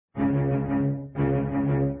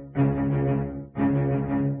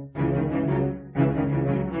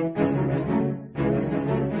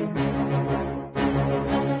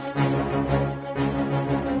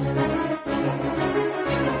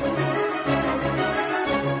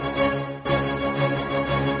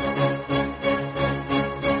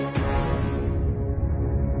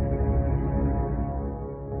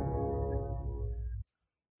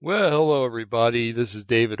everybody. This is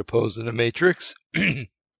David opposing the Matrix.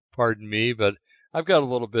 Pardon me, but I've got a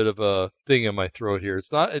little bit of a thing in my throat here.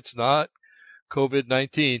 It's not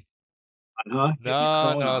COVID-19. No,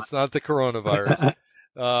 it's not the coronavirus.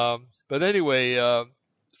 But anyway,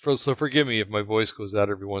 so forgive me if my voice goes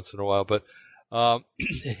out every once in a while. But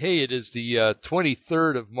hey, it is the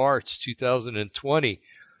 23rd of March, 2020,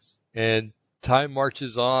 and time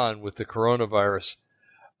marches on with the coronavirus.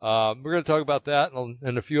 We're going to talk about that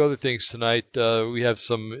and a few other things tonight. We have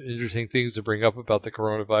some interesting things to bring up about the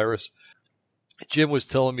coronavirus. Jim was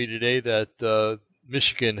telling me today that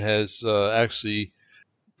Michigan has actually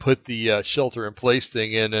put the shelter-in-place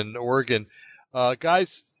thing in Oregon.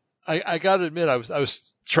 Guys, I got to admit, I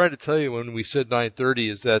was trying to tell you when we said 9:30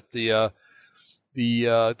 is that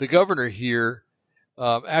the governor here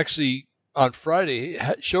actually on Friday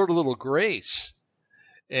showed a little grace.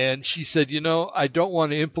 And she said, I don't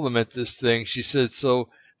want to implement this thing. She said, so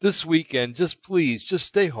this weekend, please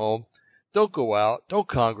stay home. Don't go out. Don't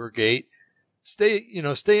congregate. Stay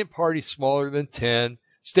in parties smaller than 10.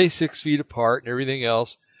 Stay 6 feet apart and everything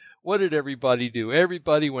else. What did everybody do?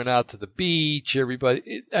 Everybody went out to the beach.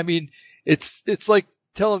 It's like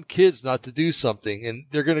telling kids not to do something and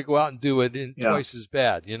they're going to go out and do it twice as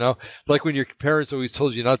bad, like when your parents always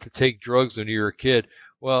told you not to take drugs when you were a kid.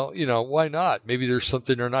 Well, why not? Maybe there's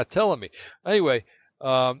something they're not telling me. Anyway,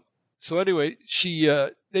 they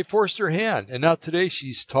forced her hand, and now today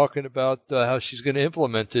she's talking about how she's going to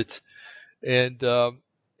implement it, and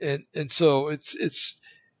so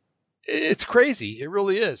it's crazy. It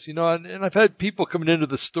really is, and I've had people coming into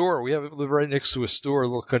the store. We live right next to a store, a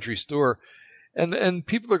little country store. And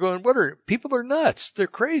people are going, people are nuts. They're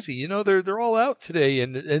crazy. They're all out today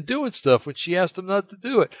and doing stuff when she asked them not to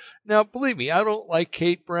do it. Now, believe me, I don't like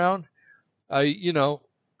Kate Brown. I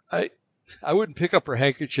wouldn't pick up her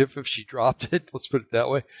handkerchief if she dropped it. Let's put it that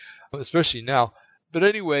way, especially now. But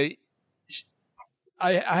anyway,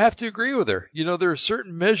 I have to agree with her. There are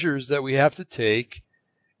certain measures that we have to take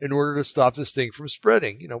in order to stop this thing from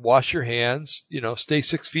spreading. Wash your hands, stay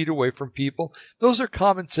 6 feet away from people. Those are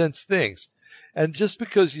common sense things. And just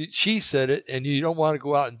because she said it and you don't want to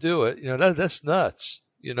go out and do it, that's nuts,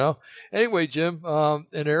 Anyway, Jim and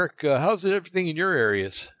Eric, how's it everything in your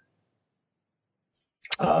areas?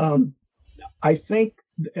 I think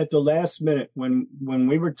at the last minute when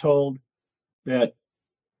we were told that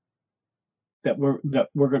we're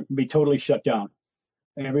going to be totally shut down,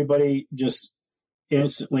 everybody just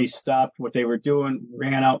instantly stopped what they were doing,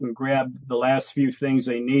 ran out and grabbed the last few things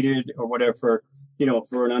they needed or whatever,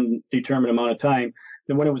 for an undetermined amount of time.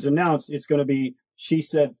 Then when it was announced, it's going to be, she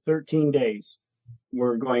said 13 days.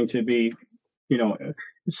 We're going to be,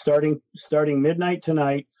 starting midnight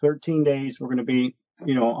tonight, 13 days, we're going to be,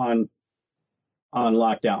 on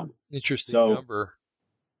lockdown. Interesting number.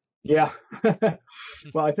 Yeah.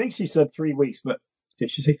 Well, I think she said 3 weeks, but did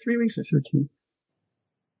she say 3 weeks or 13?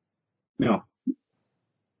 No.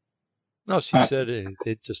 No, she said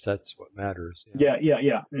it just, that's what matters.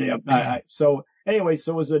 Yeah. So anyway,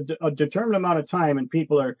 so it was a determined amount of time, and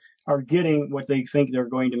people are getting what they think they're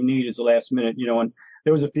going to need as the last minute, and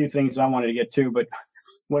there was a few things I wanted to get to, but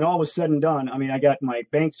when all was said and done, I got my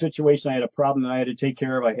bank situation. I had a problem that I had to take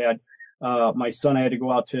care of. I had my son, I had to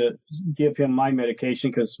go out to give him my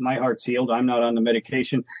medication because my heart's healed. I'm not on the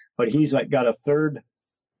medication, but he's got a third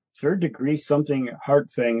degree something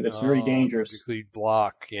heart thing that's very dangerous. Degree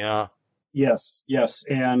block, yeah. Yes.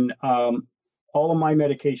 And all of my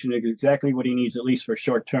medication is exactly what he needs, at least for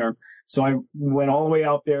short term. So I went all the way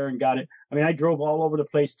out there and got it. I drove all over the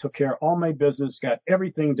place, took care of all my business, got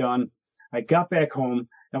everything done. I got back home.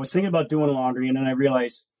 I was thinking about doing laundry, and then I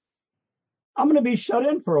realized I'm going to be shut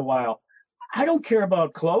in for a while. I don't care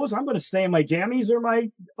about clothes. I'm going to stay in my jammies or my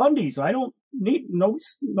undies. I don't need,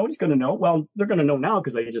 nobody's going to know. Well, they're going to know now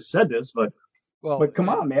because I just said this, but come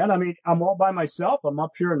on, man. I'm all by myself. I'm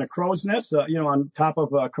up here in the crow's nest, on top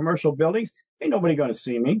of commercial buildings. Ain't nobody going to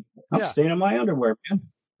see me. I'm staying in my underwear, man.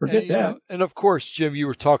 Forget that. And of course, Jim, you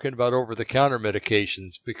were talking about over-the-counter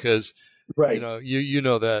medications because, right. you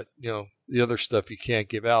know that, the other stuff you can't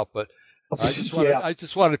give out. But I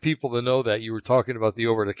just wanted people to know that you were talking about the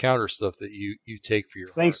over-the-counter stuff that you take for your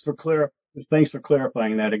Thanks for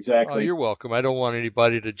clarifying that. Exactly. Oh, you're welcome. I don't want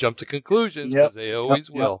anybody to jump to conclusions because they always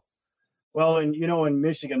will. Well, and in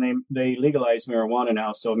Michigan, they legalized marijuana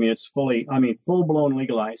now. So, it's full-blown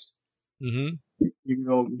legalized. Mm-hmm. You can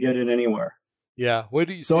go get it anywhere. Yeah. Where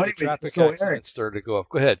do you see the traffic accidents start to go up?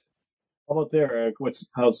 Go ahead. How about there, Eric?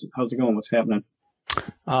 How's it going? What's happening?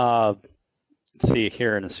 Let's see,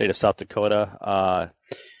 here in the state of South Dakota,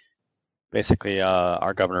 Basically,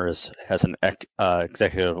 our governor has an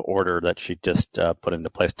executive order that she just put into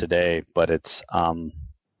place today, but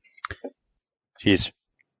she's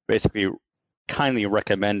basically kindly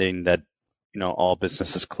recommending that all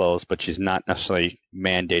businesses close, but she's not necessarily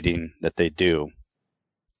mandating that they do.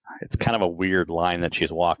 It's kind of a weird line that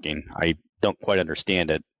she's walking. I don't quite understand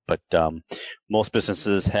it, but most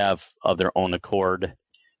businesses have, of their own accord,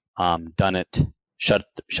 done it, shut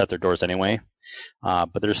their doors anyway.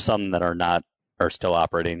 But there's some that are still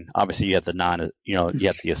operating. Obviously, you have you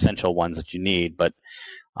have the essential ones that you need, but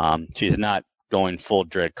she's not going full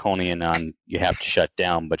draconian on you have to shut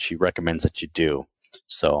down, but she recommends that you do.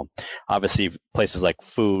 So obviously, places like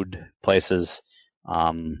food places,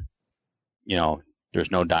 there's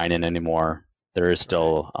no dine-in anymore. There is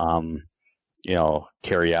still,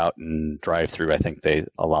 carry out and drive-through. I think they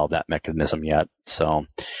allow that mechanism yet. So,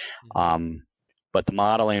 but the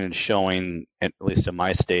modeling is showing, at least in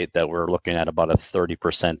my state, that we're looking at about a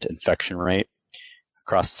 30% infection rate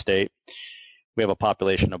across the state. We have a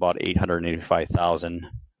population of about 885,000.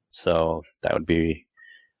 So that would be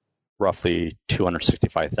roughly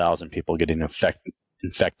 265,000 people getting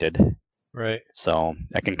infected. Right. So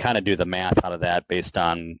I can kind of do the math out of that based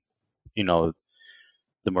on,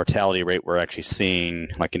 the mortality rate we're actually seeing,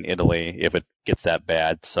 like in Italy, if it gets that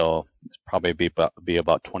bad. So it's probably be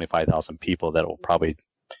about 25,000 people that will probably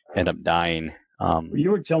end up dying.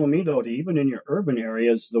 You were telling me, though, that even in your urban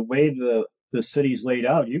areas, the way the city's laid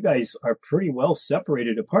out, you guys are pretty well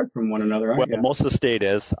separated apart from one another, aren't you? Well, most of the state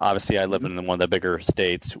is. Obviously, I live in one of the bigger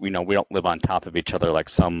states. We don't live on top of each other like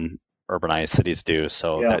some urbanized cities do.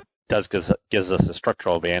 So that gives us a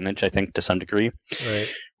structural advantage, I think, to some degree. Right.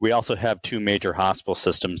 We also have two major hospital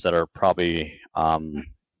systems that are probably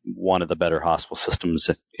one of the better hospital systems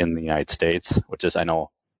in the United States, which is, I know,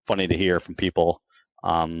 funny to hear from people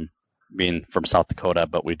being from South Dakota,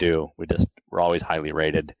 but we do. We're always highly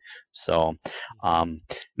rated. So, in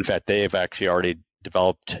fact, they've actually already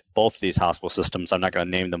developed both of these hospital systems. I'm not going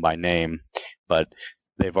to name them by name, but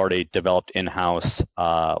they've already developed in-house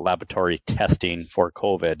laboratory testing for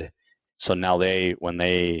COVID. So now when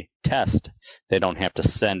they test, they don't have to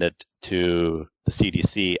send it to the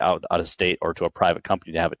CDC out of state or to a private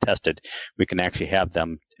company to have it tested. We can actually have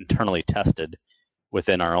them internally tested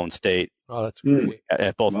within our own state. Oh, that's great.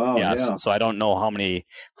 At both, wow, yeah. So I don't know how many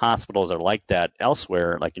hospitals are like that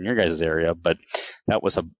elsewhere, like in your guys' area, but that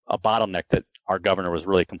was a bottleneck that our governor was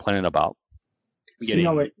really complaining about.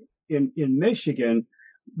 In Michigan,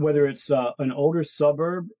 whether it's an older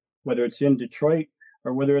suburb, whether it's in Detroit,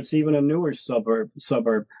 or whether it's even a newer suburb,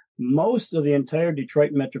 most of the entire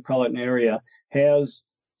Detroit metropolitan area has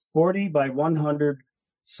 40 by 100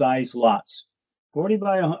 size lots, 40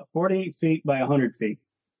 feet by 100 feet.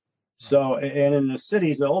 So, and in the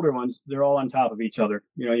cities, the older ones, they're all on top of each other.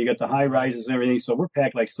 You got the high rises and everything. So we're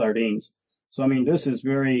packed like sardines. So, I mean, this is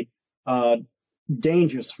very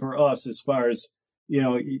dangerous for us as far as,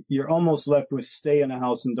 you're almost left with stay in the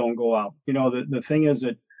house and don't go out. The thing is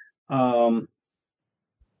that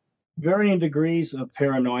varying degrees of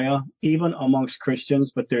paranoia, even amongst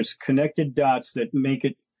Christians, but there's connected dots that make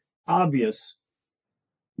it obvious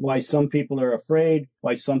why some people are afraid,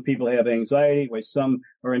 why some people have anxiety, why some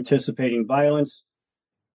are anticipating violence.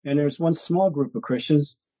 And there's one small group of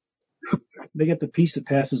Christians, they get the peace that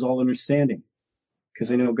passes all understanding because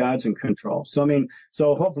they know God's in control. So,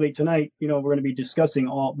 so hopefully tonight, we're going to be discussing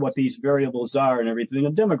all what these variables are and everything, the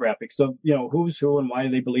demographics of, who's who and why do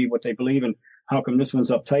they believe what they believe and how come this one's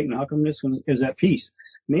uptight and how come this one is at peace.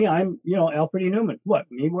 Me, I'm, Alfred E. Newman. What,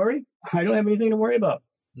 me worry? I don't have anything to worry about.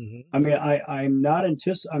 Mm-hmm. I'm not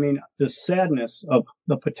the sadness of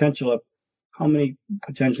the potential of how many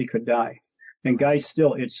potentially could die. And guys,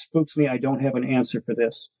 still, it spooks me. I don't have an answer for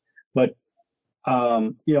this. But,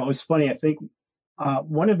 it's funny. I think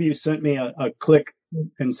one of you sent me a click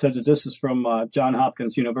and said that this is from Johns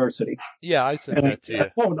Hopkins University. Yeah, I sent that to you.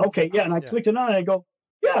 Oh, okay. Yeah. And I clicked it on and I go,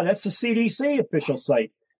 yeah, that's the CDC official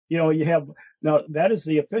site. Now that is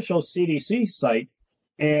the official CDC site.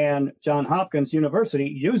 And Johns Hopkins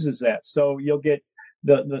University uses that. So you'll get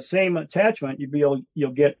the same attachment.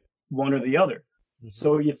 You'll get one or the other. Mm-hmm.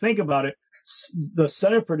 So you think about it, the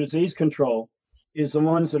Center for Disease Control is the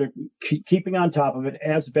ones that are keeping on top of it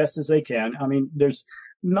as best as they can. There's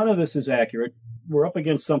none of this is accurate. We're up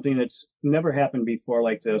against something that's never happened before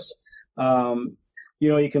like this.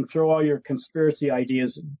 You can throw all your conspiracy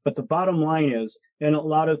ideas, but the bottom line is, and a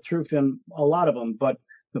lot of truth in a lot of them, but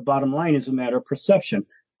the bottom line is a matter of perception.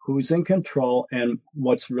 Who's in control and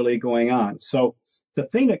what's really going on. So the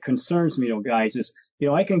thing that concerns me, guys, is,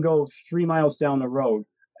 I can go 3 miles down the road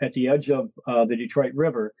at the edge of the Detroit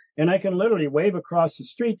River, and I can literally wave across the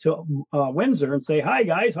street to Windsor and say, "Hi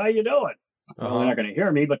guys, how you doing?" Well, they're not going to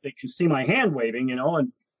hear me, but they can see my hand waving,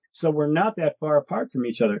 and so we're not that far apart from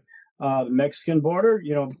each other. The Mexican border,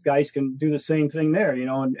 guys can do the same thing there,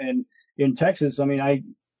 and in Texas, I mean, I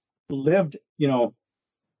lived,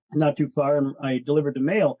 not too far, and I delivered the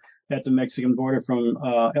mail at the Mexican border from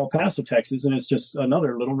El Paso, Texas, and it's just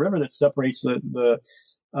another little river that separates the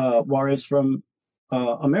Juarez from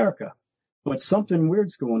America. But something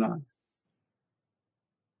weird's going on.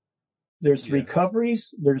 There's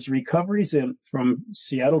recoveries. There's recoveries from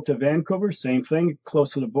Seattle to Vancouver, same thing,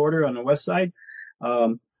 close to the border on the west side.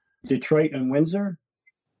 Detroit and Windsor,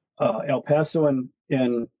 El Paso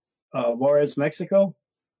and Juarez, Mexico.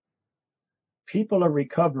 People are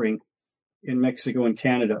recovering in Mexico and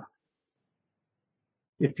Canada.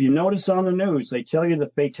 If you notice on the news, they tell you the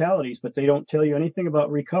fatalities, but they don't tell you anything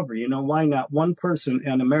about recovery. You know why? Not one person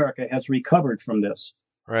in America has recovered from this.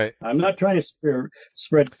 Right. I'm not trying to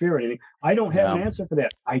spread fear or anything. I don't have an answer for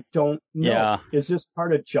that. I don't know. Yeah. Is this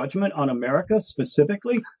part of judgment on America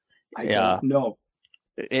specifically? I don't know.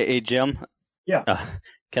 Hey, Jim? Yeah.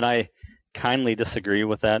 Can I kindly disagree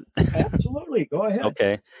with that? Absolutely. Go ahead.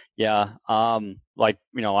 Okay. Yeah. I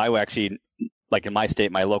actually, like in my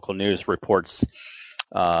state, my local news reports,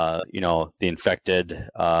 the infected,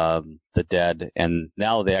 the dead, and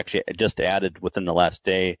now they actually just added within the last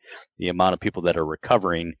day the amount of people that are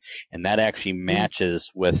recovering, and that actually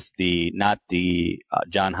matches with not the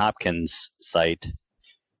John Hopkins site,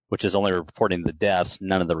 which is only reporting the deaths,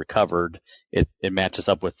 none of the recovered. It matches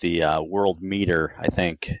up with the World Meter, I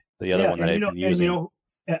think, the other one that I've been using.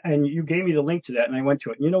 And you gave me the link to that, and I went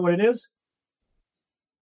to it. You know what it is?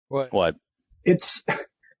 What? It's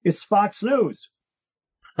Fox News.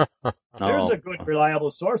 There's a good, reliable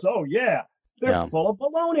source. Oh, yeah. They're full of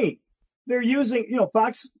baloney. They're using,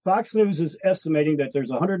 Fox News is estimating that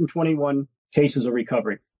there's 121 cases of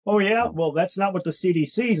recovery. Oh, yeah? Well, that's not what the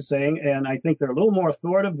CDC is saying, and I think they're a little more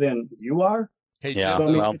authoritative than you are. Hey, Jim,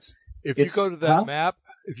 so, if you go to that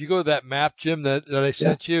map, Jim, that I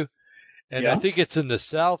sent you, and I think it's in the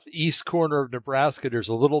southeast corner of Nebraska, there's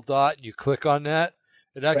a little dot, and you click on that.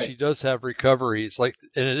 It actually does have recoveries, and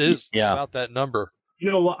it is about that number. You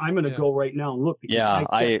know what? I'm going to go right now and look because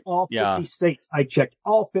I checked all 50 states. I checked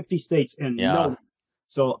all 50 states and no.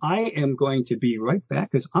 So I am going to be right back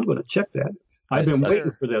because I'm going to check that. I've been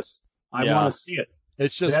waiting for this. I want to see it.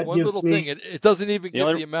 It's just one little thing. It doesn't even give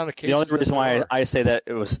the amount of cases. The only reason why I say that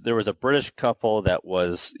there was a British couple that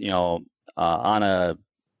was, on a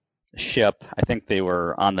ship. I think they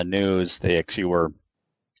were on the news. They actually were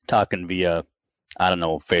talking via, I don't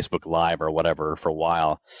know, Facebook Live or whatever for a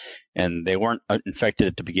while. And they weren't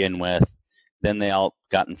infected to begin with. Then they all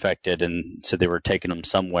got infected and said they were taking them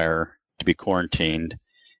somewhere to be quarantined.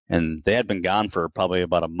 And they had been gone for probably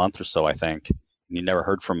about a month or so, I think. And you never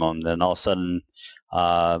heard from them. Then all of a sudden,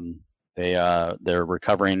 they're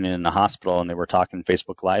recovering in the hospital and they were talking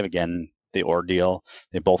Facebook Live again. The ordeal,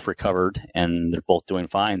 they both recovered and they're both doing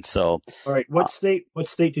fine. So, all right, what state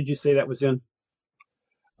did you say that was in?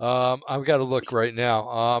 I've got to look right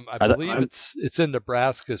now. I believe it's in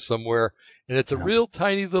Nebraska somewhere, and it's a real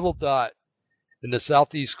tiny little dot in the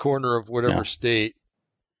southeast corner of whatever state.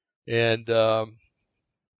 And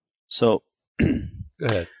so, go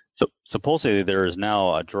ahead. So supposedly there is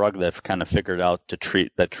now a drug they've kind of figured out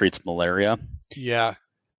that treats malaria. Yeah.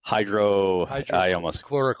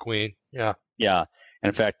 Hydrochloroquine. Yeah. Yeah. And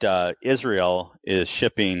in fact, Israel is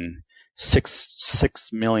shipping 6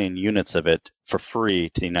 million units of it for free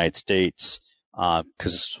to the United States,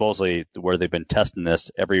 because supposedly where they've been testing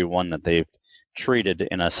this, everyone that they've treated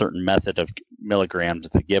in a certain method of milligrams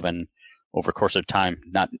that they've given over the course of time,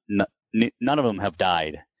 none of them have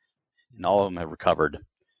died, and all of them have recovered.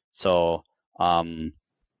 So, and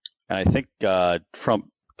I think Trump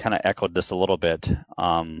kind of echoed this a little bit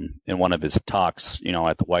in one of his talks,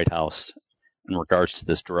 at the White House in regards to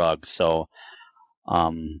this drug. So,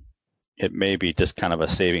 it may be just kind of a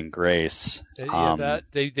saving grace. That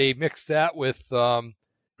they mix that with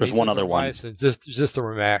there's one other one.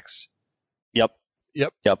 Zithromax. Yep.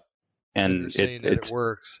 And it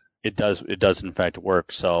works. It does in fact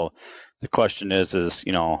work. So the question is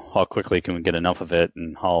how quickly can we get enough of it,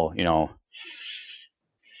 and how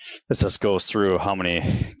as this goes through, how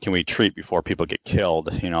many can we treat before people get killed?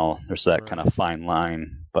 There's that kind of fine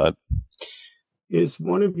line. But is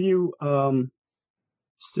one of you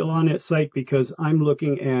still on that site, because I'm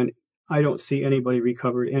looking and I don't see anybody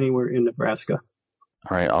recovered anywhere in Nebraska.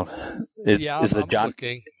 All right. Is it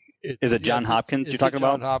John Hopkins you're talking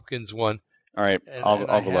about? John Hopkins one. All right.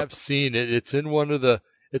 I have seen it. It's in one of the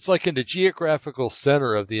It's like in the geographical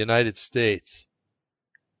center of the United States.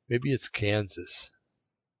 Maybe it's Kansas.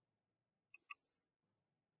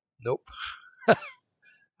 Nope.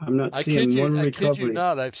 I'm not seeing one recovery. I kid you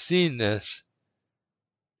not. I've seen this.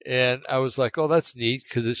 And I was like, oh, that's neat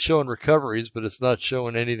because it's showing recoveries, but it's not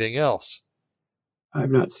showing anything else. I've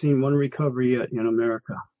not seen one recovery yet in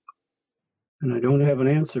America. And I don't have an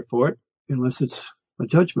answer for it unless it's a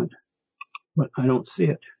judgment. But I don't see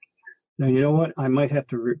it. Now, you know what? I might have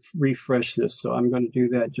to refresh this, so I'm going to do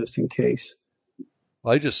that just in case.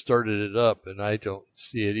 I just started it up, and I don't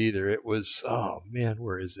see it either. It was, oh, man,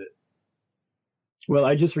 where is it? Well,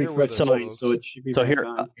 I just refreshed mine, so it should be so right here,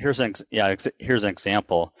 on. here's an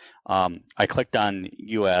example. I clicked on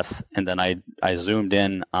U.S. and then I zoomed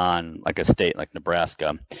in on like a state like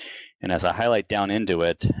Nebraska, and as I highlight down into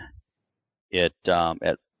it, at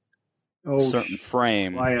certain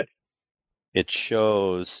frame, quiet. It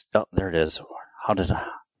shows. Oh, there it is. How did I?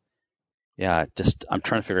 Yeah, I'm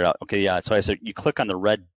trying to figure it out. Okay, yeah. So I said you click on the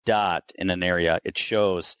red dot in an area, it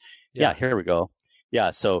shows. Yeah, here we go.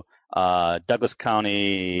 Yeah, so. Douglas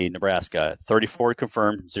County, Nebraska, 34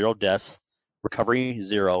 confirmed, 0 deaths, recovery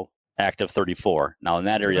 0, active 34. Now in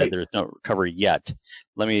that area, There's no recovery yet.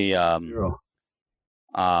 Let me, 0.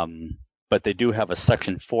 But they do have a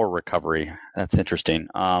section 4 recovery. That's interesting.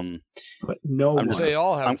 But no, they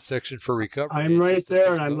all have a section for recovery. I'm right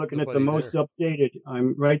there, and I'm looking at the most updated.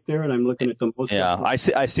 I'm right there, and I'm looking at the most. Yeah,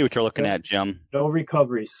 updated. I see what you're looking at, Jim. No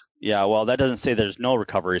recoveries. Yeah, well, that doesn't say there's no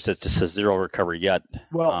recoveries. It just says 0 recovery yet.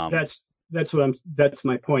 Well, that's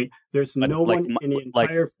my point. There's no one in the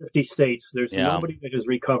entire 50 states. There's nobody that has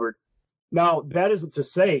recovered. Now, that isn't to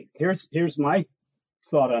say. Here's my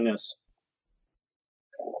thought on this.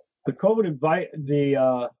 The COVID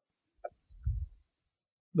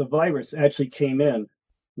the virus actually came in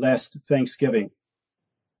last Thanksgiving.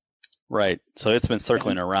 Right. So it's been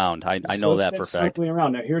circling around. I know that for a fact. Circling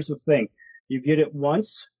around. Now, here's the thing. You get it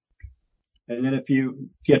once, and then if you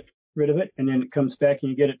get rid of it, and then it comes back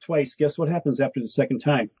and you get it twice, guess what happens after the second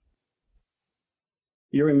time?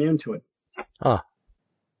 You're immune to it. Huh.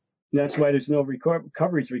 That's why there's no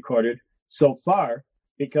recoveries recorded so far,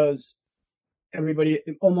 because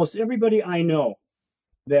almost everybody I know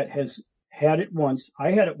that has had it once,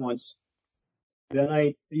 I had it once, then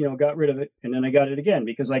I, got rid of it, and then I got it again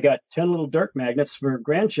because I got 10 little dirt magnets for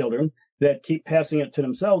grandchildren that keep passing it to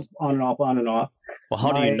themselves on and off, on and off. Well,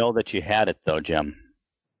 how do you know that you had it though, Jim?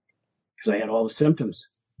 Because I had all the symptoms.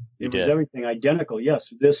 It was everything identical.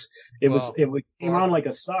 Yes, it came on like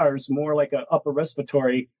a SARS, more like an upper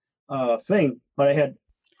respiratory thing. But I had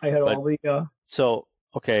all the. So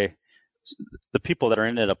okay, the people that are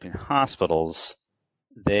ended up in hospitals,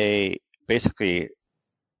 they basically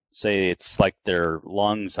say it's like their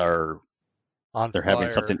lungs are they're fire.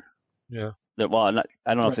 Having something. Yeah. I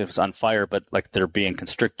don't know if it's on fire, but like they're being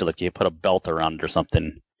constricted, like you put a belt around it or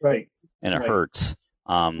something. Right. And it hurts.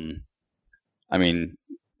 I mean.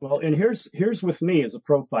 Well, and here's with me as a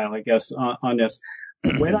profile, I guess, on this.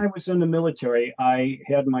 When I was in the military, I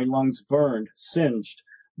had my lungs burned, singed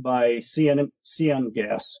by CN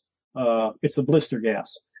gas. It's a blister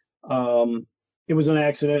gas. It was an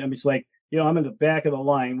accident. I mean, it's like, I'm in the back of the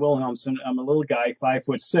line, Wilhelmsen. I'm a little guy,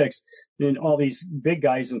 5'6", and all these big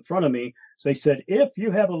guys in front of me. So they said, if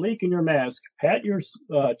you have a leak in your mask, pat your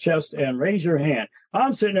chest and raise your hand.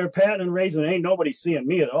 I'm sitting there patting and raising. Ain't nobody seeing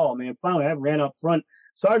me at all, man. Finally, I ran up front.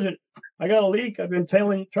 Sergeant, I got a leak. I've been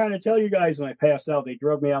trying to tell you guys, and I passed out. They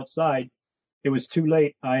drug me outside. It was too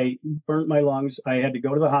late. I burnt my lungs. I had to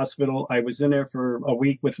go to the hospital. I was in there for a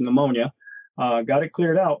week with pneumonia. Got it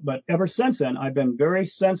cleared out. But ever since then, I've been very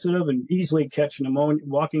sensitive and easily catch pneumonia,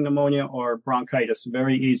 walking pneumonia or bronchitis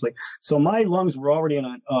very easily. So my lungs were already in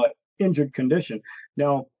an injured condition.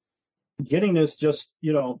 Now, getting this just,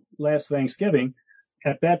 last Thanksgiving,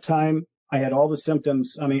 at that time, I had all the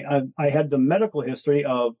symptoms. I mean, I had the medical history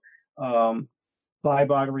of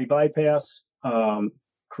 5-artery bypass,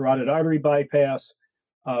 carotid artery bypass,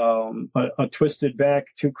 a twisted back,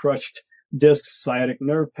 2 crushed discs, sciatic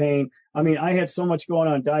nerve pain. I mean, I had so much going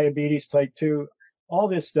on, diabetes type 2, all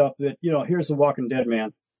this stuff that, here's the walking dead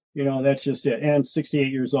man. That's just it. And 68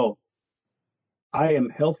 years old. I am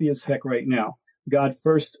healthy as heck right now. God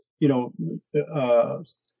first, I'm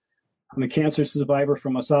a cancer survivor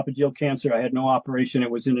from esophageal cancer. I had no operation.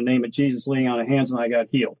 It was in the name of Jesus laying on hands and I got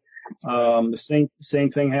healed. The same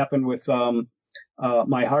thing happened with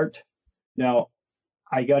my heart. Now,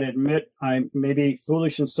 I got to admit, I'm maybe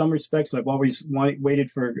foolish in some respects. I've always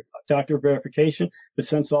waited for doctor verification. But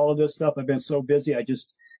since all of this stuff, I've been so busy, I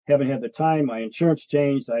just haven't had the time. My insurance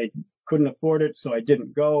changed. I couldn't afford it, so I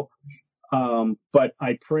didn't go. But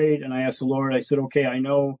I prayed and I asked the Lord, I said, okay, I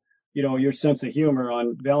know, your sense of humor.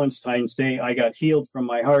 On Valentine's Day, I got healed from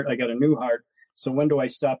my heart. I got a new heart. So when do I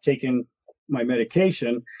stop taking my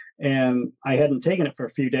medication? And I hadn't taken it for a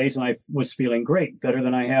few days, and I was feeling great, better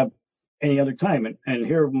than I have any other time. And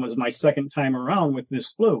here was my second time around with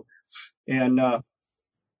this flu. And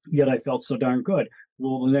yet I felt so darn good.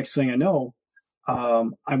 Well, the next thing I know,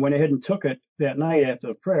 I went ahead and took it that night after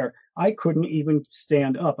the prayer. I couldn't even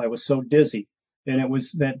stand up. I was so dizzy. And it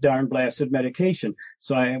was that darn blasted medication.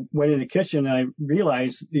 So I went in the kitchen and I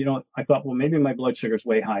realized, I thought, well, maybe my blood sugar's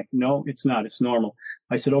way high. No, it's not. It's normal.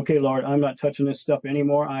 I said, okay, Lord, I'm not touching this stuff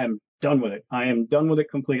anymore. I am done with it. I am done with it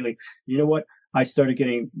completely. You know what? I started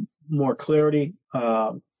getting more clarity,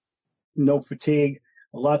 no fatigue,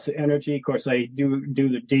 lots of energy. Of course, I do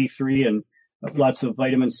the D3 and lots of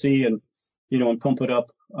vitamin C and pump it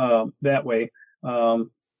up that way.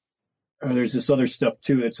 There's this other stuff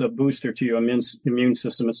too. It's a booster to your immune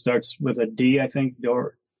system. It starts with a D, I think.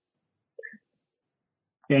 Or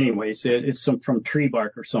anyways, it's from tree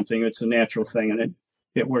bark or something. It's a natural thing, and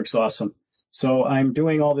it works awesome. So I'm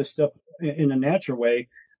doing all this stuff in a natural way,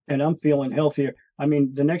 and I'm feeling healthier. I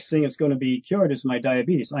mean, the next thing that's going to be cured is my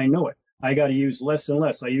diabetes. I know it. I got to use less and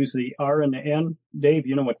less. I use the R and the N. Dave,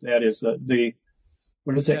 you know what that is?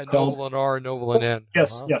 What is it called? Novel and R, Novel and N.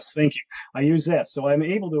 Yes, yes, thank you. I use that. So I'm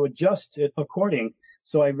able to adjust it according.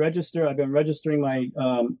 So I've been registering my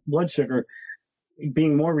blood sugar,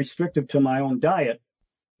 being more restrictive to my own diet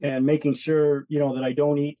and making sure, that I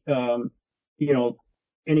don't eat,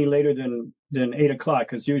 any later than 8 o'clock,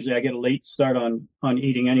 because usually I get a late start on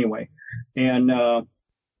eating anyway. And,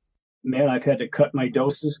 man, I've had to cut my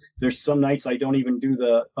doses. There's some nights I don't even do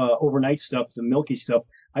the overnight stuff, the milky stuff.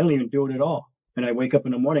 I don't even do it at all. And I wake up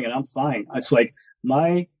in the morning and I'm fine. It's like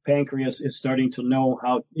my pancreas is starting to know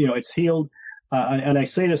how, it's healed. And I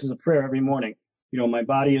say this as a prayer every morning. My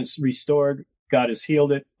body is restored. God has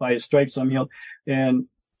healed it. By his stripes, I'm healed. And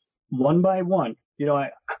one by one,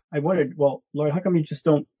 I wondered, well, Lord, how come you just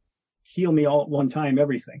don't heal me all at one time,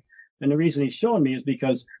 everything? And the reason he's showing me is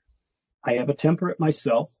because I have a temper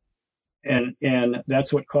myself. And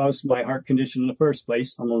that's what caused my heart condition in the first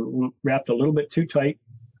place. I'm wrapped a little bit too tight.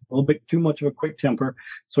 A little bit too much of a quick temper.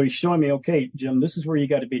 So he's showing me, okay, Jim, this is where you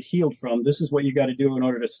got to be healed from. This is what you got to do in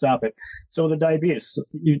order to stop it. So the diabetes,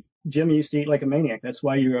 Jim used to eat like a maniac. That's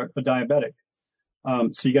why you're a diabetic.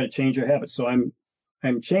 So you got to change your habits. So I'm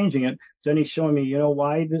changing it. Then he's showing me,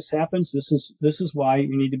 why this happens. This is why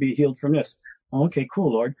you need to be healed from this. Okay,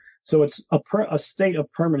 cool, Lord. So it's a state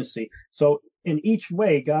of permanency. So in each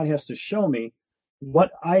way, God has to show me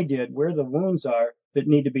what I did, where the wounds are that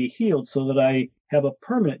need to be healed, so that I have a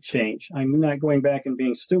permanent change. I'm not going back and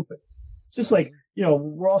being stupid. It's just like,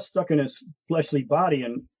 we're all stuck in this fleshly body,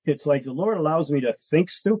 and it's like the Lord allows me to think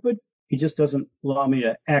stupid. He just doesn't allow me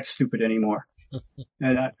to act stupid anymore.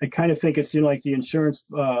 And I kind of think it's, like the insurance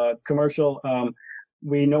commercial.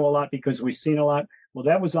 We know a lot because we've seen a lot. Well,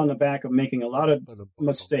 that was on the back of making a lot of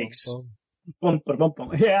mistakes.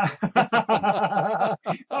 Yeah.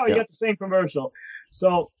 Oh, you got the same commercial.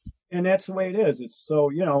 So, and that's the way it is. It's so,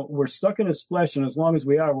 we're stuck in this flesh, and as long as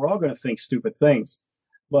we are, we're all going to think stupid things.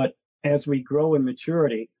 But as we grow in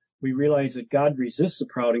maturity, we realize that God resists the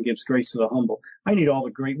proud and gives grace to the humble. We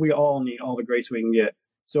all need all the grace we can get.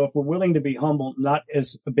 So if we're willing to be humble, not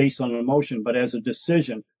as based on an emotion, but as a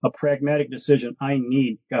decision, a pragmatic decision, I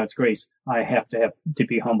need God's grace. I have to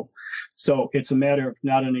be humble. So it's a matter of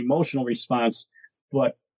not an emotional response,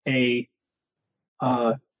 but like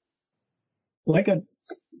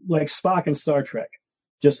Spock in Star Trek,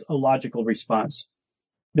 just a logical response.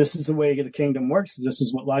 This is the way the kingdom works. This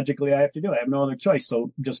is what logically I have to do. I have no other choice,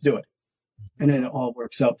 so just do it. And then it all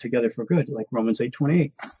works out together for good, like Romans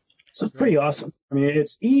 8:28. So it's pretty awesome. I mean,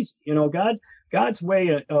 it's easy. God's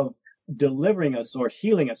way of delivering us or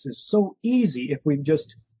healing us is so easy if we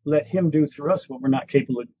just let him do through us what we're not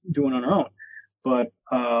capable of doing on our own. But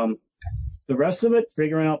the rest of it,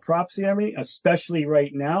 figuring out prophecy and everything, especially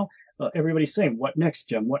right now, everybody's saying, what next,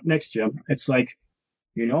 Jim? What next, Jim? It's like,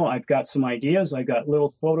 I've got some ideas. I've got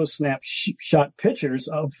little photo snapshot pictures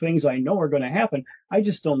of things I know are going to happen. I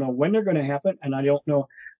just don't know when they're going to happen, and I don't know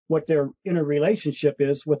what their interrelationship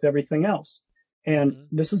is with everything else. And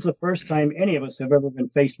this is the first time any of us have ever been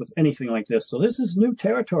faced with anything like this. So this is new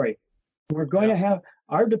territory. We're going to have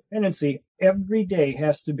our dependency every day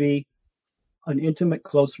has to be an intimate,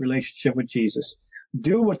 close relationship with Jesus.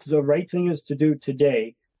 Do what the right thing is to do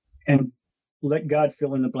today, and let God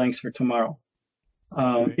fill in the blanks for tomorrow.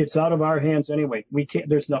 It's out of our hands anyway.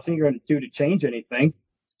 There's nothing you're going to do to change anything.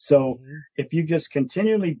 So if you just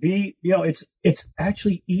continually it's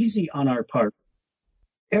actually easy on our part.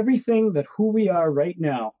 everything that who we are right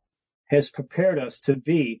now has prepared us to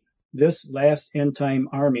be this last end time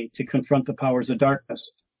army to confront the powers of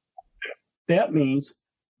darkness. That means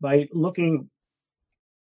by looking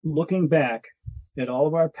back at all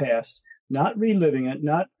of our past, not reliving it,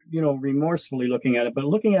 not, remorsefully looking at it, but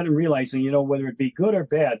looking at it and realizing, whether it be good or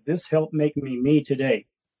bad, this helped make me today.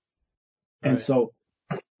 Right. And so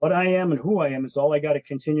what I am and who I am is all I got to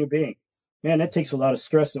continue being. Man, that takes a lot of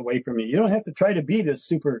stress away from you. You don't have to try to be this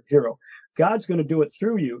superhero. God's going to do it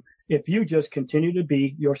through you if you just continue to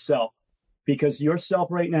be yourself, because yourself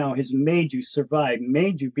right now has made you survive,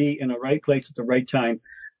 made you be in the right place at the right time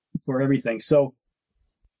for everything. So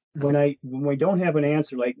when we don't have an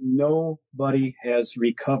answer, like nobody has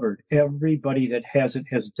recovered, everybody that has it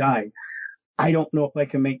has died. I don't know if I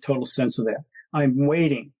can make total sense of that. I'm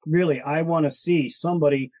waiting. Really, I want to see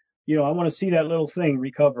somebody, I want to see that little thing,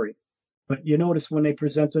 recovery. But you notice when they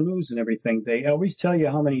present the news and everything, they always tell you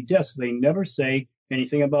how many deaths. They never say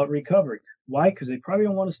anything about recovery. Why? Because they probably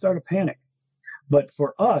don't want to start a panic. But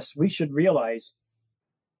for us, we should realize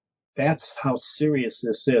that's how serious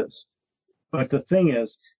this is. But the thing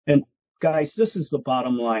is, and guys, this is the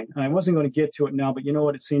bottom line. I wasn't going to get to it now, but you know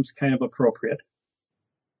what? It seems kind of appropriate.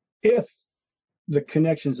 If the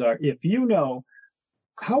connections are, if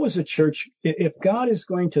how is a church, if God is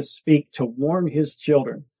going to speak to warn his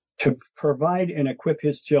children, to provide and equip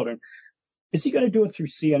his children, is he going to do it through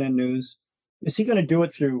CNN News? Is he going to do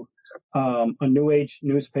it through a New Age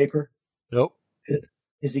newspaper? Nope.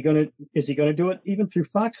 Is he going to do it even through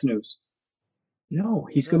Fox News? No,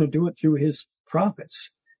 he's going to do it through his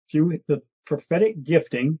prophets, through the prophetic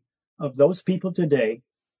gifting of those people today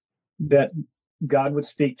that God would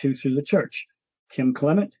speak to through the church. Kim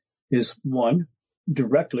Clement is one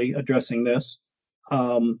directly addressing this.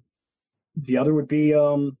 The other would be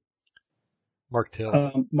Mark Taylor.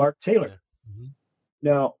 Yeah. Mm-hmm.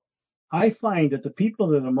 Now, I find that the people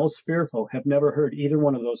that are most fearful have never heard either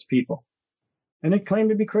one of those people, and they claim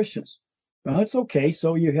to be Christians. Well, that's okay.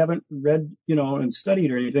 So you haven't read, and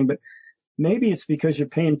studied or anything, but maybe it's because you're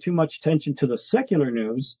paying too much attention to the secular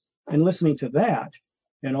news and listening to that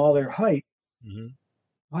and all their hype. Mm-hmm.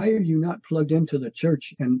 Why are you not plugged into the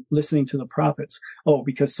church and listening to the prophets? Oh,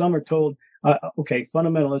 because some are told,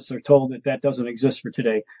 fundamentalists are told that doesn't exist for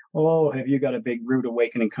today. Oh, have you got a big rude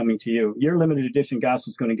awakening coming to you? Your limited edition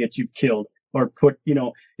gospel is going to get you killed or put, in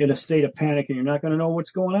a state of panic, and you're not going to know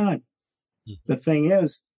what's going on. Mm-hmm. The thing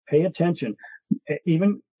is, pay attention.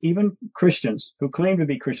 Even Christians who claim to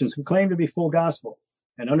be Christians, who claim to be full gospel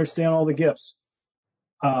and understand all the gifts,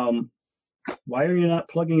 why are you not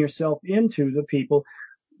plugging yourself into the people?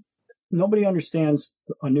 Nobody understands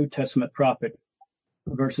a New Testament prophet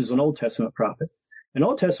versus an Old Testament prophet. An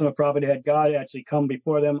Old Testament prophet had God actually come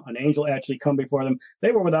before them, an angel actually come before them.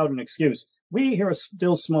 They were without an excuse. We hear a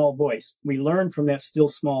still small voice. We learn from that still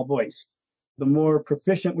small voice. The more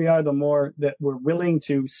proficient we are, the more that we're willing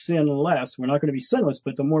to sin less. We're not going to be sinless,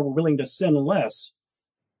 but the more we're willing to sin less,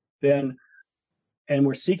 and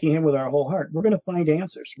we're seeking him with our whole heart, we're going to find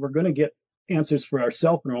answers. We're going to get answers for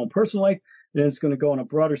ourselves in our own personal life, and it's going to go in a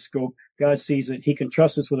broader scope. God sees that he can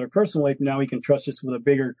trust us with our personal life. Now he can trust us with a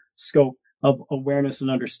bigger scope of awareness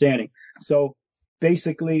and understanding. So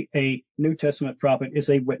basically, a New Testament prophet is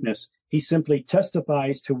a witness. He simply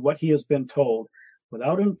testifies to what he has been told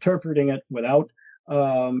without interpreting it, without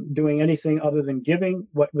doing anything other than giving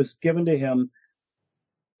what was given to him,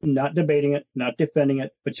 not debating it, not defending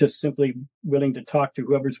it, but just simply willing to talk to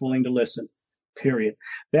whoever's willing to listen, period.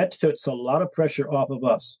 That puts a lot of pressure off of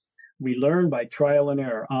us. We learn by trial and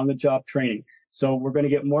error, on-the-job training. So we're going to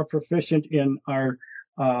get more proficient in our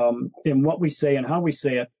in what we say and how we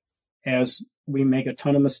say it, as we make a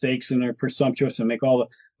ton of mistakes and are presumptuous and make all the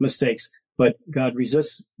mistakes. But God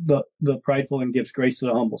resists the prideful and gives grace to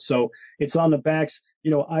the humble. So it's on the backs.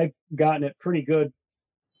 I've gotten it pretty good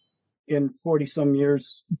in 40-some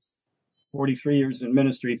years, 43 years in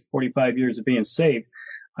ministry, 45 years of being saved.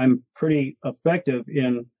 I'm pretty effective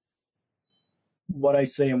in what I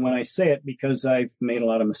say and when I say it, because I've made a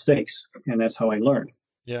lot of mistakes, and that's how I learn.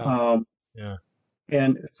 Yeah.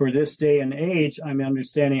 And for this day and age, I'm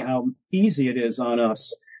understanding how easy it is on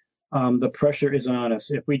us. The pressure isn't on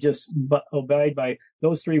us. If we just abide by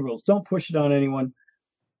those 3 rules, don't push it on anyone,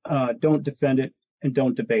 don't defend it, and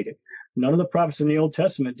don't debate it. None of the prophets in the Old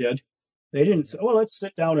Testament did. They didn't say, well, let's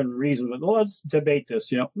sit down and reason with, well, let's debate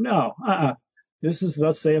this. No, This is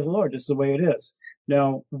thus saith the Lord. This is the way it is.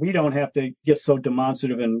 Now, we don't have to get so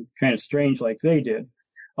demonstrative and kind of strange like they did,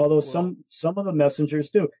 although some of the messengers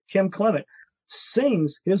do. Kim Clement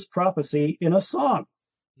sings his prophecy in a song.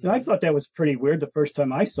 And I thought that was pretty weird the first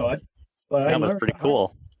time I saw it. But that was pretty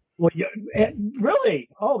cool. Well, yeah, really?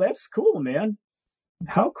 Oh, that's cool, man.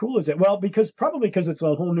 How cool is it? Well, probably because it's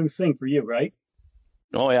a whole new thing for you, right?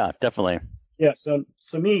 Oh yeah, definitely. Yeah. So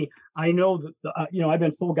me, I know that, I've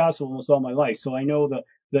been full gospel almost all my life. So I know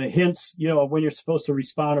the hints, when you're supposed to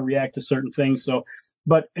respond or react to certain things.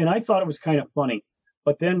 And I thought it was kind of funny,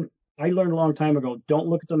 but then I learned a long time ago, don't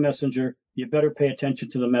look at the messenger. You better pay attention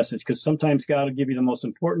to the message, because sometimes God will give you the most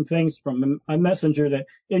important things from a messenger that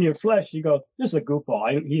in your flesh, you go, this is a goofball.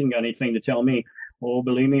 He hasn't got anything to tell me. Oh,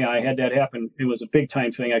 believe me, I had that happen. It was a big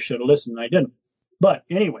time thing. I should have listened. I didn't. But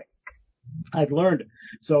anyway, I've learned.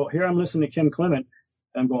 So here I'm listening to Kim Clement.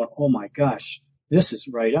 I'm going, oh my gosh, this is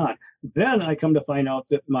right on. Then I come to find out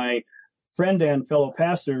that my friend and fellow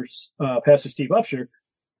pastor, Pastor Steve Upshur,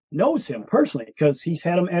 knows him personally because he's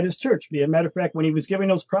had him at his church. As a matter of fact, when he was giving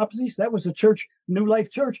those prophecies, that was a church, New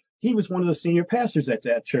Life Church. He was one of the senior pastors at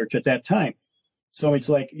that church at that time. So it's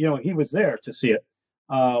like, he was there to see it.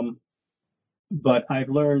 But I've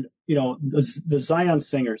learned, the Zion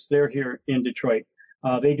Singers, they're here in Detroit.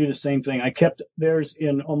 They do the same thing. I kept theirs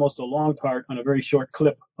in almost a long part on a very short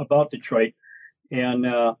clip about Detroit. And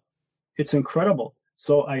it's incredible.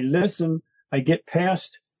 So I listen, I get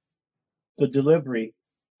past the delivery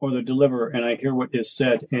or the deliverer, and I hear what is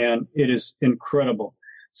said, and it is incredible.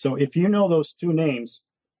 So if you know those two names,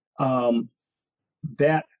 Mark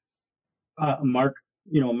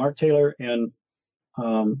Taylor and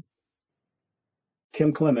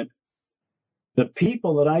Kim Clement, the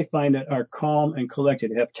people that I find that are calm and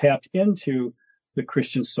collected have tapped into the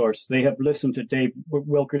Christian source. They have listened to Dave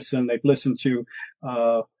Wilkerson. They've listened to,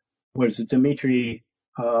 Dimitri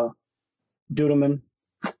Duduman,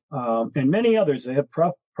 and many others. They have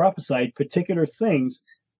prophesied particular things.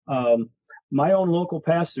 My own local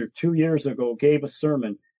pastor 2 years ago gave a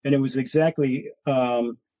sermon, and it was exactly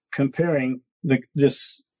comparing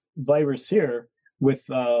this virus here with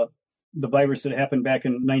the virus that happened back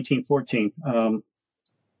in 1914.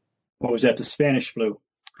 What was that? The Spanish flu.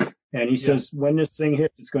 And he says, when this thing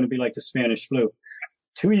hits, it's going to be like the Spanish flu.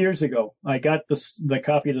 2 years ago, I got the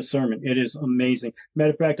copy of the sermon. It is amazing.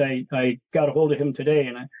 Matter of fact, I got a hold of him today,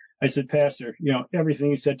 and I said, Pastor,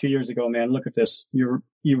 everything you said 2 years ago, man, look at this. You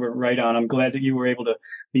were right on. I'm glad that you were able to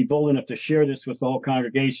be bold enough to share this with the whole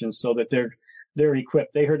congregation so that they're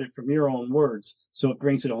equipped. They heard it from your own words, so it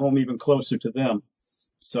brings it home even closer to them.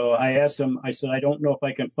 So I asked him, I said, I don't know if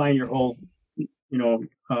I can find your whole,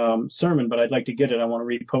 sermon, but I'd like to get it. I want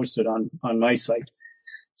to repost it on my site.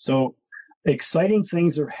 So exciting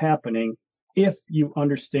things are happening if you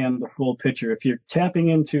understand the full picture. If you're tapping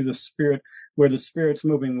into the Spirit, where the Spirit's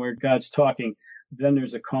moving, where God's talking, then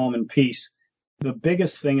there's a calm and peace. The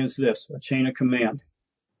biggest thing is this, a chain of command.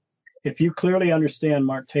 If you clearly understand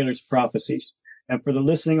Mark Taylor's prophecies, and for the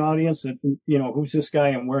listening audience, who's this guy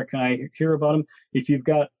and where can I hear about him? If you've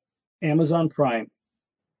got Amazon Prime,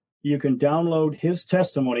 you can download his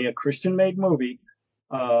testimony, a Christian-made movie.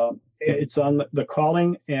 It's on the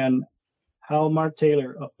calling and how Mark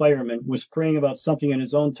Taylor, a fireman, was praying about something in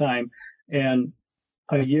his own time. And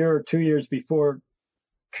a year or 2 years before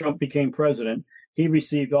Trump became president, he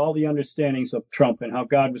received all the understandings of Trump and how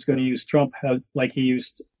God was going to use Trump like he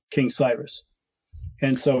used King Cyrus.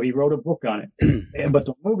 And so he wrote a book on it. But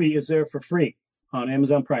the movie is there for free on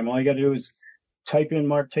Amazon Prime. All you got to do is type in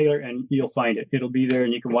Mark Taylor and you'll find it. It'll be there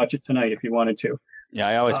and you can watch it tonight if you wanted to. Yeah,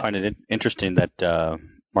 I always find it interesting that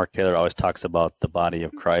Mark Taylor always talks about the body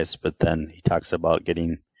of Christ, but then he talks about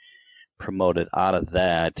getting promoted out of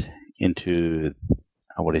that into,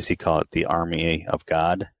 what does he call it, the army of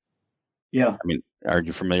God? Yeah. I mean, are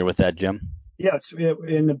you familiar with that, Jim? Yeah,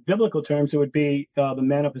 in the biblical terms, it would be the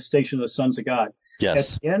manifestation of the sons of God.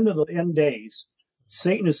 Yes. At the end of the end days,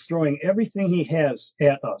 Satan is throwing everything he has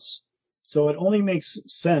at us. So it only makes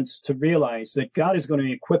sense to realize that God is going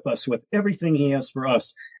to equip us with everything he has for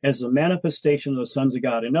us as the manifestation of the sons of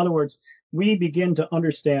God. In other words, we begin to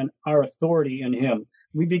understand our authority in him.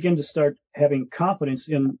 We begin to start having confidence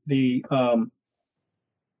in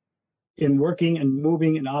in working and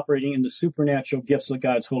moving and operating in the supernatural gifts of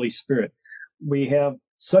God's Holy Spirit. We have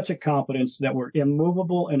such a confidence that we're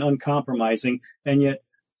immovable and uncompromising, and yet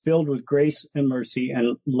filled with grace and mercy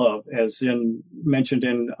and love, as mentioned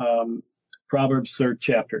in Proverbs 3rd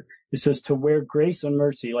chapter. It says to wear grace and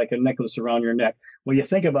mercy like a necklace around your neck. Well, you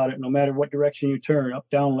think about it, no matter what direction you turn, up,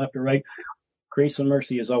 down, left, or right, grace and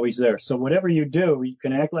mercy is always there. So whatever you do, you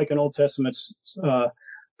can act like an Old Testament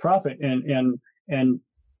prophet and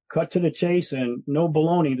cut to the chase and no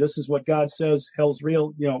baloney. This is what God says. Hell's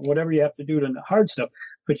real. Whatever you have to do to hard stuff,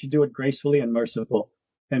 but you do it gracefully and merciful,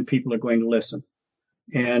 and people are going to listen.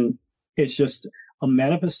 And It's just a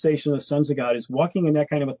manifestation of the sons of God is walking in that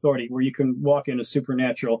kind of authority where you can walk in a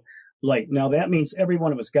supernatural light. Now, that means every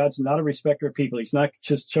one of us. God's not a respecter of people. He's not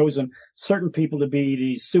just chosen certain people to be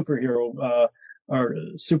these superhero or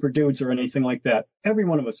super dudes or anything like that. Every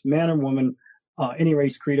one of us, man or woman, any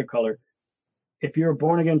race, creed, or color, if you're a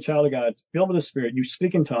born-again child of God, filled with the Spirit, you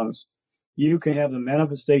speak in tongues, you can have the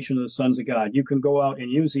manifestation of the sons of God. You can go out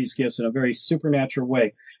and use these gifts in a very supernatural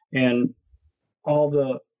way. And all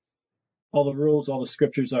the rules, all the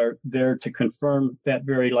scriptures are there to confirm that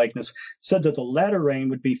very likeness. It said that the latter rain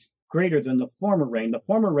would be greater than the former rain. The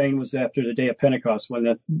former rain was after the day of Pentecost, when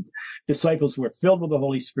the disciples were filled with the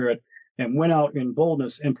Holy Spirit and went out in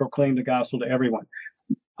boldness and proclaimed the gospel to everyone.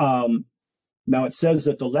 Now it says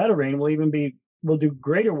that the latter rain will do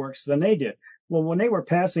greater works than they did. Well, when they were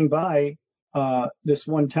passing by this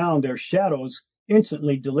one town, their shadows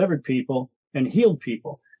instantly delivered people and healed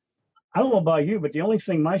people. I don't know about you, but the only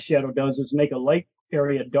thing my shadow does is make a light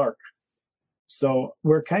area dark. So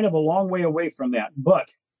we're kind of a long way away from that. But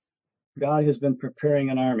God has been preparing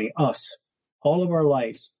an army, us, all of our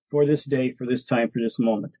lives for this day, for this time, for this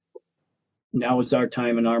moment. Now is our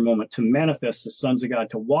time and our moment to manifest the sons of God,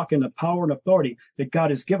 to walk in the power and authority that God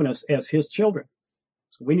has given us as his children.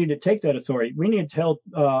 So we need to take that authority. We need to tell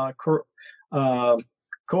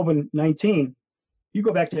COVID-19, you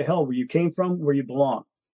go back to hell where you came from, where you belong.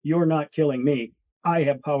 You're not killing me. I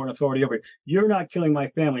have power and authority over you. You're not killing my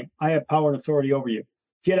family. I have power and authority over you.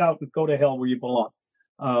 Get out and go to hell where you belong.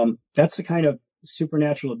 That's the kind of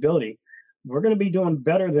supernatural ability. We're going to be doing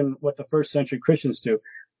better than what the first century Christians do.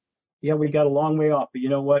 Yeah, we got a long way off, but you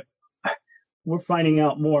know what? We're finding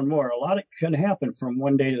out more and more. A lot can happen from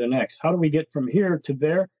one day to the next. How do we get from here to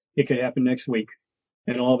there? It could happen next week.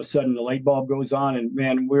 And all of a sudden the light bulb goes on, and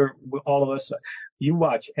man, we're all of us, you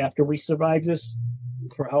watch, after we survive this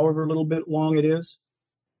for however little bit long it is,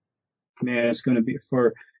 man, it's going to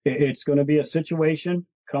be a situation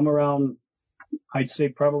come around, I'd say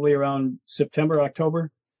probably around September,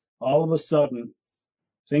 October. All of a sudden,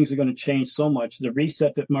 things are going to change so much. The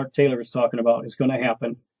reset that Mark Taylor was talking about is going to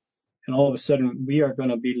happen. And all of a sudden, we are going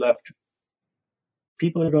to be left.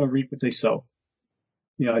 People are going to reap what they sow.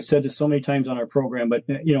 You know, I said this so many times on our program, but,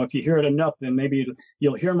 you know, if you hear it enough, then maybe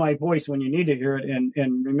you'll hear my voice when you need to hear it,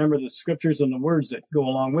 and remember the scriptures and the words that go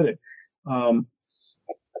along with it.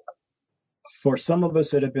 For some of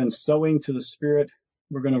us that have been sowing to the Spirit,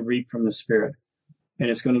 we're going to reap from the Spirit. And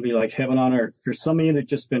it's going to be like heaven on earth. For some of you that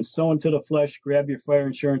just been sowing to the flesh, grab your fire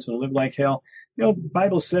insurance and live like hell. You know, the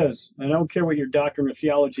Bible says, and I don't care what your doctrine or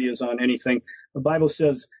theology is on anything, the Bible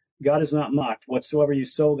says God is not mocked. Whatsoever you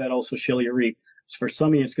sow, that also shall you reap. For some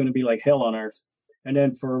of you, it's going to be like hell on earth. And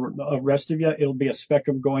then for the rest of you, it'll be a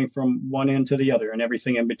spectrum going from one end to the other and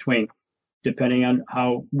everything in between, depending on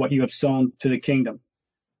what you have sown to the kingdom.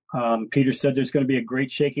 Peter said there's going to be a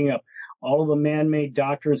great shaking up. All of the man-made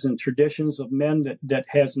doctrines and traditions of men that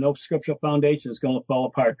has no scriptural foundation is going to fall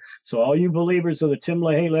apart. So all you believers of the Tim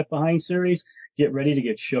LaHaye Left Behind series, get ready to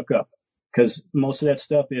get shook up, because most of that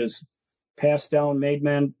stuff is passed down,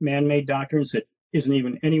 man-made doctrines that isn't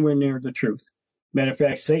even anywhere near the truth. Matter of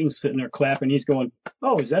fact, Satan's sitting there clapping. He's going,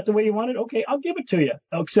 "Oh, is that the way you want it? Okay, I'll give it to you.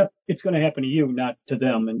 Except it's going to happen to you, not to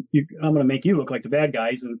them. And I'm going to make you look like the bad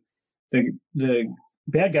guys, and the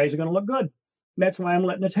bad guys are going to look good. That's why I'm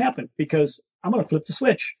letting this happen, because I'm going to flip the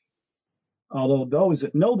switch. Although those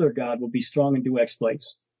that know their God will be strong and do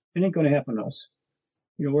exploits. It ain't going to happen to us.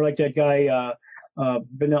 You know, we're like that guy, not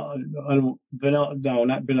Vanilla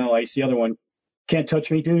Ice, the other one. Can't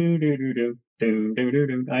touch me. I don't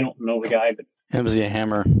know the guy, but MC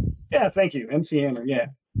Hammer. Yeah, thank you. MC Hammer, yeah.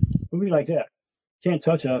 We'll be like that. Can't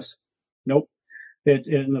touch us. Nope. It's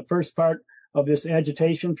in the first part of this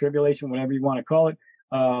agitation, tribulation, whatever you want to call it.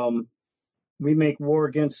 We make war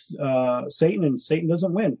against Satan, and Satan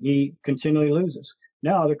doesn't win. He continually loses.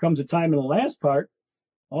 Now there comes a time in the last part,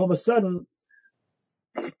 all of a sudden,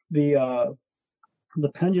 the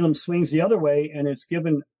pendulum swings the other way, and it's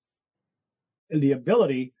given the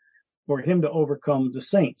ability for him to overcome the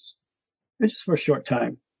saints. It's just for a short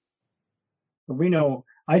time. But we know,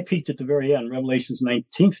 I peeked at the very end, Revelation's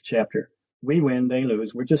 19th chapter. We win, they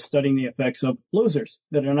lose. We're just studying the effects of losers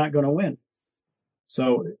that are not going to win.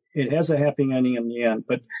 So it has a happy ending in the end,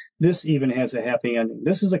 but this even has a happy ending.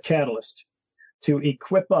 This is a catalyst to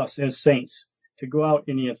equip us as saints to go out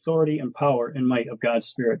in the authority and power and might of God's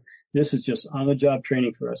Spirit. This is just on-the-job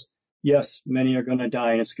training for us. Yes, many are going to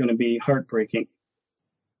die, and it's going to be heartbreaking.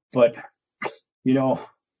 But, you know,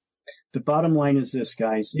 the bottom line is this,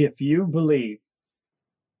 guys. If you believe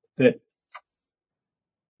that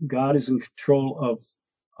God is in control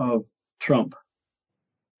of Trump,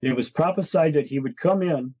 it was prophesied that he would come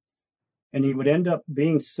in and he would end up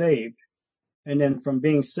being saved. And then from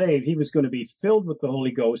being saved, he was going to be filled with the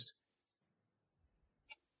Holy Ghost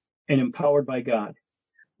and empowered by God.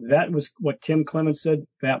 That was what Kim Clements said.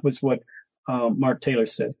 That was what Mark Taylor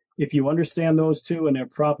said. If you understand those two and their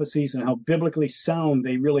prophecies and how biblically sound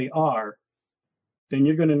they really are, then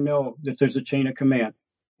you're going to know that there's a chain of command.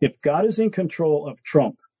 If God is in control of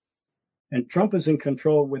Trump, and Trump is in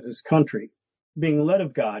control with his country, being led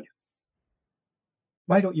of God,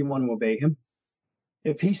 why don't you want to obey him?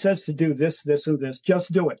 If he says to do this, this, and this,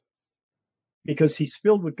 just do it. Because he's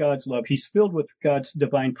filled with God's love. He's filled with God's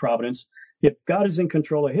divine providence. If God is in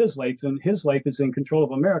control of his life, then his life is in control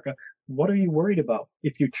of America. What are you worried about?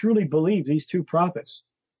 If you truly believe these two prophets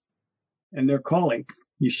and their calling,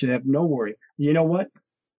 you should have no worry. You know what?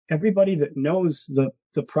 Everybody that knows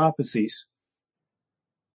the prophecies,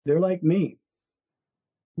 they're like me.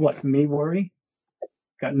 What, me worry?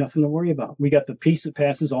 Got nothing to worry about. We got the peace that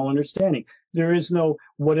passes all understanding. There is no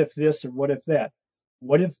what if this or what if that.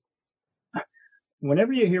 What if?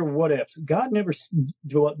 Whenever you hear what ifs, God never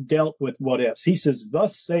dealt with what ifs. He says,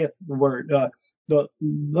 "Thus saith the word,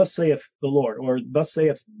 thus saith the Lord," or "Thus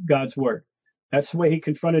saith God's word." That's the way he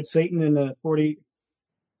confronted Satan in the 40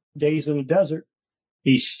 days in the desert.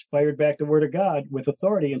 He fired back the word of God with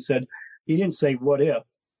authority and said, he didn't say what if.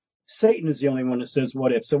 Satan is the only one that says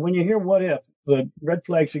what if. So when you hear what if, the red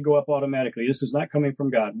flag should go up automatically. This is not coming from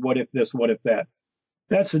God. What if this? What if that?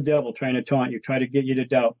 That's the devil trying to taunt you, try to get you to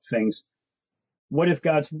doubt things. What if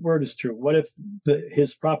God's word is true? What if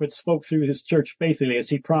his prophets spoke through his church faithfully as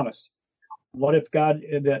he promised? What if God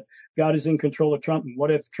is in control of Trump? And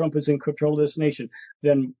what if Trump is in control of this nation?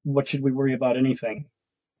 Then what should we worry about anything?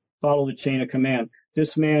 Follow the chain of command.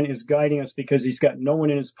 This man is guiding us because he's got no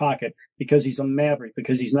one in his pocket, because he's a maverick,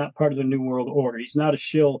 because he's not part of the New World Order. He's not a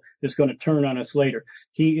shill that's going to turn on us later.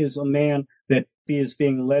 He is a man that is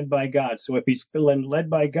being led by God. So if he's led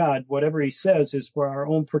by God, whatever he says is for our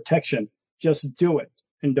own protection. Just do it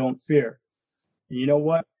and don't fear. And you know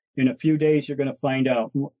what? In a few days, you're going to find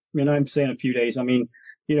out. And I'm saying a few days. I mean,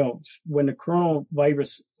 when the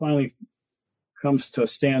coronavirus finally comes to a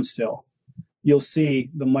standstill, you'll see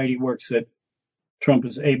the mighty works that Trump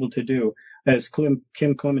is able to do. As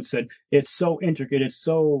Kim Clements said, it's so intricate, it's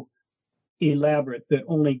so elaborate that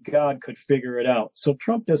only God could figure it out. So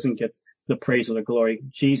Trump doesn't get the praise and the glory.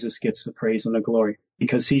 Jesus gets the praise and the glory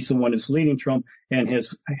because he's the one that's leading Trump and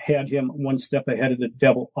has had him one step ahead of the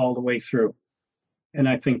devil all the way through. And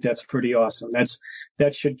I think that's pretty awesome.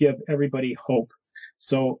 That should give everybody hope.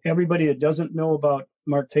 So everybody that doesn't know about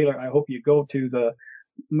Mark Taylor, I hope you go to the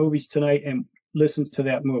movies tonight and listen to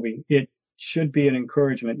that movie. It should be an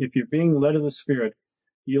encouragement. If you're being led of the Spirit,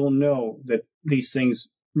 you'll know that these things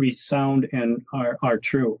resound and are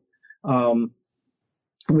true.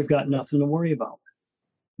 We've got nothing to worry about.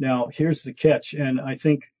 Now, here's the catch, and I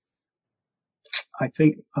think,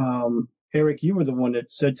 Eric, you were the one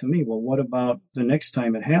that said to me, well, what about the next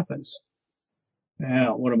time it happens?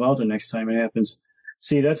 Yeah, what about the next time it happens?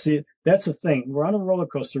 See, that's the thing. We're on a roller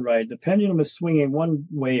coaster ride. The pendulum is swinging one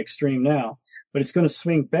way extreme now, but it's going to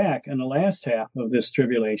swing back in the last half of this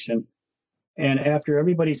tribulation. And after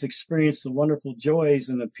everybody's experienced the wonderful joys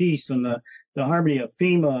and the peace and the harmony of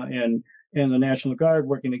FEMA and the National Guard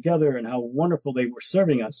working together and how wonderful they were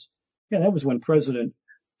serving us. Yeah, that was when President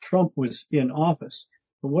Trump was in office.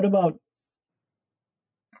 But what about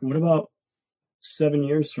 7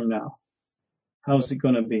 years from now? How's it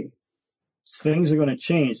going to be? Things are going to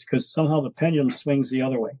change because somehow the pendulum swings the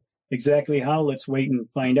other way. Exactly how, let's wait and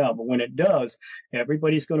find out. But when it does,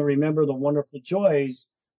 everybody's going to remember the wonderful joys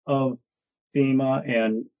of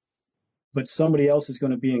FEMA, but somebody else is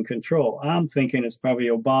going to be in control. I'm thinking it's probably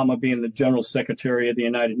Obama being the General Secretary of the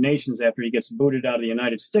United Nations after he gets booted out of the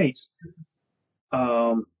United States.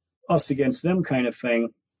 Us against them kind of thing.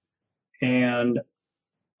 And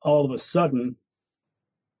all of a sudden,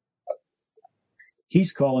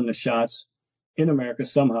 he's calling the shots in America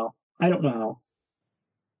somehow. I don't know how.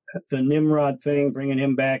 The Nimrod thing, bringing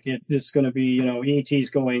him back, it's going to be, ET's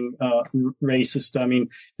going racist. I mean,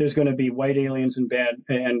 there's going to be white aliens and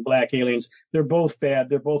black aliens. They're both bad.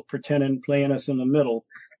 They're both pretending, playing us in the middle.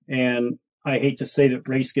 And I hate to say that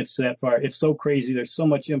race gets that far. It's so crazy. There's so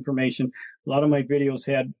much information. A lot of my videos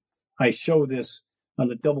I show this on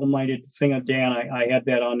the double-minded thing of Dan. I had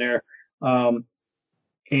that on there. I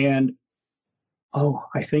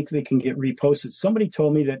think they can get reposted. Somebody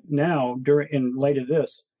told me that now, in light of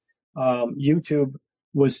this, YouTube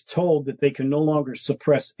was told that they can no longer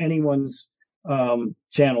suppress anyone's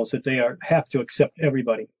channels, that they have to accept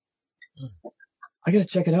everybody. I got to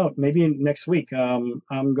check it out. Maybe next week. I'm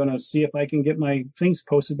going to see if I can get my things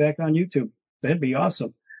posted back on YouTube. That'd be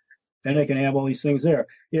awesome. then I can have all these things there.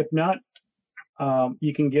 If not,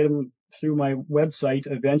 you can get them through my website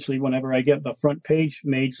eventually whenever I get the front page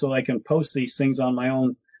made so I can post these things on my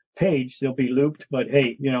own page. They'll be looped, but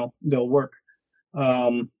hey, they'll work.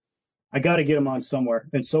 I got to get them on somewhere.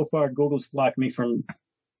 And so far, Google's blocked me from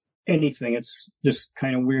anything. It's just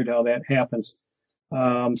kind of weird how that happens.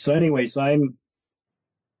 So anyways, I'm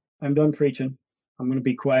done preaching. I'm going to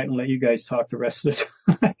be quiet and let you guys talk the rest of the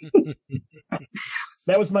time.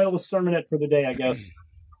 That was my little sermonette for the day, I guess.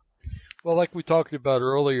 Well, like we talked about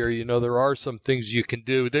earlier, there are some things you can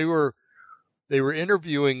do. They were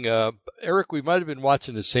interviewing Eric. We might have been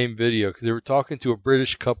watching the same video because they were talking to a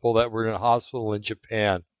British couple that were in a hospital in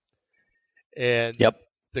Japan. And yep,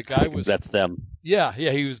 the guy was, that's them. Yeah,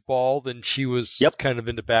 he was bald and she was kind of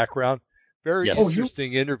in the background. Very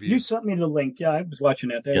interesting interview. You sent me the link. Yeah, I was watching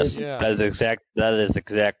that. That is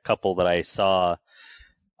exact couple that I saw.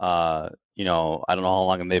 I don't know how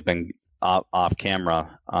long they've been off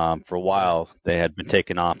camera. For a while, they had been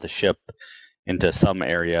taken off the ship into some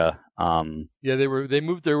area. They were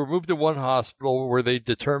moved to one hospital where they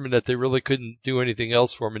determined that they really couldn't do anything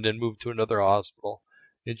else for them, and then moved to another hospital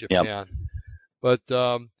in Japan. Yep. But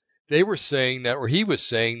they were saying that, or he was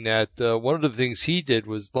saying that one of the things he did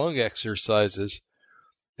was lung exercises,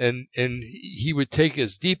 and he would take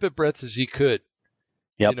as deep a breath as he could.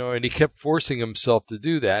 Yep. And he kept forcing himself to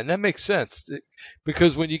do that. And that makes sense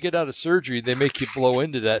because when you get out of surgery, they make you blow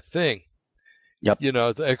into that thing. Yep.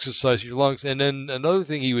 To exercise your lungs. And then another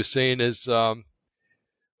thing he was saying is, I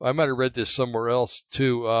might have read this somewhere else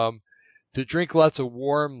too, to drink lots of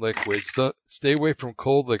warm liquids. Don't stay away from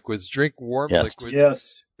cold liquids. Drink warm liquids.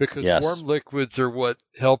 Yes. Because warm liquids are what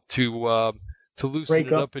help to loosen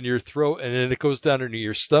it up in your throat, and then it goes down into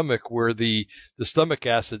your stomach where the stomach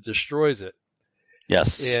acid destroys it.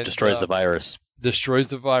 Yes, and, destroys the virus.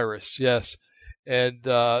 Destroys the virus, yes. And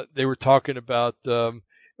they were talking about,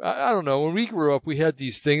 I don't know, when we grew up, we had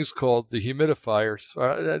these things called the humidifiers.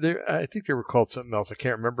 I think they were called something else. I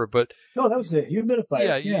can't remember. But no, that was a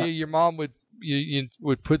humidifier. Yeah. Your mom would you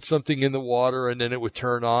would put something in the water, and then it would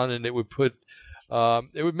turn on, and it would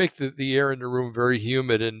make the air in the room very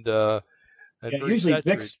humid and very usually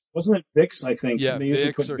saturated. Vicks, wasn't it Vicks? I think. Yeah, they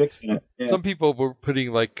usually put Vicks in it. Yeah. Some people were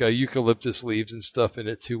putting like eucalyptus leaves and stuff in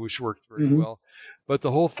it too, which worked very well. But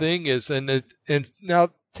the whole thing is, and now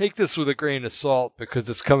take this with a grain of salt because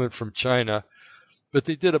it's coming from China. But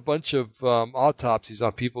they did a bunch of autopsies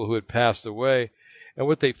on people who had passed away, and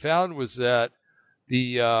what they found was that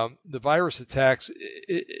the virus attacks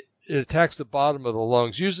the bottom of the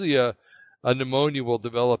lungs. Usually a pneumonia will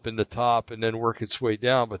develop in the top and then work its way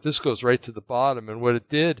down, but this goes right to the bottom. And what it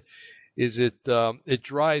did is it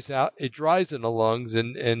dries in the lungs,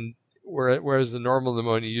 and whereas the normal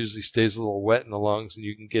pneumonia usually stays a little wet in the lungs and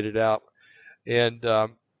you can get it out. And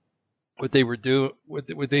what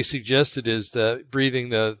they suggested is that breathing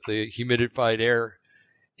the humidified air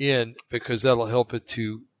in, because that'll help it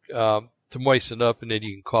to moisten up, and then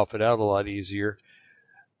you can cough it out a lot easier.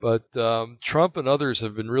 But Trump and others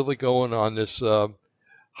have been really going on this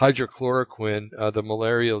hydrochloroquine, the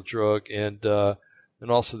malarial drug, and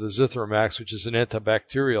also the Zithromax, which is an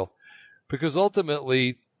antibacterial, because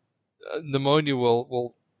ultimately pneumonia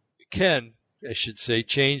can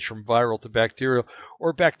change from viral to bacterial,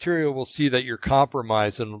 or bacteria will see that you're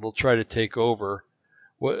compromised and it'll try to take over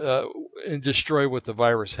and destroy what the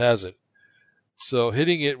virus hasn't. So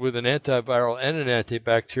hitting it with an antiviral and an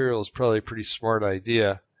antibacterial is probably a pretty smart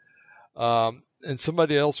idea. And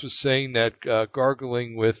somebody else was saying that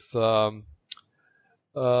gargling with salt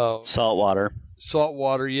water. Salt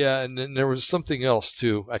water, yeah, and then there was something else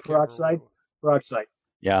too. Peroxide.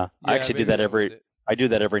 Yeah, I actually do that every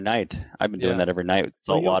night. I've been doing that every night with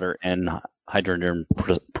salt water and hydrogen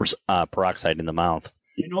peroxide in the mouth.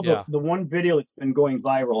 The one video that's been going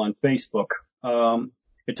viral on Facebook,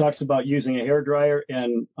 it talks about using a hairdryer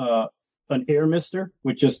and an air mister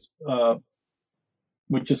with just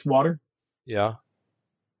water. Yeah.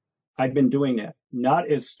 I've been doing that. Not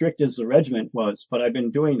as strict as the regiment was, but I've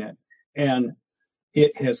been doing that. And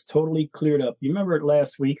it has totally cleared up. You remember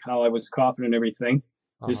last week how I was coughing and everything?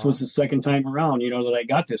 This was the second time around, that I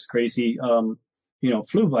got this crazy,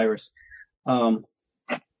 flu virus.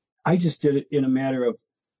 I just did it in a matter of,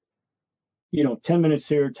 10 minutes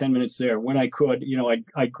here, 10 minutes there. When I could,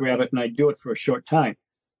 I'd grab it and I'd do it for a short time.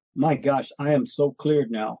 My gosh, I am so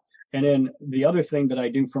cleared now. And then the other thing that I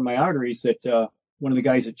do for my arteries that one of the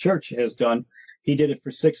guys at church has done, he did it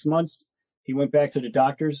for 6 months. He went back to the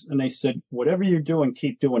doctors and they said, whatever you're doing,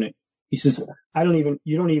 keep doing it. He says,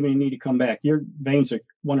 you don't even need to come back. Your veins are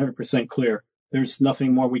 100% clear. There's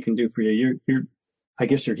nothing more we can do for you. I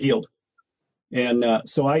guess you're healed. And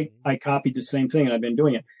so I copied the same thing, and I've been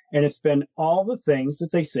doing it. And it's been all the things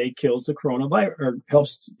that they say kills the coronavirus or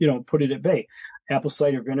helps, put it at bay. Apple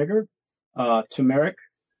cider vinegar, turmeric,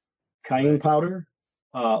 cayenne powder,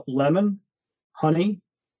 lemon, honey,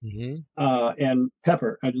 and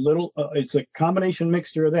pepper. A little. It's a combination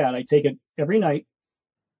mixture of that. I take it every night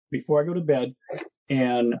before I go to bed,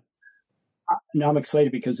 and now I'm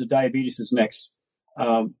excited because the diabetes is next.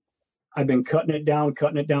 I've been cutting it down.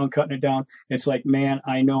 It's like, man,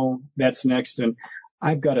 I know that's next. And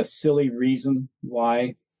I've got a silly reason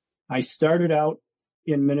why. I started out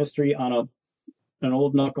in ministry on an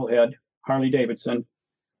old knucklehead, Harley Davidson.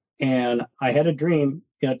 And I had a dream.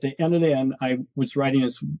 At the end of the end, I was riding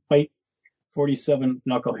this white 47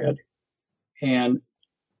 knucklehead. And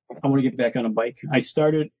I want to get back on a bike. I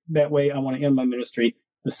started that way. I want to end my ministry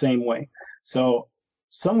the same way. So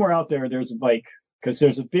somewhere out there, there's a bike, because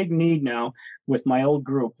there's a big need now with my old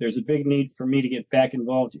group. There's a big need for me to get back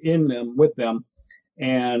involved in them, with them.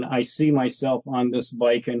 And I see myself on this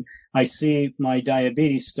bike, and I see my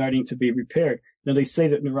diabetes starting to be repaired. Now, they say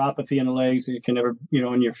that neuropathy in the legs, it can never,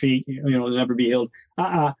 in your feet, never be healed.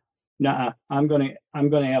 Nuh-uh. I'm going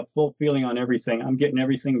to have full feeling on everything. I'm getting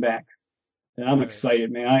everything back. And I'm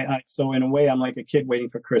excited, man. So in a way, I'm like a kid waiting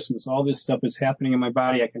for Christmas. All this stuff is happening in my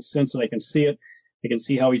body. I can sense it. I can see it. I can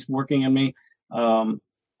see how he's working in me. And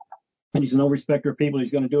he's no respecter of people.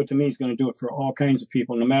 He's going to do it to me. He's going to do it for all kinds of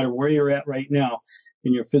people. No matter where you're at right now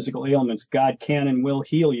in your physical ailments, God can and will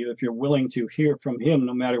heal you if you're willing to hear from him,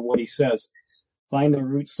 no matter what he says. Find the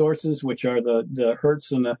root sources, which are the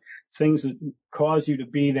hurts and the things that cause you to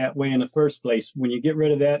be that way in the first place. When you get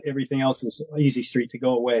rid of that, everything else is easy street to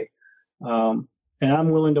go away. And I'm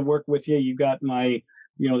willing to work with you. You got my,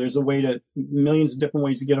 there's a way to millions of different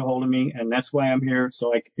ways to get a hold of me, and that's why I'm here.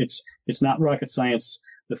 So it's not rocket science.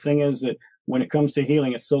 The thing is that when it comes to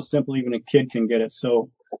healing, it's so simple, even a kid can get it.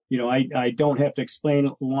 So, I don't have to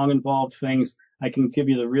explain long involved things. I can give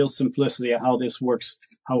you the real simplicity of how this works,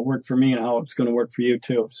 how it worked for me, and how it's going to work for you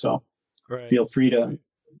too. So feel free to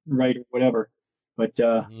write or whatever. But,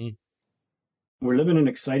 we're living in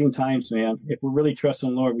exciting times, man. If we're really trusting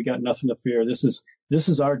the Lord, we got nothing to fear. This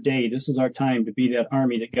is our day. This is our time to be that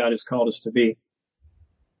army that God has called us to be.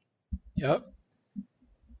 Yep.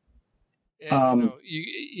 And,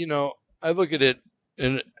 I look at it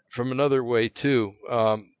from another way too,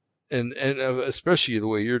 and especially the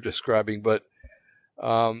way you're describing. But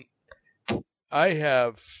I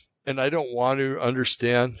have, and I don't want to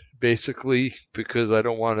understand basically, because I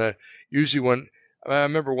don't want to. Usually I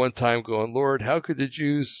remember one time going, Lord, how could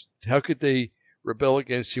they rebel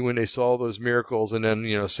against you when they saw those miracles? And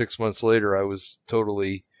then, 6 months later, I was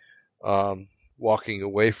totally walking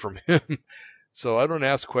away from him. So I don't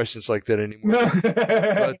ask questions like that anymore.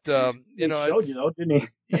 But, he showed you though, didn't he?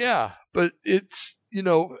 Yeah, but it's,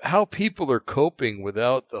 how people are coping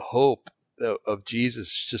without the hope of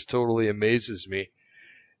Jesus just totally amazes me.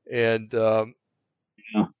 And, and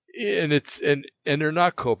they're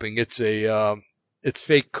not coping. It's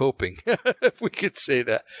fake coping, if we could say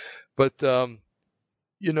that. But,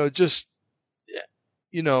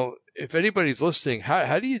 if anybody's listening,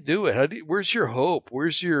 how do you do it? Where's your hope?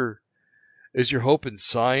 Is your hope in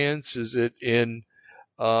science? Is it in,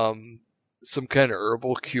 some kind of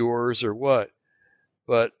herbal cures or what?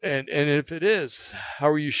 But, and if it is, how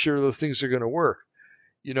are you sure those things are going to work?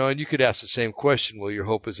 And you could ask the same question. Well, your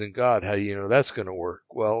hope is in God. How do you know that's going to work?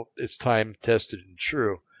 Well, it's time tested and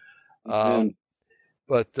true.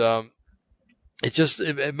 But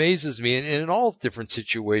it amazes me, and in all different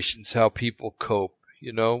situations, how people cope.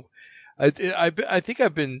 I think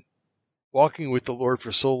I've been walking with the Lord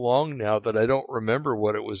for so long now that I don't remember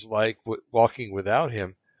what it was like walking without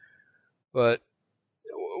him. But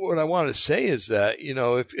what I want to say is that,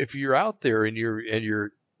 if you're out there and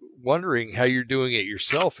you're wondering how you're doing it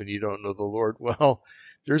yourself and you don't know the Lord, well,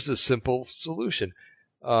 there's a simple solution.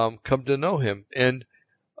 Come to know him. And,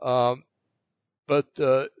 but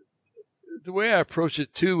the way I approach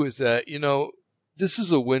it too is that, this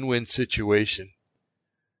is a win-win situation.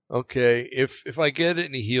 Okay. If I get it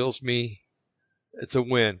and he heals me, it's a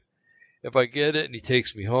win. If I get it and he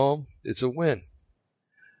takes me home, it's a win.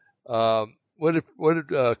 What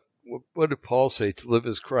did Paul say? To live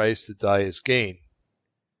is Christ, to die is gain.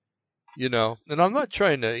 And I'm not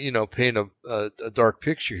trying to, paint a dark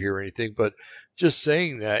picture here or anything, but just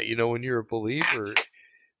saying that, when you're a believer,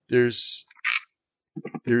 there's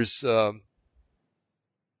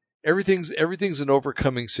everything's an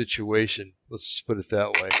overcoming situation. Let's just put it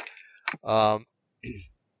that way.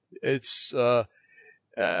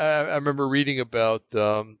 I remember reading about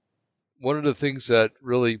one of the things that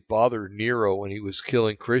really bothered Nero when he was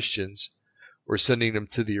killing Christians or sending them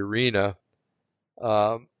to the arena,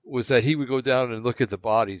 was that he would go down and look at the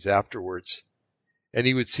bodies afterwards. And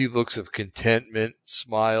he would see looks of contentment,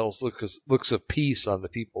 smiles, looks of peace on the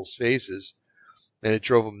people's faces. And it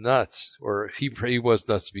drove him nuts. Or he was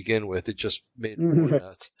nuts to begin with. It just made him more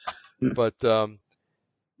nuts. But,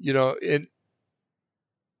 you know,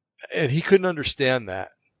 and he couldn't understand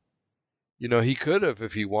that. You know, he could have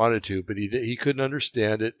if he wanted to, but he couldn't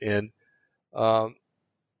understand it. And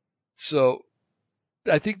so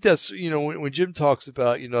I think that's, you know, when Jim talks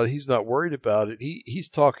about, you know, he's not worried about it, he's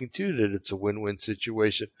talking too that it's a win-win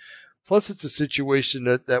situation. Plus, it's a situation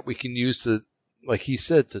that we can use to, like he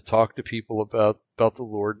said, to talk to people about the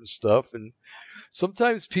Lord and stuff. And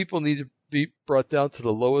sometimes people need to be brought down to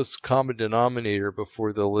the lowest common denominator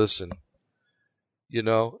before they'll listen. You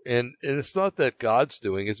know, and it's not that God's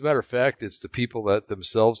doing. As a matter of fact, it's the people that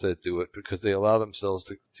themselves that do it, because they allow themselves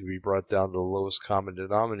to be brought down to the lowest common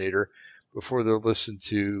denominator before they'll listen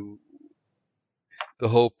to the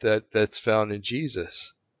hope that's found in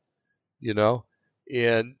Jesus. You know,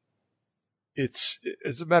 and it's,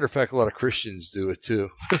 as a matter of fact, a lot of Christians do it too.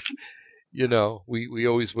 You know, we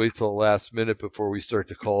always wait till the last minute before we start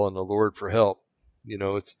to call on the Lord for help. You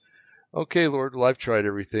know, it's, okay, Lord, well, I've tried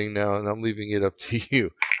everything now, and I'm leaving it up to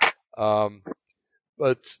you.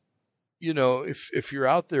 But you know, if you're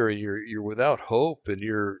out there and you're without hope, and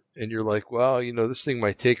you're like, well, you know, this thing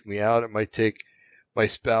might take me out, it might take my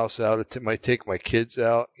spouse out, it might take my kids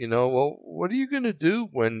out. You know, well, what are you going to do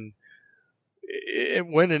when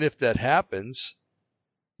and if that happens?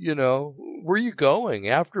 You know, where are you going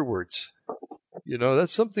afterwards? You know,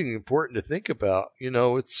 that's something important to think about. You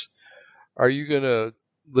know, are you going to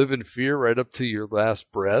live in fear right up to your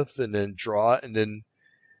last breath, and then and then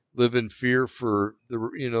live in fear for the,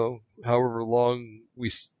 you know, however long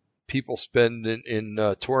people spend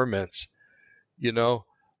in torments? You know,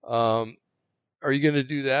 are you going to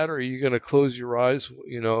do that, or are you going to close your eyes,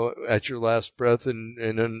 you know, at your last breath, and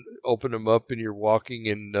then open them up, and you're walking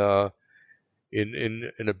in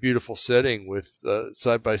a beautiful setting with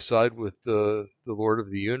side by side with the Lord of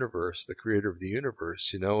the universe, the Creator of the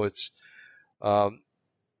universe? You know, it's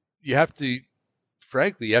you have to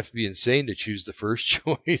be insane to choose the first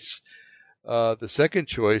choice. The second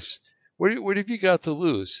choice, what have you got to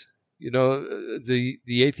lose? You know, the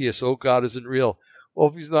atheist, oh, God isn't real. Well,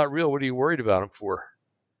 if he's not real, what are you worried about him for?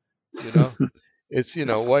 You know, it's, you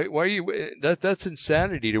know, why are you, that's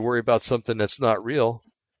insanity to worry about something that's not real.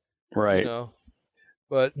 Right. You know,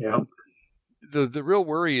 but Yeah. the real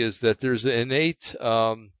worry is that there's an innate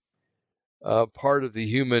part of the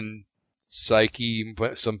human psyche,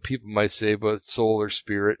 some people might say, but soul or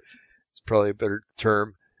spirit, it's probably a better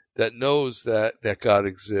term, that knows that God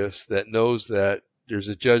exists, that knows that there's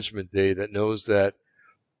a judgment day, that knows that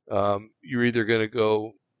you're either going to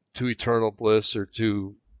go to eternal bliss or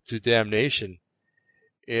to damnation.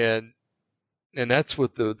 And that's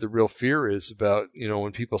what the real fear is about, you know,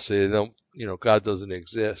 when people say they don't, you know, God doesn't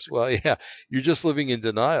exist. Well, yeah, you're just living in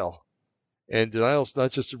denial. And denial is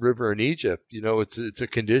not just a river in Egypt. You know, it's a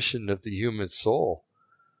condition of the human soul.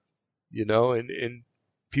 You know, and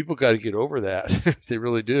people got to get over that. They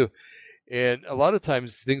really do. And a lot of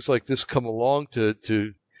times things like this come along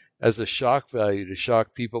to as a shock value, to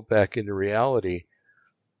shock people back into reality.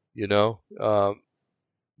 You know, I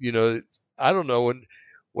don't know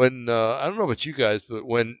when I don't know about you guys, but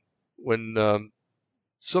when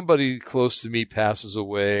somebody close to me passes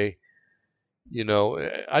away, you know,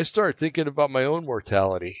 I start thinking about my own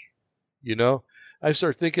mortality. You know, I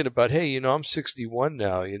start thinking about, hey, you know, I'm 61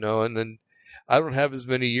 now, you know, and then I don't have as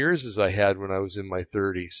many years as I had when I was in my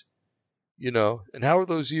 30s, you know, and how are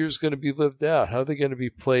those years going to be lived out? How are they going to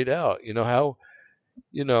be played out? You know, how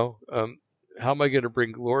am I going to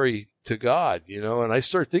bring glory to God? You know, and I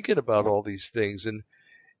start thinking about all these things,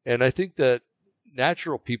 and I think that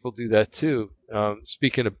natural people do that too.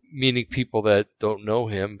 Speaking of, meaning people that don't know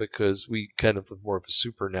Him, because we kind of live more of a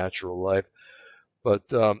supernatural life, but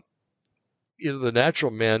you know, the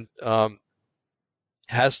natural man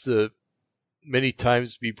has to many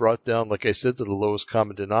times be brought down, like I said, to the lowest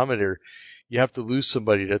common denominator. You have to lose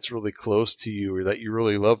somebody that's really close to you, or that you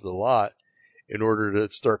really loved a lot, in order to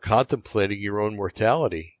start contemplating your own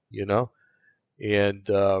mortality, you know? And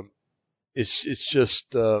it's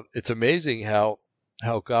just it's amazing how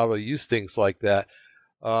God will use things like that.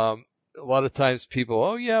 A lot of times people,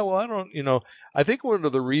 oh yeah, well, I don't, you know, I think one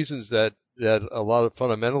of the reasons that a lot of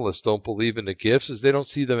fundamentalists don't believe in the gifts is they don't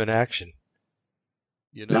see them in action.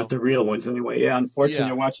 You know? Not the real ones anyway. Yeah, unfortunately,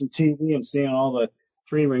 you're watching TV and seeing all the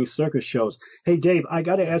three-ring circus shows. Hey, Dave, I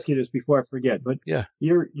got to ask you this before I forget, but Yeah.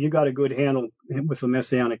 you got a good handle with a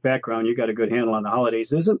Messianic background. You got a good handle on the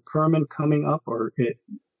holidays. Isn't Purim coming up, or it?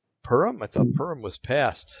 Purim? I thought Purim was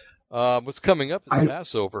past. What's coming up is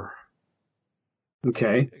Passover.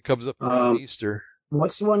 Okay. It comes up around Easter.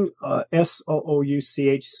 What's the one? Souch.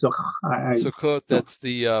 Sukkot. That's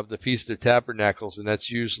the Feast of Tabernacles, and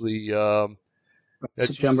that's usually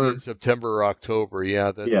September. Usually in September or October.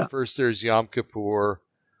 Yeah. First there's Yom Kippur,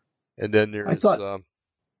 and then there's. Go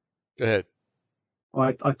ahead.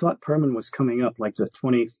 Well, I thought Purim was coming up like the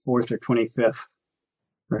 24th or 25th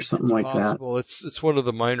or something like possible. that. It's one of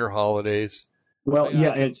the minor holidays. Well,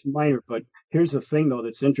 it's minor, but here's the thing though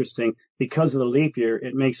that's interesting. Because of the leap year,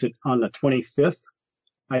 it makes it on the 25th,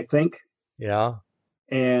 I think. Yeah.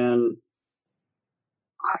 And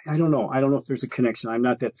I don't know. I don't know if there's a connection. I'm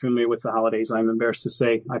not that familiar with the holidays. I'm embarrassed to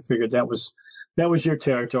say. I figured that was your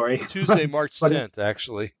territory. Tuesday, March 10th,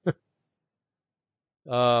 actually.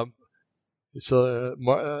 Sundown,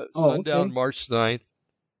 okay. March 9th.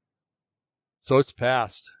 So it's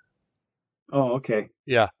past. Oh, okay.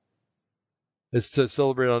 Yeah. It's to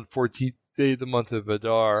celebrate on 14th day of the month of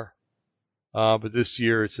Adar. But this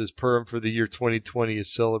year it says Purim for the year 2020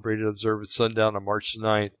 is celebrated and observed at sundown on March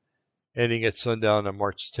 9th, ending at sundown on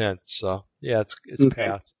March 10th. So, yeah, it's okay.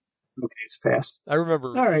 past. Okay, it's past. I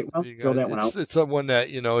remember. All right, well, throw that one out. It's one that,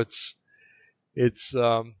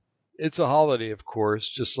 it's a holiday, of course,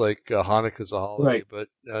 just like Hanukkah's a holiday, right.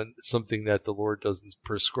 but something that the Lord doesn't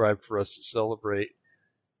prescribe for us to celebrate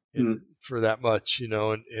for that much,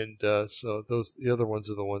 and so the other ones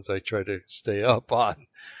are the ones I try to stay up on,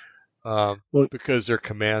 because they're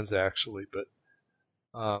commands actually, but.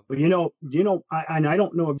 I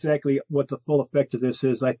don't know exactly what the full effect of this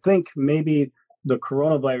is. I think maybe the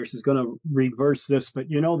coronavirus is going to reverse this, but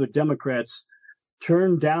the Democrats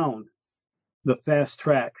turned down the fast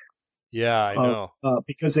track. Yeah, I know.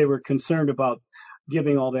 Because they were concerned about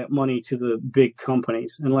giving all that money to the big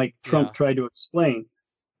companies. And like Trump tried to explain,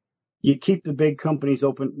 you keep the big companies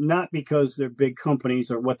open, not because they're big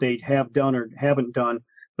companies or what they have done or haven't done,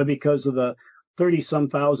 but because of the 30-some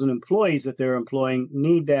thousand employees that they're employing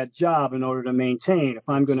need that job in order to maintain. If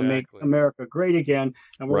I'm going to make America great again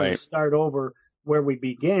and we're going to start over where we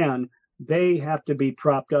began, they have to be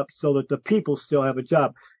propped up so that the people still have a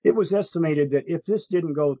job. It was estimated that if this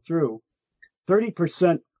didn't go through,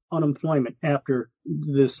 30% unemployment after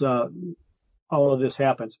this, all of this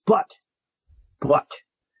happens. But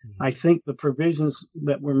I think the provisions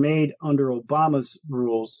that were made under Obama's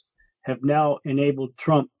rules have now enabled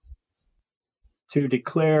Trump to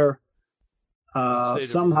declare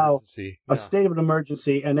somehow a state of an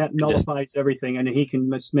emergency, and that nullifies everything, and he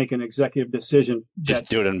can just make an executive decision. Just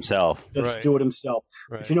do it himself. Do it himself.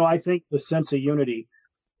 Right. But, I think the sense of unity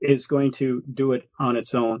is going to do it on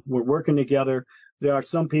its own. We're working together. There are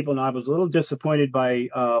some people, and I was a little disappointed by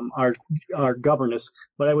our governess,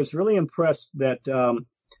 but I was really impressed that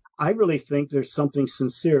I really think there's something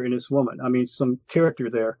sincere in this woman. I mean, some character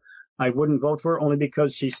there. I wouldn't vote for her only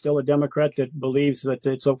because she's still a Democrat that believes that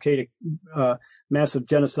it's okay to massive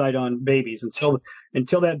genocide on babies.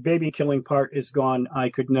 Until that baby killing part is gone, I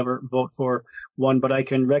could never vote for one, but I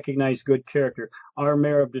can recognize good character. Our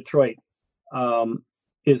mayor of Detroit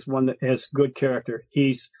is one that has good character.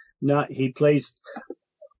 He plays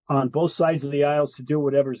on both sides of the aisles to do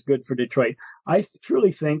whatever is good for Detroit. I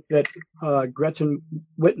truly think that Gretchen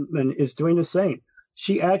Whitman is doing the same.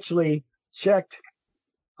 She actually checked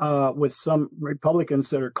with some Republicans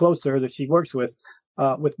that are close to her that she works with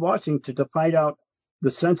Washington to find out the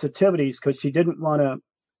sensitivities, because she didn't want to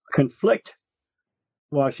conflict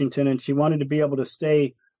Washington, and she wanted to be able to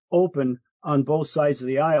stay open on both sides of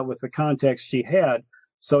the aisle with the contacts she had.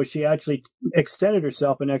 So she actually extended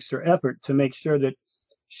herself an extra effort to make sure that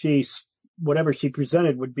whatever she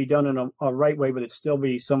presented would be done in a right way, but it still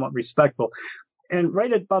be somewhat respectful. And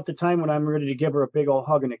right about the time when I'm ready to give her a big old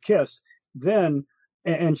hug and a kiss,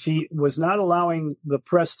 and she was not allowing the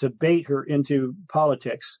press to bait her into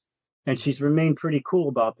politics. And she's remained pretty cool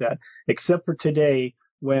about that, except for today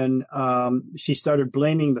when she started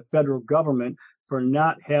blaming the federal government for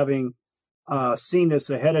not having seen this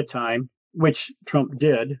ahead of time, which Trump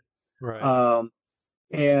did. Right.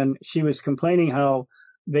 And she was complaining how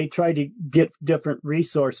they tried to get different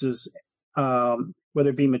resources, whether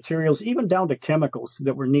it be materials, even down to chemicals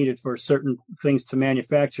that were needed for certain things to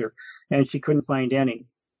manufacture, and she couldn't find any.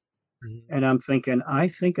 Mm-hmm. And I'm thinking, I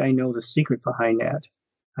think I know the secret behind that.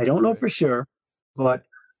 I don't know for sure, but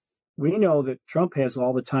we know that Trump has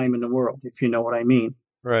all the time in the world, if you know what I mean.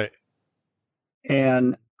 Right.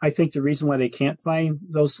 And I think the reason why they can't find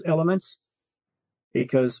those elements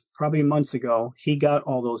because probably months ago, he got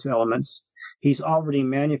all those elements. He's already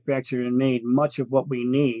manufactured and made much of what we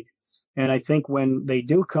need. And I think when they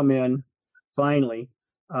do come in, finally,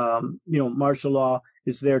 martial law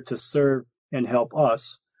is there to serve and help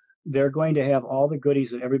us. They're going to have all the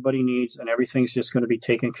goodies that everybody needs, and everything's just going to be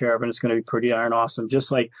taken care of, and it's going to be pretty darn awesome.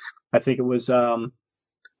 Just like I think it was, and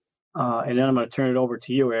then I'm going to turn it over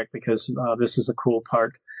to you, Eric, because this is a cool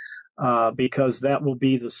part, because that will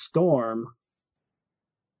be the storm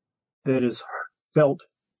that is felt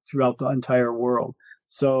throughout the entire world.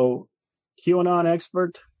 So, QAnon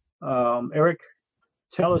expert, Eric,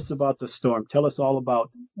 tell us about the storm. Tell us all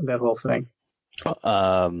about that whole thing.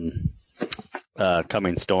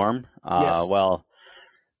 Coming storm. Yes. Well,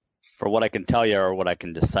 for what I can tell you or what I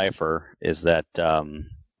can decipher is that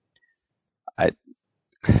I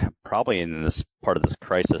probably in this part of this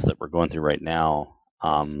crisis that we're going through right now,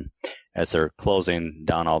 as they're closing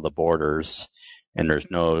down all the borders and there's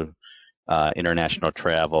no international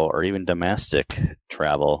travel or even domestic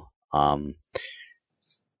travel, a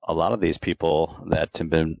lot of these people that have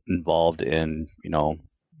been involved in,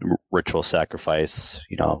 ritual sacrifice,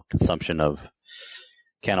 consumption of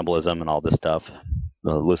cannibalism and all this stuff,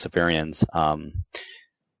 the Luciferians,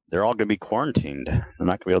 they're all going to be quarantined. They're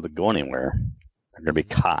not going to be able to go anywhere. They're going to be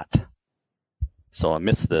caught. So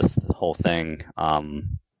amidst this whole thing,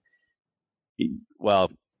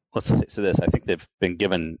 well, let's say this. I think they've been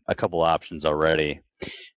given a couple options already.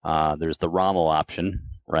 There's the Rommel option,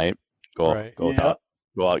 right? Go out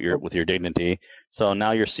with your dignity. So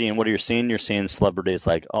now you're seeing, what are you seeing? You're seeing celebrities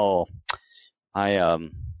like, oh, I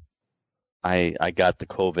got the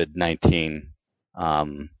COVID-19,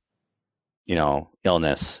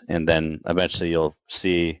 illness, and then eventually you'll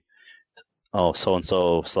see, oh,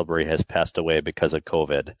 so-and-so celebrity has passed away because of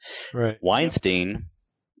COVID. Right. Weinstein,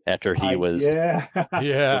 after he was,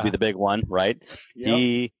 would be the big one, right? Yep.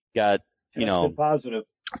 He got, tested positive.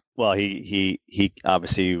 Well, he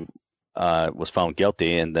obviously was found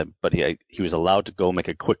guilty, but he was allowed to go make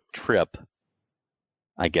a quick trip,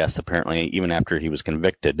 I guess, apparently, even after he was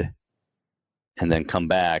convicted, and then come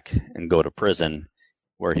back and go to prison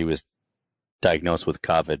where he was diagnosed with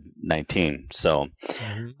COVID-19. So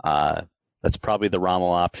that's probably the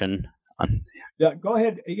Rommel option. Yeah, go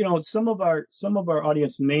ahead. Some of our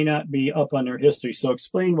audience may not be up on their history, so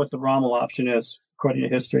explain what the Rommel option is according to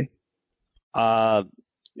history.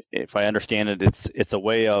 If I understand it, it's a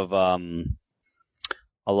way of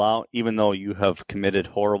even though you have committed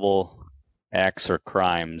horrible acts or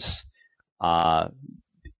crimes,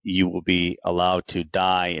 you will be allowed to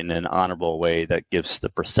die in an honorable way that gives the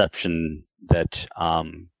perception that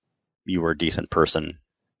you were a decent person,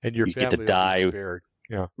 and your you family get to die. Will be spared.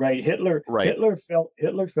 Yeah. Right. Hitler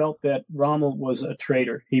felt that Rommel was a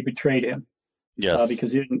traitor. He betrayed him. Yes.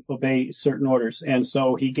 Because he didn't obey certain orders, and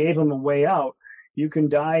so he gave him a way out. You can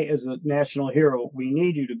die as a national hero. We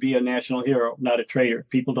need you to be a national hero, not a traitor.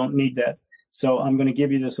 People don't need that. So I'm going to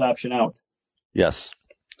give you this option out. Yes.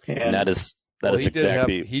 And that is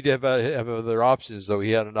exactly. He did have other options, though.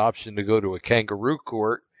 He had an option to go to a kangaroo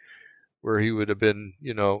court, where he would have been,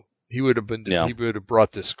 he would have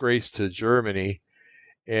brought disgrace to Germany.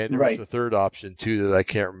 And there was a third option too that I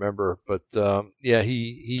can't remember, but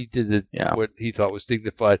he did what he thought was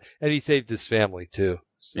dignified, and he saved his family too.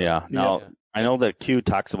 So, Now I know that Q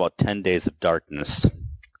talks about 10 days of darkness,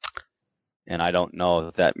 and I don't know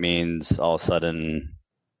if that means all of a sudden,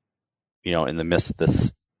 in the midst of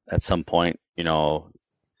this, at some point,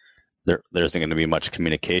 there isn't going to be much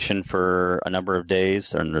communication for a number of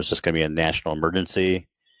days, and there's just going to be a national emergency,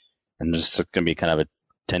 and there's just going to be kind of a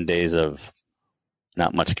 10 days of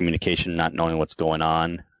not much communication, not knowing what's going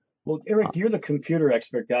on. Well, Eric, you're the computer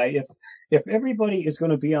expert guy. If everybody is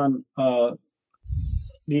going to be on the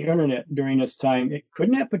internet during this time,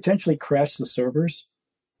 couldn't that potentially crash the servers?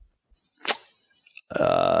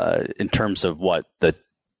 In terms of what? The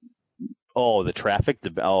traffic?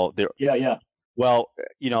 Yeah. Well,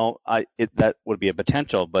 that would be a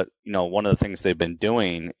potential, but one of the things they've been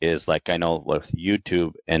doing is, like, I know with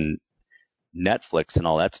YouTube and Netflix and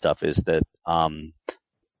all that stuff, is that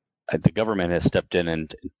the government has stepped in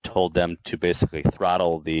and told them to basically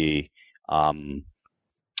throttle the,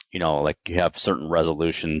 like you have certain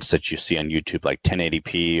resolutions that you see on YouTube, like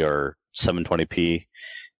 1080p or 720p.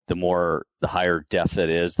 The higher def it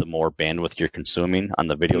is, the more bandwidth you're consuming on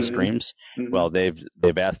the video streams. Mm-hmm. Well,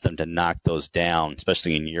 they've asked them to knock those down,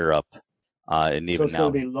 especially in Europe. And even so it's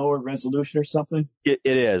going to be lower resolution or something? It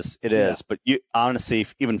is. But you honestly,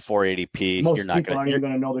 even 480p, most people aren't even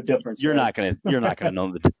going to know the difference. You're not going to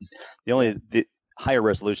know the higher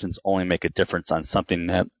resolutions only make a difference on something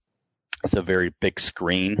that is a very big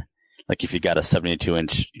screen. like if you got a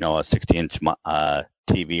 72-inch, a 60-inch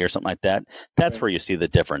TV or something like that, that's Right. where you see the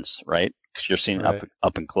difference, right? Because you're seeing it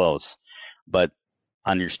up and close. But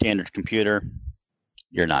on your standard computer,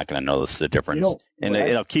 you're not going to notice the difference. And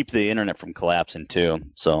it'll keep the internet from collapsing too.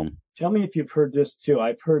 So tell me if you've heard this too.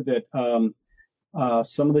 I've heard that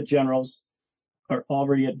some of the generals are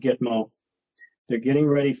already at Gitmo. They're getting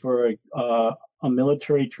ready for a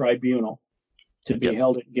military tribunal to be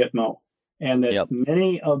held at Gitmo. And that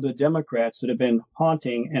many of the Democrats that have been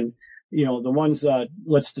haunting and, the ones,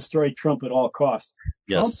 let's destroy Trump at all costs.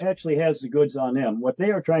 Trump actually has the goods on them. What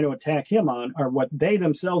they are trying to attack him on are what they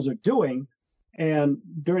themselves are doing. And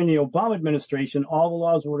during the Obama administration, all the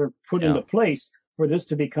laws were put into place for this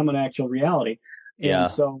to become an actual reality. And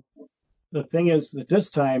so the thing is that this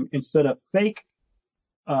time, instead of fake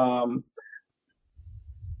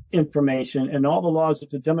information and all the laws that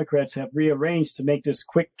the Democrats have rearranged to make this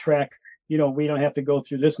quick track, we don't have to go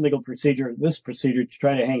through this legal procedure, this procedure to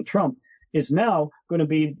try to hang Trump, is now going to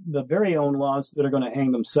be the very own laws that are going to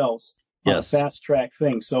hang themselves on a fast track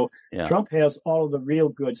thing. So Trump has all of the real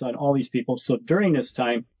goods on all these people. So during this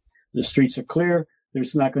time, the streets are clear.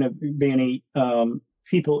 There's not going to be any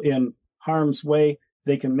people in harm's way.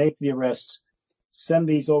 They can make the arrests, send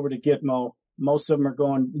these over to Gitmo. Most of them are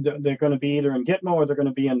they're going to be either in Gitmo or they're going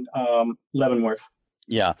to be in Leavenworth.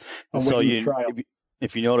 Yeah. So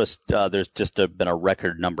if you noticed, there's just been a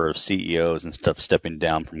record number of CEOs and stuff stepping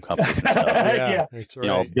down from companies and stuff. That's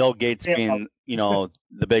right. Bill Gates being,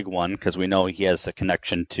 the big one, because we know he has a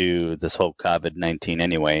connection to this whole COVID-19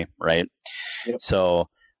 anyway, right? Yep. So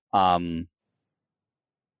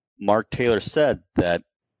Mark Taylor said that,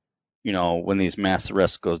 when these mass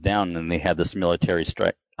arrests goes down and they have this military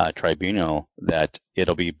tribunal, that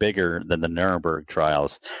it'll be bigger than the Nuremberg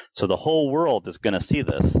trials. So the whole world is going to see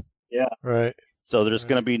this. Yeah. Right. So there's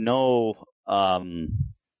going to be no.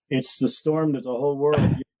 It's the storm. There's a whole world.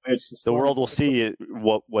 The world will see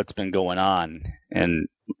what's been going on, and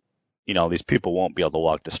these people won't be able to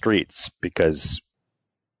walk the streets because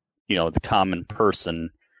the common person,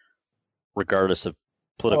 regardless of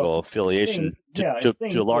political affiliation, to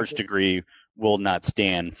a large degree, will not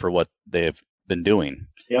stand for what they've been doing.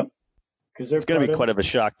 Yep. Because it's going to be quite of a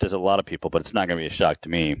shock to a lot of people, but it's not going to be a shock to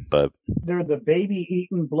me. But they're the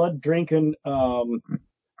baby-eating, blood-drinking,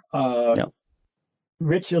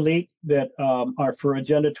 rich elite that are for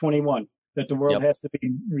Agenda 21. That the world has to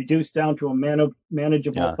be reduced down to a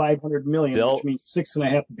manageable 500 million, which means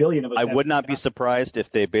 6.5 billion of us. I would not be surprised if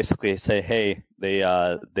they basically say, "Hey,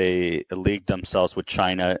 they leagued themselves with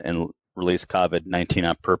China and released COVID-19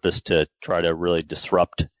 on purpose to try to really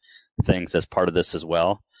disrupt things as part of this as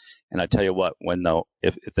well." And I tell you what,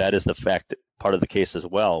 if that is the fact, part of the case as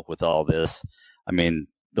well with all this, I mean,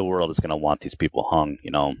 the world is going to want these people hung.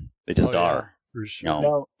 They just are. For sure.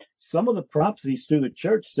 Now, some of the prophecies through the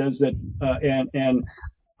church says that, and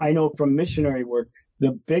I know from missionary work,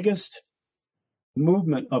 the biggest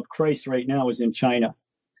movement of Christ right now is in China.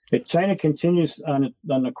 If China continues on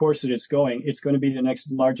the course that it's going to be the next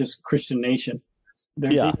largest Christian nation.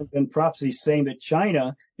 There's even been prophecies saying that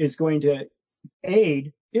China is going to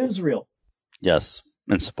aid Israel. Yes,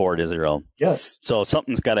 and support Israel. Yes. So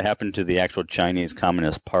something's got to happen to the actual Chinese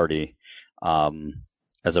Communist Party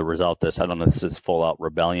as a result of this. I don't know if this is full-out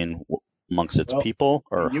rebellion amongst its people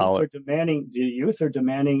or how. The youth are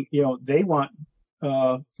demanding, they want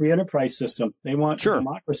free enterprise system. They want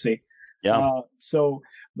democracy. Yeah. So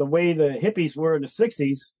the way the hippies were in the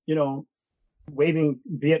 60s, waving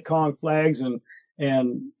Viet Cong flags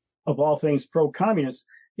and of all things pro-communist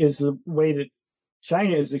is the way that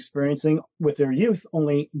China is experiencing with their youth,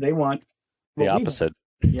 only they want the opposite.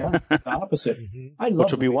 Yeah, the opposite.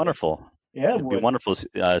 Which would be wonderful. Yeah, it'd be wonderful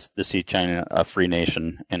to see China a free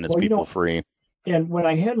nation and its people free. And when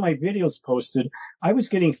I had my videos posted, I was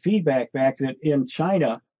getting feedback back that in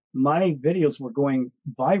China, my videos were going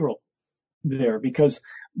viral there because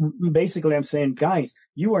basically I'm saying, guys,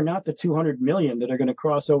 you are not the 200 million that are going to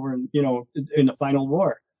cross over, in the final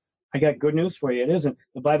war. I got good news for you. It isn't.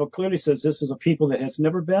 The Bible clearly says this is a people that has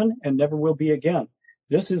never been and never will be again.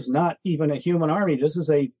 This is not even a human army. This is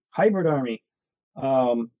a hybrid army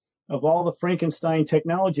of all the Frankenstein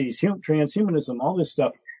technologies, transhumanism, all this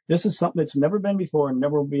stuff. This is something that's never been before and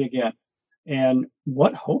never will be again. And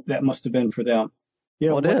what hope that must have been for them.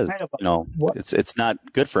 It is. It's not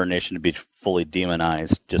good for a nation to be fully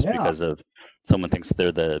demonized just because of someone thinks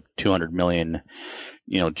they're the 200 million,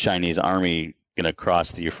 Chinese army going to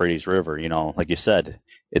cross the Euphrates River. Like you said,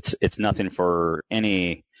 it's nothing for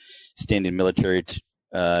any standing military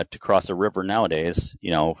to cross a river nowadays,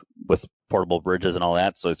 with portable bridges and all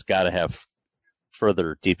that. So it's got to have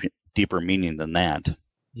further deeper meaning than that.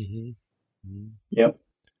 Mm-hmm. Yep.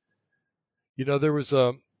 You know, there was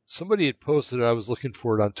somebody had posted. I was looking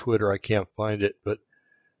for it on Twitter. I can't find it, but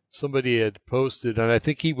somebody had posted, and I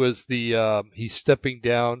think he was he's stepping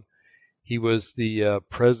down. He was the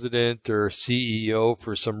president or CEO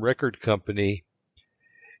for some record company,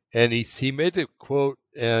 and he made a quote,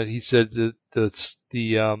 and he said that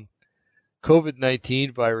the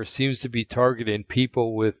COVID-19 virus seems to be targeting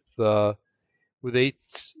people with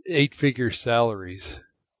eight-figure salaries.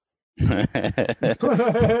 So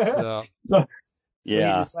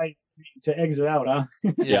Yeah. you decide to exit out, huh?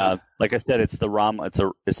 Yeah, like I said, it's the Rommel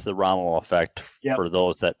effect for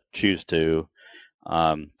those that choose to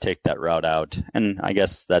take that route out, and I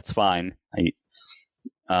guess that's fine.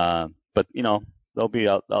 But you know, there'll be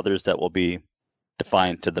others that will be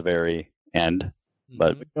defined to the very end.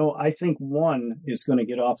 But no, I think one is going to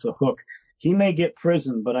get off the hook. He may get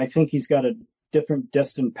prison, but I think he's got a different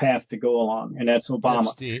destined path to go along, and that's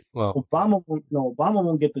Obama. Obama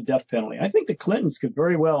won't get the death penalty. I think the Clintons could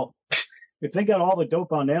very well, if they got all the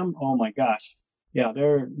dope on them, oh my gosh, yeah,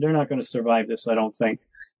 they're not going to survive this, I don't think.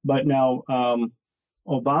 But now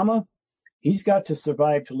Obama, he's got to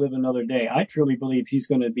survive to live another day. I truly believe he's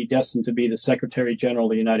going to be destined to be the Secretary General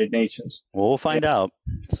of the United Nations. Well, we'll find out.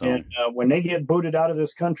 So. And when they get booted out of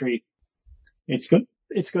this country, it's going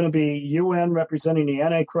to be UN representing the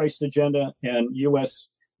Antichrist agenda and U.S.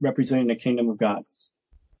 representing the kingdom of God.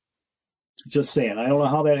 Just saying. I don't know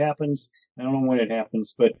how that happens. I don't know when it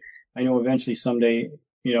happens, but I know eventually someday,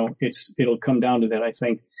 you know, it'll come down to that, I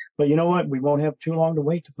think. But you know what? We won't have too long to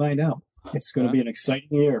wait to find out. It's going to be an exciting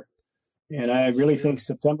year. And I really think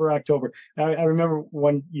September, October. I remember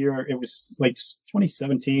one year, it was like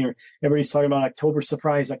 2017, or everybody's talking about October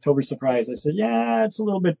surprise. I said, yeah, it's a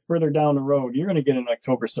little bit further down the road. You're going to get an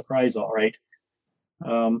October surprise, all right.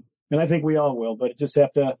 And I think we all will, but just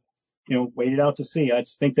have to, you know, wait it out to see. I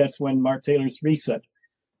think that's when Mark Taylor's reset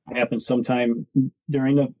happens sometime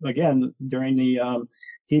during the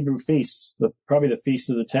Hebrew feasts, probably the feast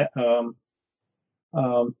of the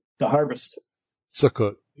harvest.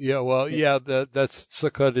 Sukkot. Yeah, well, that's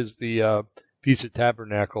Sukkot is the Feast of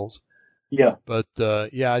Tabernacles. Yeah. But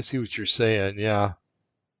I see what you're saying. Yeah.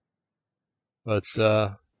 But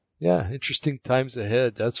interesting times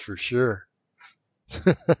ahead. That's for sure.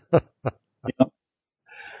 And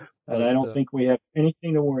I don't think we have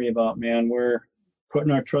anything to worry about, man. We're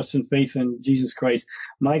putting our trust and faith in Jesus Christ.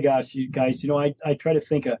 My gosh, you guys, you know, I try to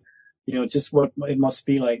think of, you know, just what it must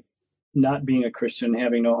be like not being a Christian,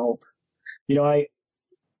 having no hope. You know,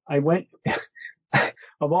 I went,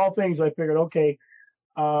 of all things, I figured, okay,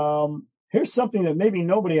 here's something that maybe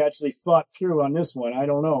nobody actually thought through on this one. I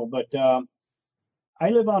don't know, but I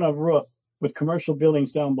live on a roof with commercial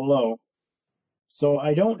buildings down below, so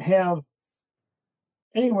I don't have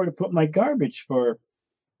anywhere to put my garbage for,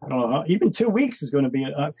 I don't know, how, even 2 weeks is going to be,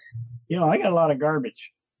 you know, I got a lot of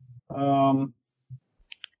garbage. Why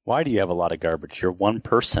do you have a lot of garbage? You're one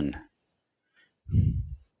person.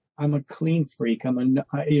 I'm a clean freak.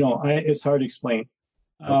 It's hard to explain.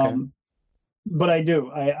 Okay. But I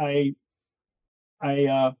do. I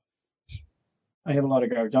have a lot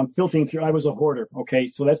of garbage. I'm filtering through. I was a hoarder. Okay.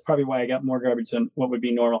 So that's probably why I got more garbage than what would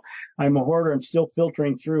be normal. I'm a hoarder. I'm still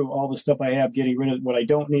filtering through all the stuff I have, getting rid of what I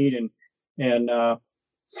don't need. And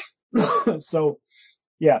so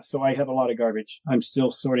I have a lot of garbage. I'm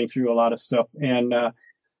still sorting through a lot of stuff. And,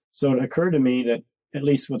 so it occurred to me that at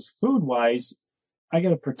least with food wise, I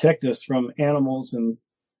got to protect us from animals and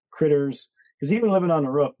critters, because even living on the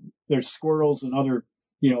roof, there's squirrels and other,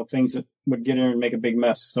 you know, things that would get in and make a big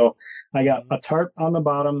mess. So I got a tarp on the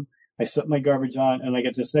bottom. I set my garbage on, and I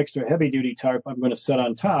get this extra heavy duty tarp I'm going to set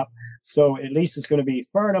on top. So at least it's going to be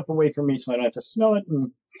far enough away from me so I don't have to smell it,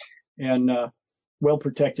 and well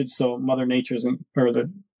protected, so Mother Nature isn't, or the,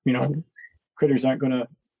 you know, critters aren't going to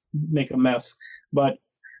make a mess. But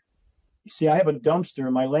see, I have a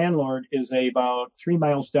dumpster. My landlord is about 3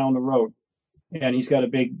 miles down the road, and he's got a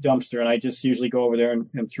big dumpster, and I just usually go over there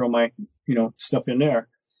and throw my, you know, stuff in there.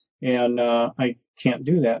 And I can't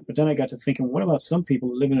do that. But then I got to thinking, what about some people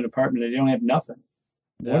who live in an apartment and they don't have nothing?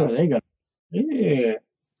 Yeah. What are they going to? Yeah.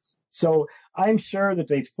 So I'm sure that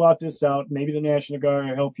they've thought this out. Maybe the National Guard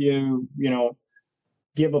will help you, you know,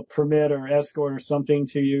 give a permit or escort or something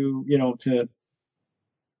to you, you know, to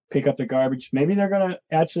pick up the garbage. Maybe they're going to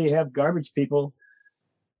actually have garbage people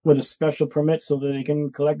with a special permit so that they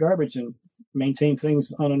can collect garbage and maintain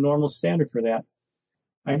things on a normal standard for that.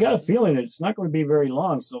 I got a feeling that it's not going to be very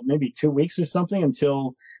long, so maybe 2 weeks or something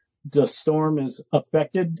until the storm is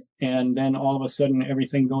affected, and then all of a sudden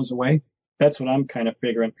everything goes away. That's what I'm kind of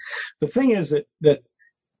figuring. The thing is that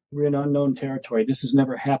we're in unknown territory. This has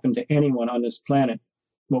never happened to anyone on this planet.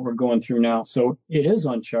 we're going through now. So it is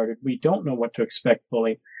uncharted. We don't know what to expect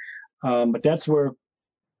fully. But that's where,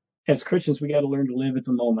 as Christians, we got to learn to live at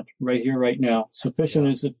the moment, right here, right now. Sufficient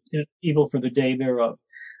is the evil for the day thereof.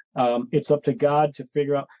 It's up to God to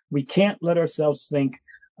figure out. We can't let ourselves think,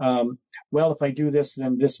 well, if I do this,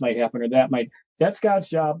 then this might happen or that might. That's God's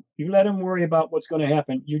job. You let him worry about what's going to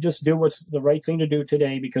happen. You just do what's the right thing to do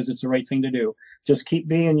today because it's the right thing to do. Just keep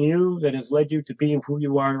being you that has led you to be who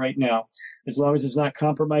you are right now, as long as it's not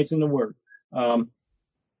compromising the word.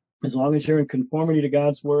 As long as you're in conformity to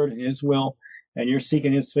God's word and his will, and you're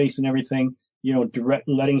seeking his face and everything,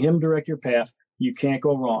 letting him direct your path, you can't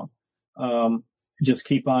go wrong. Just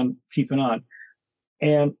keep on keeping on.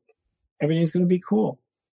 And everything's going to be cool.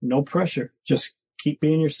 No pressure. Just keep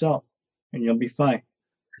being yourself and you'll be fine.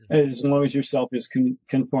 As long as yourself is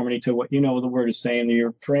conformity to what the word is saying.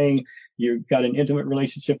 You're praying, you've got an intimate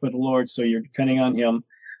relationship with the Lord, so you're depending on him.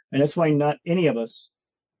 And that's why not any of us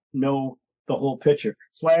know the whole picture.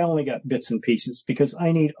 That's why I only got bits and pieces, because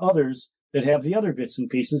I need others that have the other bits and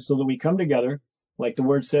pieces so that we come together, like the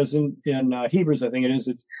word says in Hebrews, I think it is,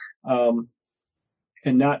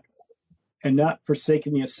 and not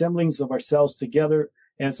forsaking the assemblings of ourselves together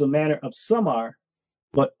as the manner of some are,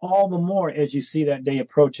 but all the more as you see that day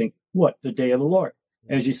approaching. What? The day of the Lord.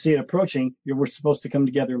 As you see it approaching, we're supposed to come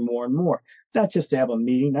together more and more, not just to have a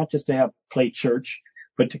meeting, not just to play church,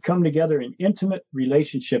 but to come together in intimate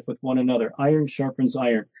relationship with one another. Iron sharpens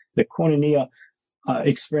iron, the koinonia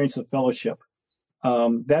experience of fellowship.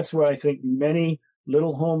 That's what I think many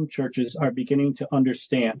little home churches are beginning to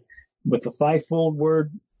understand. With the fivefold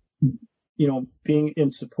word, being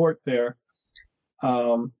in support there,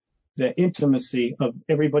 the intimacy of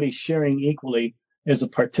everybody sharing equally as a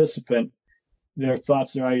participant, their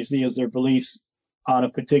thoughts, their ideas, their beliefs on a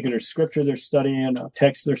particular scripture they're studying, a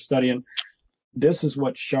text they're studying. This is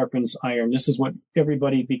what sharpens iron. This is what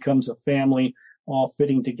everybody becomes a family, all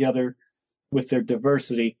fitting together with their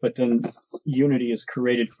diversity, but then unity is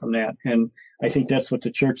created from that. And I think that's what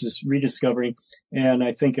the church is rediscovering. And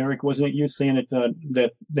I think, Eric, wasn't it you saying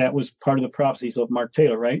that was part of the prophecies of Mark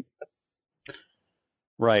Taylor, right?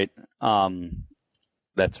 Right.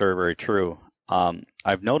 That's very, very true.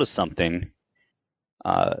 I've noticed something,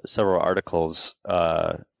 several articles,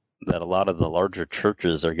 that a lot of the larger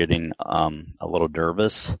churches are getting a little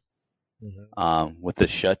nervous with the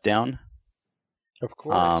shutdown. Of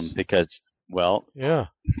course. Because, well, yeah.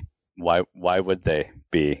 Why would they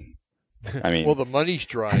be? I mean, well, the money's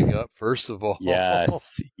drying up, first of all.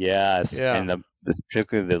 Yes. Yeah. And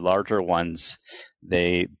particularly the larger ones,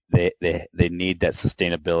 they need that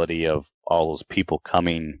sustainability of all those people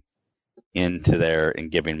coming into there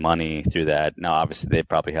and giving money through that. Now, obviously, they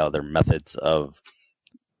probably have their methods of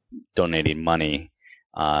donating money,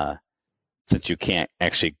 since you can't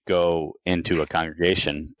actually go into a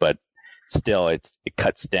congregation, but still it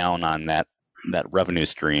cuts down on that revenue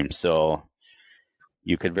stream. So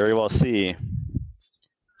you could very well see,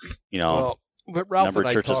 well, but Ralph number and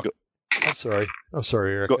of I churches talk. I'm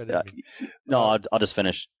sorry, Eric. I'll just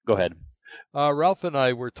finish. Go ahead. Ralph and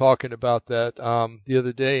I were talking about that the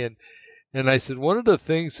other day, and I said one of the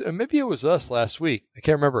things, and maybe it was us last week, I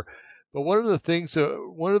can't remember, but one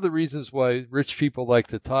of the reasons why rich people like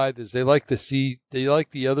to tithe is they like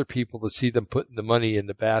the other people to see them putting the money in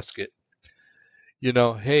the basket.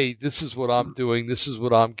 Hey, this is what I'm doing. This is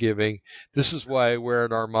what I'm giving. This is why I wear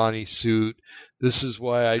an Armani suit. This is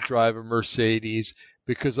why I drive a Mercedes,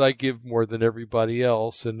 because I give more than everybody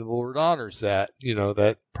else. And the Lord honors that,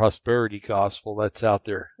 that prosperity gospel that's out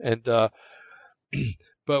there. And,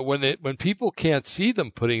 but when people can't see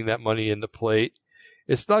them putting that money in the plate,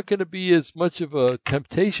 it's not going to be as much of a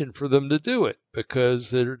temptation for them to do it,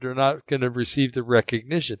 because they're not going to receive the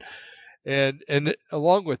recognition. And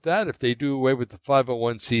along with that, if they do away with the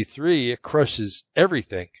 501c3, it crushes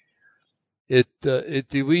everything. It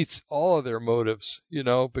deletes all of their motives,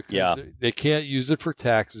 because they can't use it for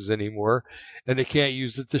taxes anymore, and they can't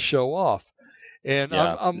use it to show off. And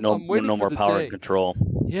I'm waiting no for more the power day. and control.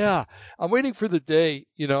 Yeah, I'm waiting for the day.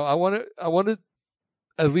 I want to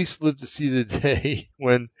at least live to see the day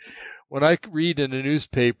when I read in a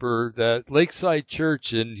newspaper that Lakeside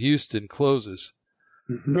Church in Houston closes.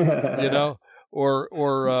 or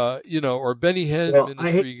Benny Hinn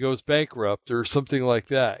Ministry goes bankrupt or something like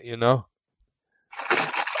that,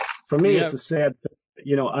 For me, it's a sad thing,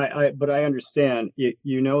 but I understand,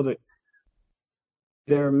 that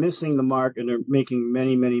they're missing the mark and they're making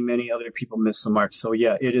many, many, many other people miss the mark. So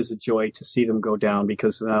yeah, it is a joy to see them go down,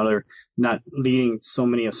 because now they're not leading so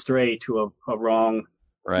many astray to a wrong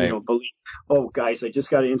Right. believe. Oh, guys, I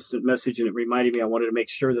just got an instant message and it reminded me. I wanted to make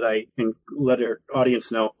sure that I can let our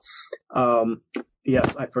audience know.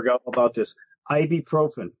 Yes, I forgot about this.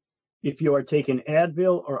 Ibuprofen. If you are taking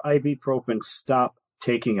Advil or ibuprofen, stop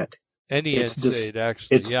taking it. Any NSAID,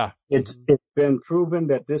 actually, yeah. It's been proven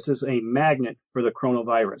that this is a magnet for the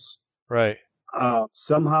coronavirus. Right.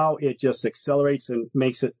 Somehow it just accelerates and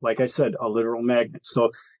makes it, like I said, a literal magnet.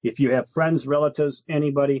 So if you have friends, relatives,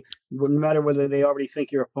 anybody, wouldn't matter whether they already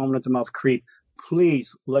think you're a foam at the mouth creep,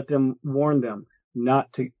 please warn them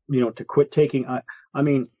not to, to quit taking. I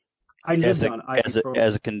mean, I lived on ibuprofen.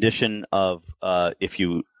 As a condition of if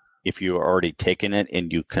you are already taking it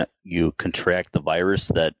and you contract the virus,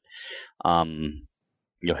 that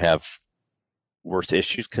you'll have worse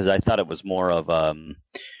issues. Because I thought it was more of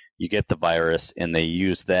you get the virus and they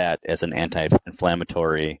use that as an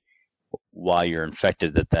anti-inflammatory while you're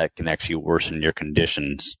infected, that can actually worsen your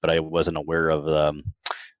conditions. But I wasn't aware of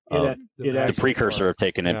the precursor of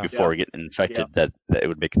taking it before getting infected, that it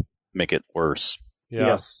would make it worse. Yeah.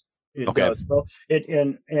 Yes, it does. Well,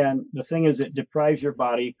 and the thing is, it deprives your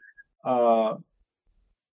body from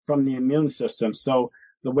the immune system. So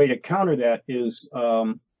the way to counter that is,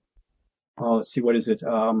 let's see, what is it?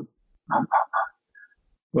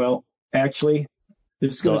 Well, actually, I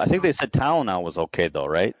think they said Tylenol was okay, though,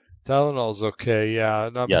 right? Tylenol's okay, yeah.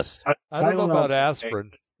 Yes. I don't know about aspirin.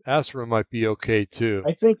 Okay. Aspirin might be okay too.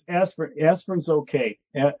 I think aspirin's okay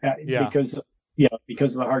because of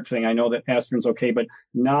the heart thing. I know that aspirin's okay, but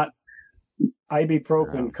not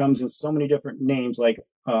ibuprofen. Comes in so many different names, like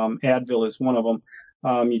Advil is one of them.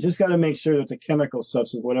 You just got to make sure that the chemical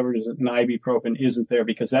substance, whatever it is in ibuprofen, isn't there,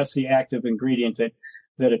 because that's the active ingredient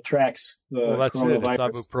that attracts the coronavirus.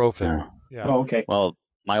 It's ibuprofen. Yeah. Oh, okay. Well,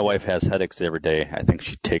 my wife has headaches every day. I think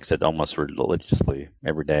she takes it almost religiously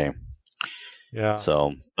every day. Yeah.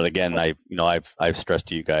 So, but again, I've stressed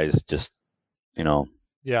to you guys just,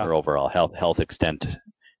 her overall health extent,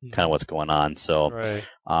 kind of what's going on. So, right.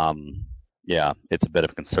 Yeah, it's a bit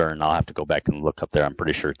of a concern. I'll have to go back and look up there. I'm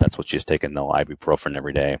pretty sure that's what she's taking, though, ibuprofen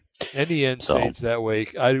every day. Any NSAIDs that way.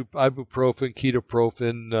 Ibuprofen,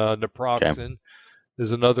 ketoprofen, naproxen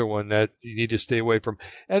is another one that you need to stay away from.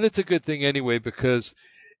 And it's a good thing anyway, because,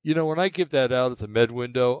 when I give that out at the med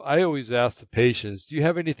window, I always ask the patients, do you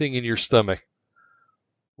have anything in your stomach?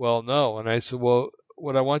 Well, no. And I said, well,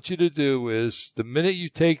 what I want you to do is the minute you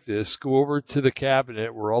take this, go over to the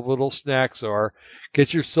cabinet where all the little snacks are,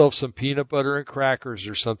 get yourself some peanut butter and crackers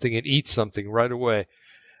or something and eat something right away,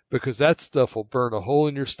 because that stuff will burn a hole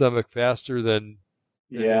in your stomach faster than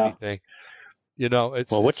anything.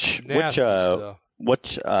 It's what's is it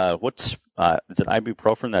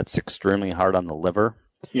ibuprofen that's extremely hard on the liver?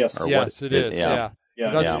 Yes. Yes, it is. Yeah.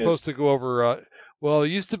 You're not supposed to go over. Well, it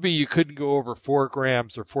used to be you couldn't go over 4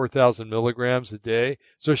 grams or 4,000 milligrams a day,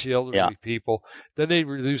 especially elderly people. Then they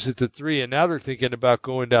reduced it to 3, and now they're thinking about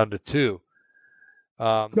going down to 2.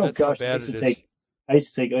 That's how bad it is. I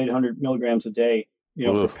used to take 800 milligrams a day,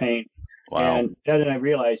 for pain. Wow. And then I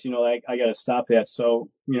realized, I got to stop that.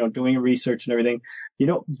 So, doing research and everything,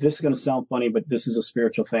 this is going to sound funny, but this is a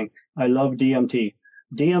spiritual thing. I love DMT.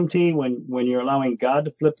 DMT, when you're allowing God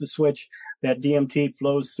to flip the switch, that DMT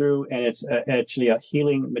flows through, and it's actually a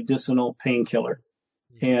healing medicinal painkiller.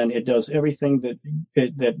 And it does everything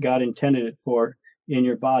that God intended it for in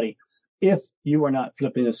your body. If you are not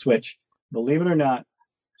flipping the switch, believe it or not,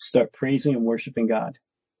 start praising and worshiping God.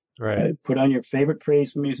 Right. Put on your favorite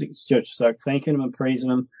praise music, start thanking Him and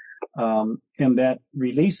praising Him. And that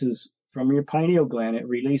releases from your pineal gland, it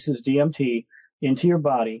releases DMT into your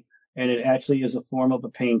body. And it actually is a form of a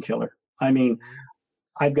painkiller. I mean,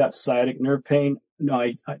 I've got sciatic nerve pain.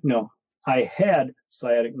 I had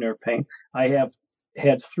sciatic nerve pain. I have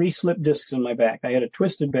had 3 slip discs in my back. I had a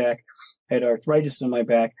twisted back. I had arthritis in my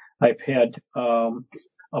back. I've had a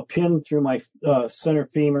pin through my center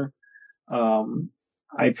femur. I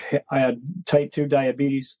had type 2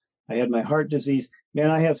 diabetes. I had my heart disease. Man,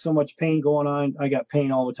 I have so much pain going on. I got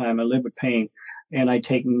pain all the time. I live with pain, and I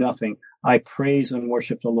take nothing. I praise and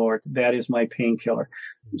worship the Lord. That is my painkiller.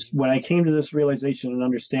 When I came to this realization and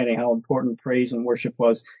understanding how important praise and worship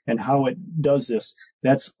was and how it does this,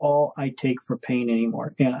 that's all I take for pain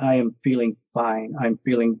anymore. And I am feeling fine. I'm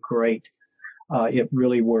feeling great. It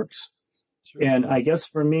really works. Sure. And I guess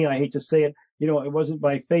for me, I hate to say it, it wasn't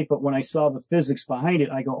by faith, but when I saw the physics behind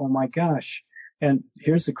it, I go, oh my gosh. And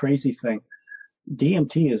here's the crazy thing.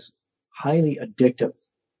 DMT is highly addictive.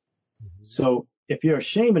 Mm-hmm. So if you're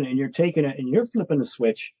shaming it and you're taking it and you're flipping the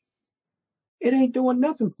switch, it ain't doing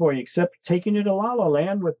nothing for you except taking you to La La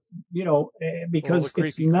Land with, because all the it's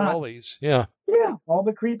creepy not. crawlies. Yeah. Yeah, all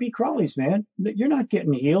the creepy crawlies, man. You're not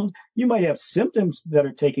getting healed. You might have symptoms that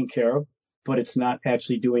are taken care of, but it's not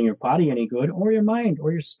actually doing your body any good, or your mind,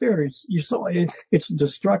 or your spirit. Your soul. It's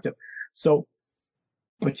destructive. So,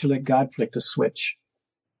 but you let God flick the switch,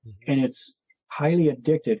 and it's highly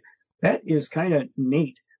addicted. That is kind of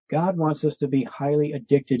neat. God wants us to be highly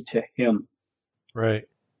addicted to Him. Right.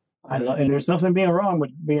 And there's nothing being wrong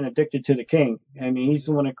with being addicted to the King. I mean, He's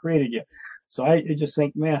the one that created you. So I just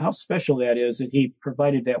think, man, how special that is that He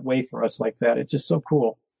provided that way for us like that. It's just so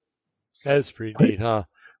cool. That's pretty neat, huh?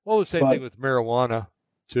 Well, the same thing with marijuana,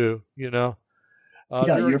 too, There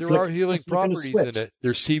are healing properties in it.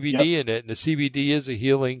 There's CBD in it, and the CBD is a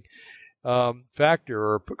healing factor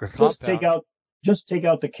or compound. Just take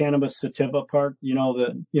out the cannabis sativa part,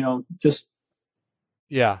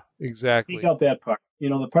 Yeah, exactly. Take out that part,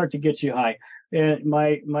 the part that gets you high. And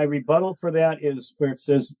my rebuttal for that is where it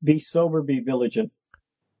says, be sober, be vigilant,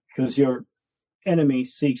 because your enemy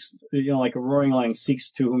seeks, like a roaring lion seeks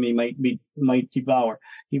to whom he might devour.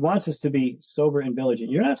 He wants us to be sober and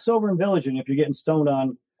vigilant. You're not sober and vigilant if you're getting stoned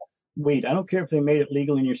on weed. I don't care if they made it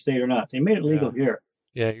legal in your state or not. They made it legal here.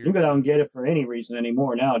 Yeah, you can go down and get it for any reason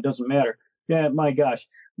anymore now. It doesn't matter. Yeah, my gosh,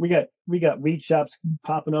 we got weed shops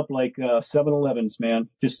popping up like 7-Elevens, man,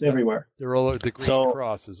 just everywhere. They're all over the Green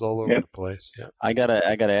Cross is all over the place. Yeah. I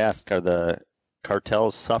gotta ask: are the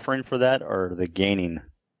cartels suffering for that, or are they gaining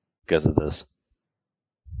because of this?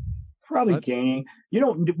 Probably gaining.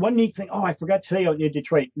 One neat thing. Oh, I forgot to tell you in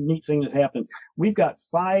Detroit. Neat thing that happened. We've got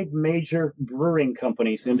 5 major brewing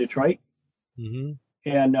companies in Detroit. Mm-hmm.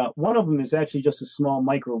 And one of them is actually just a small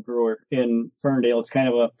microbrewer in Ferndale. It's kind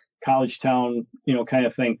of a college town, kind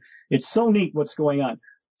of thing. It's so neat what's going on.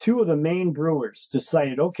 2 of the main brewers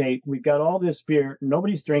decided, okay, we've got all this beer.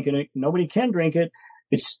 Nobody's drinking it. Nobody can drink it.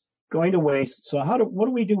 It's going to waste. So what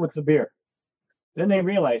do we do with the beer? Then they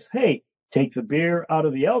realized, hey, take the beer out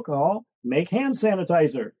of the alcohol, make hand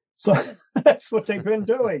sanitizer. So that's what they've been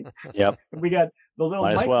doing. Yep. We got the little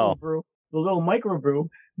microbrew. The little microbrew,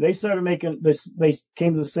 they started making this. They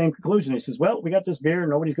came to the same conclusion. They says, well, we got this beer,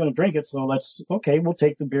 nobody's going to drink it, so we'll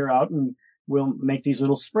take the beer out and we'll make these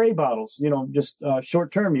little spray bottles, just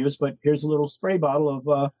short-term use, but here's a little spray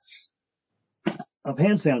bottle of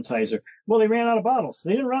hand sanitizer. Well, they ran out of bottles.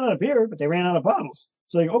 They didn't run out of beer, but they ran out of bottles.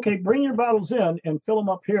 So they go, okay, bring your bottles in and fill them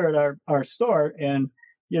up here at our store, and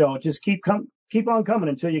just keep on coming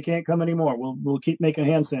until you can't come anymore. We'll keep making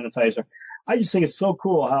hand sanitizer. I just think it's so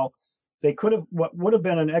cool how they could have, what would have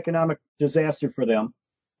been an economic disaster for them,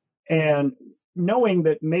 and knowing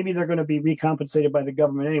that maybe they're going to be recompensated by the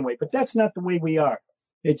government anyway, but that's not the way we are.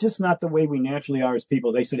 It's just not the way we naturally are as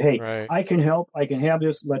people. They said, hey, right. I can help. I can have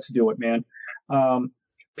this. Let's do it, man.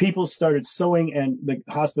 People started sewing, and the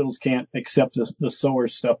hospitals can't accept the sewer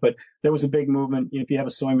stuff, but there was a big movement. If you have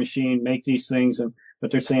a sewing machine, make these things.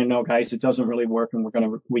 But they're saying, no, guys, it doesn't really work, and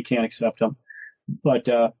we can't accept them. But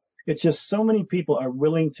it's just so many people are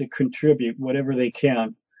willing to contribute whatever they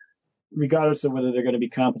can, regardless of whether they're going to be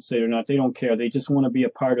compensated or not. They don't care. They just want to be a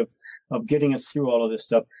part of getting us through all of this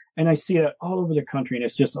stuff. And I see that all over the country, and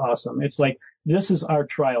it's just awesome. It's like, this is our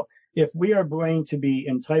trial. If we are going to be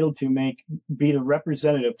entitled to be the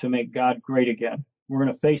representative to make God great again, we're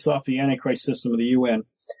going to face off the Antichrist system of the UN.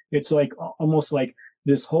 It's like almost like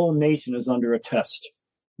this whole nation is under a test.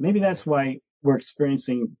 Maybe that's why we're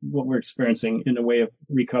experiencing what we're experiencing in the way of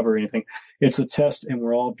recovery or anything. It's a test, and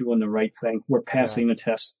we're all doing the right thing. We're passing the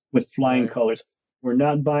test with flying colors. We're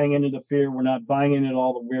not buying into the fear. We're not buying into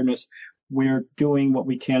all the weirdness. We're doing what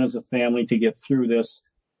we can as a family to get through this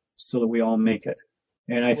so that we all make it.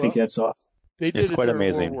 And I think that's awesome. They did it's quite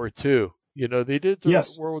amazing. World War II. They did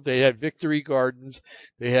the world. They had victory gardens.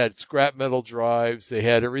 They had scrap metal drives. They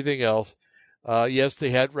had everything else. Yes, they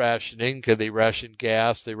had rationing because they rationed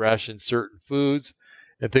gas. They rationed certain foods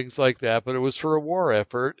and things like that. But it was for a war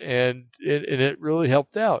effort, and it really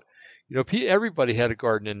helped out. Everybody had a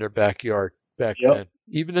garden in their backyard back then.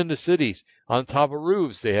 Even in the cities, on top of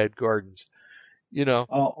roofs, they had gardens.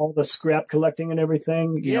 All the scrap collecting and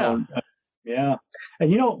everything. Yeah.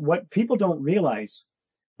 And what people don't realize,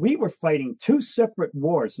 we were fighting 2 separate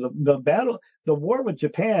wars. The war with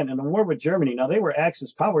Japan and the war with Germany. Now, they were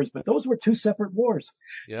Axis powers, but those were 2 separate wars.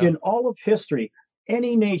 Yeah. In all of history,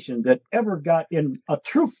 any nation that ever got in a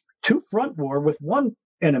true 2-front war with one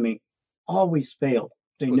enemy always failed.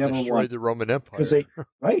 They never won. The Roman Empire.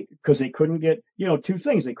 Because they couldn't get, 2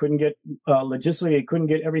 things. They couldn't get, logistically, they couldn't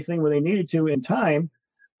get everything where they needed to in time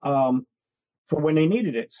for when they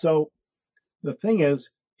needed it. So the thing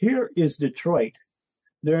is, here is Detroit.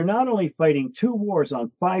 they're not only fighting 2 wars on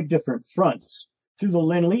 5 different fronts. Through the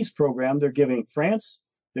Lend-Lease program, they're giving France,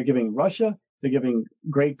 they're giving Russia, they're giving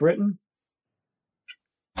Great Britain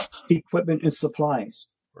equipment and supplies.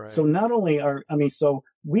 Right. So not only so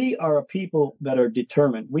we are a people that are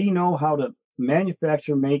determined. We know how to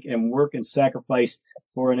manufacture, make, and work and sacrifice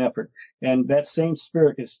for an effort. And that same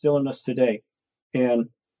spirit is still in us today. And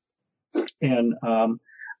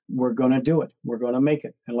we're going to do it. We're going to make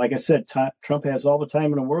it. And like I said, Trump has all the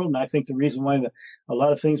time in the world. And I think the reason why a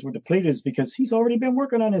lot of things were depleted is because he's already been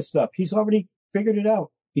working on his stuff. He's already figured it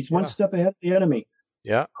out. He's one step ahead of the enemy.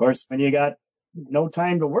 Yeah. Of course, when you got no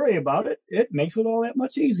time to worry about it, it makes it all that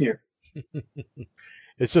much easier.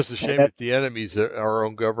 It's just a shame that the enemy's our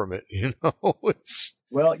own government,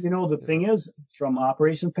 Well, the thing is, from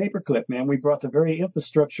Operation Paperclip, man, we brought the very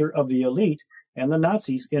infrastructure of the elite and the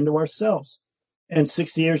Nazis into ourselves. And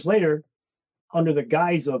 60 years later, under the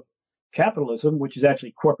guise of capitalism, which is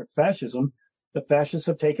actually corporate fascism, the fascists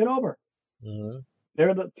have taken over. Mm-hmm.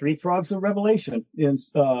 They're the 3 frogs of Revelation. In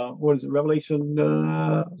what is it, Revelation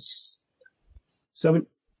 7?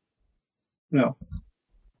 No.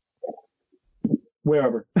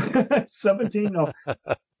 Wherever. 17, no.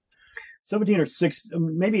 17 or 6,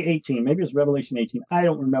 maybe 18. Maybe it's Revelation 18. I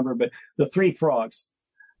don't remember, but the 3 frogs.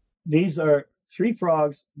 These are 3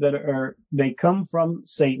 frogs they come from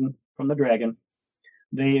Satan, from the dragon.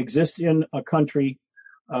 They exist in a country,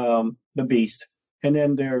 the beast, and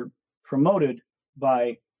then they're promoted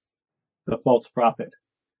by the false prophet.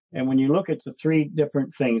 And when you look at the 3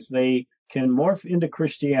 different things, they can morph into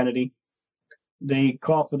Christianity. They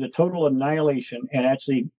call for the total annihilation and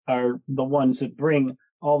actually are the ones that bring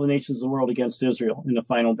all the nations of the world against Israel in the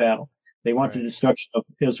final battle. They want the destruction of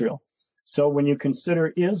Israel. So when you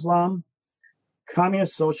consider Islam,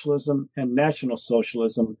 communist socialism, and national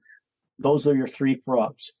socialism, those are your 3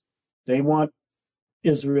 frogs. They want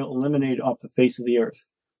Israel eliminated off the face of the earth.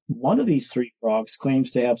 One of these 3 frogs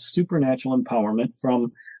claims to have supernatural empowerment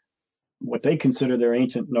from what they consider their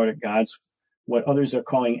ancient Nordic gods, what others are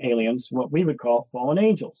calling aliens, what we would call fallen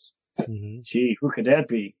angels. Mm-hmm. Gee, who could that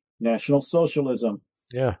be? National socialism.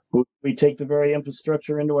 Yeah. We take the very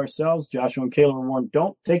infrastructure into ourselves. Joshua and Caleb were warned,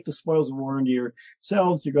 don't take the spoils of war into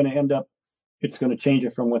yourselves. You're going to end up, it's going to change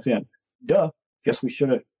it from within. Duh. Guess we should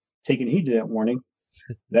have taken heed to that warning.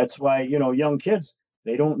 That's why, young kids,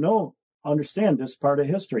 they don't understand this part of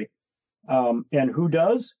history. And who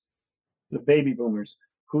does? The baby boomers.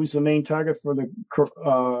 Who's the main target for the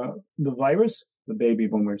virus? The baby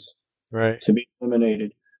boomers. Right. To be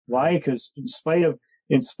eliminated. Why? Because in spite of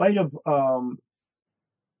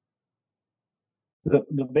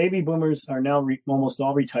the baby boomers are now almost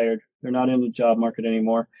all retired. They're not in the job market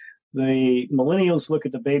anymore. The millennials look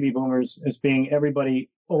at the baby boomers as being everybody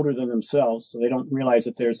older than themselves, so they don't realize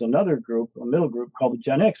that there's another group, a middle group called the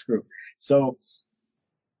Gen X group. So,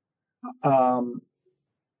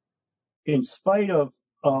 in spite of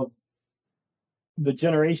the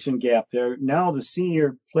generation gap there, now the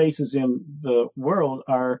senior places in the world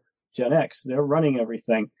are Gen X. They're running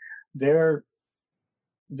everything. Their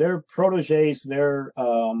proteges, their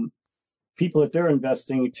people that they're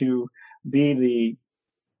investing to be the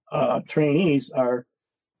trainees are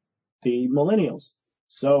the millennials.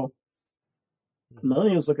 So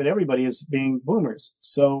millennials look at everybody as being boomers.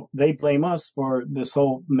 So they blame us for this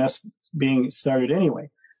whole mess being started anyway.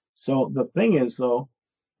 So the thing is, though,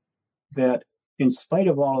 that in spite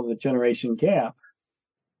of all of the generation gap,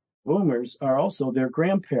 boomers are also their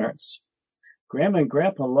grandparents. Grandma and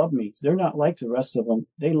Grandpa love me. They're not like the rest of them.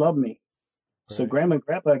 They love me. Right. So Grandma and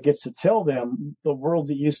Grandpa gets to tell them the world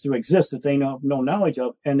that used to exist that they know no knowledge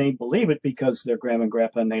of, and they believe it because they're Grandma and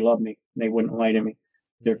Grandpa and they love me. They wouldn't lie to me.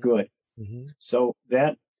 They're good. Mm-hmm. So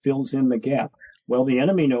that fills in the gap. Well, the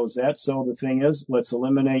enemy knows that. So the thing is, let's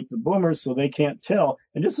eliminate the boomers so they can't tell.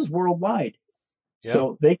 And this is worldwide. Yeah.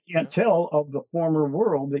 So they can't tell of the former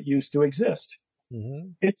world that used to exist.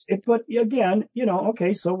 Mm-hmm. But again,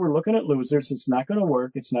 okay, so we're looking at losers. It's not going to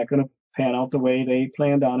work. It's not going to pan out the way they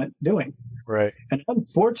planned on it doing. Right. And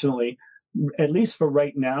unfortunately, at least for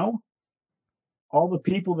right now, all the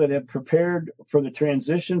people that have prepared for the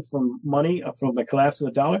transition from money, from the collapse of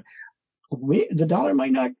the dollar, the dollar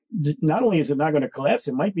might not only is it not going to collapse,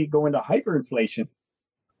 it might be going to hyperinflation.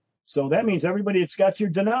 So that means everybody that's got your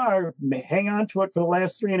dinar, hang on to it for the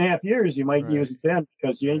last 3.5 years. You might use it then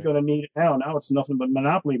because you ain't going to need it now. Now it's nothing but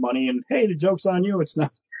monopoly money. And hey, the joke's on you.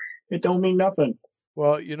 It don't mean nothing.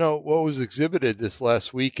 Well, what was exhibited this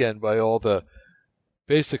last weekend by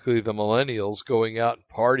basically the millennials going out and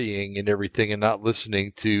partying and everything and not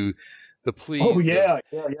listening to the pleas. Oh, yeah.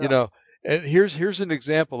 And here's an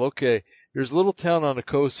example. Okay. There's a little town on the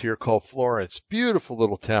coast here called Florence. Beautiful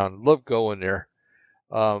little town. Love going there.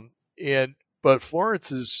 But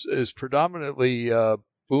Florence is predominantly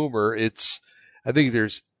boomer. I think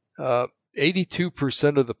there's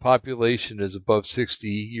 82% of the population is above 60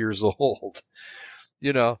 years old.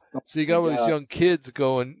 So you got all these young kids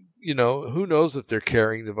going, who knows if they're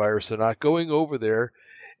carrying the virus or not, going over there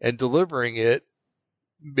and delivering it,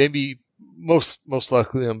 maybe most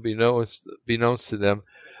likely unbeknownst to them,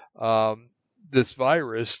 this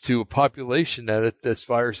virus to a population that this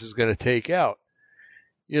virus is going to take out,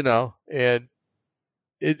 and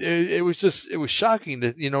it was shocking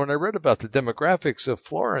that, when I read about the demographics of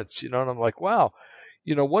Florence, and I'm like, wow,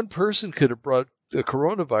 one person could have brought the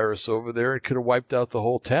coronavirus over there and could have wiped out the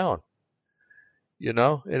whole town,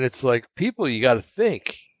 and it's like, people, you got to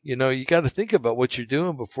think, you got to think about what you're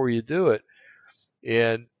doing before you do it.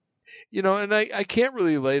 And, and I can't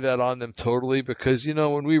really lay that on them totally because,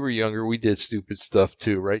 when we were younger, we did stupid stuff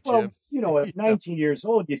too, right, Jim? Well, at 19 years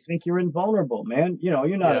old, you think you're invulnerable, man.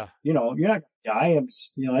 You're not, you're not going to die.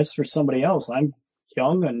 That's for somebody else. I'm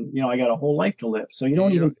young and, I got a whole life to live. So you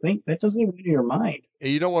don't even think, that doesn't even enter your mind.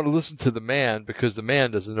 And you don't want to listen to the man because the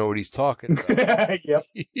man doesn't know what he's talking about. Yep.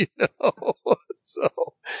 So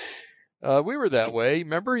we were that way.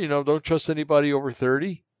 Remember, don't trust anybody over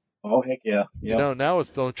 30. Oh, heck yeah. Yep. Now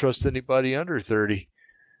it's don't trust anybody under 30.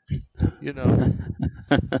 Do you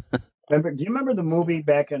remember the movie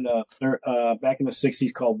back in the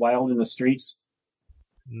 60s called Wild in the Streets?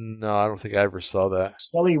 No, I don't think I ever saw that.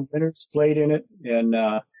 Sully Winters played in it, and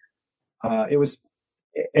it was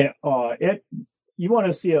you want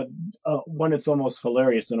to see a one that's almost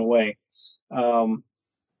hilarious in a way.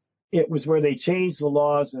 It was where they changed the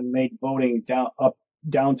laws and made voting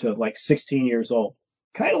down to like 16 years old,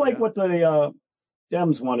 kind of like what the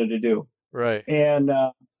Dems wanted to do. Right. And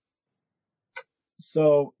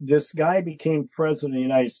so this guy became president of the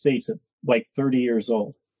United States at like 30 years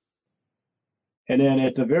old. And then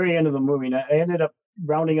at the very end of the movie, I ended up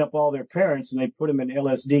rounding up all their parents and they put them in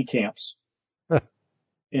LSD camps.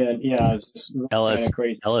 And yeah, it's kind of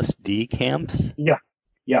crazy. LSD camps? Yeah.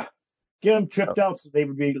 Get them tripped out so they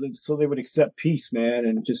would accept peace, man,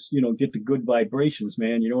 and just, get the good vibrations,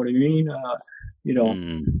 man. You know what I mean?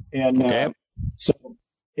 Okay. So,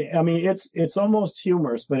 I mean, it's almost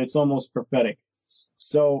humorous, but it's almost prophetic.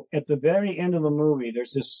 So at the very end of the movie,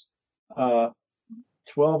 there's this 12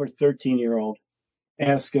 or 13-year-old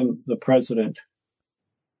asking the president,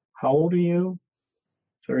 "How old are you?"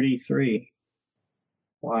 33.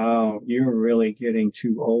 Wow, you're really getting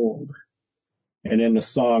too old. And then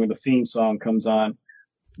the theme song comes on,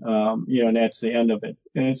 and that's the end of it.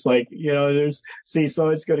 And it's like, so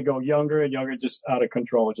it's going to go younger and younger, just out of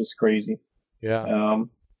control, just crazy. Yeah.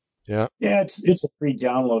 Yeah, it's a free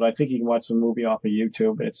download. I think you can watch the movie off of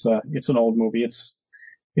YouTube. It's an old movie. It's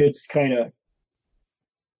kind of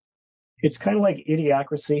like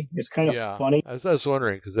Idiocracy. It's kind of funny. I was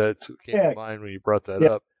wondering because that's what came to mind when you brought that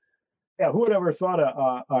up. Yeah, who would ever thought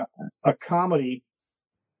a comedy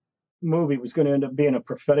movie was going to end up being a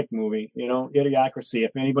prophetic movie? Idiocracy.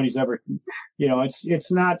 If anybody's ever,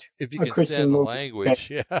 it's not if you a can Christian stand movie. The language.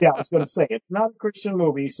 Yeah, I was going to say it's not a Christian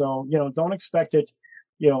movie, so don't expect it.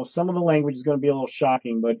 Some of the language is going to be a little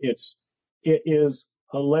shocking, but it is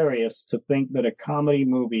hilarious to think that a comedy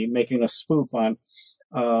movie making a spoof on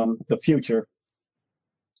the future.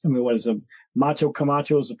 I mean, what is it? Macho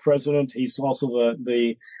Camacho is the president. He's also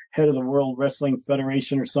the head of the World Wrestling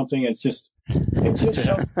Federation or something. It just shows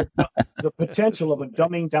the potential of a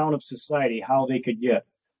dumbing down of society, how they could get.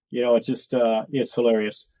 It's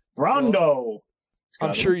hilarious. Brando.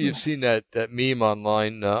 I'm sure you've seen that meme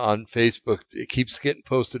online on Facebook. It keeps getting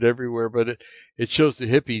posted everywhere, but it shows the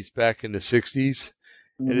hippies back in the 60s.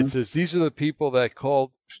 Mm-hmm. And it says, these are the people that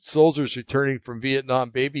called soldiers returning from Vietnam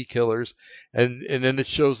baby killers. And then it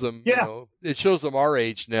shows them, it shows them our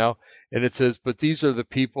age now. And it says, but these are the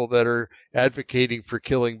people that are advocating for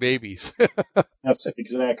killing babies. Yes,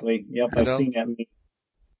 exactly. Yep, I've seen that meme.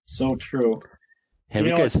 So true. Have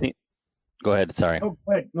you guys seen... Go ahead. Sorry. Oh,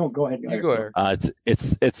 go ahead. No, go ahead. You go ahead.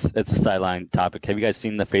 It's a sideline topic. Have you guys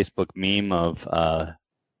seen the Facebook meme of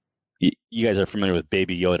you guys are familiar with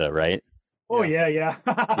Baby Yoda, right? Oh yeah. Yeah.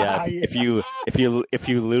 If you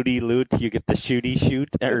looty loot, you get the shooty shoot.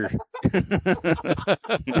 Or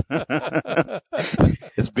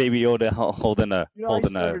it's Baby Yoda holding a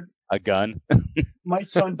gun. My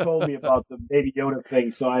son told me about the Baby Yoda thing,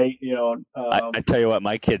 so I tell you what,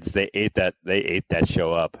 my kids they ate that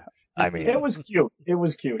show up. I mean, it was cute.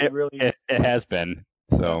 It really it has been.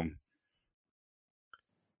 So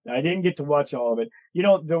I didn't get to watch all of it.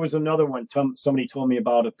 There was another one somebody told me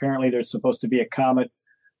about. Apparently, there's supposed to be a comet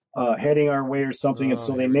heading our way or something. And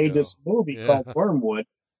so they made this movie called Wormwood.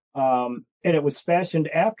 And it was fashioned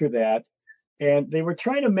after that. And they were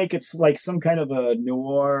trying to make it like some kind of a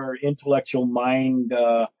noir, intellectual mind,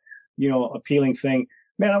 appealing thing.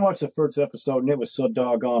 Man, I watched the first episode and it was so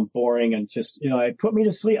doggone boring and just, it put me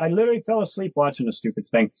to sleep. I literally fell asleep watching the stupid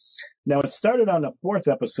thing. Now, it started on the fourth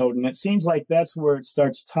episode and it seems like that's where it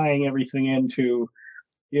starts tying everything into,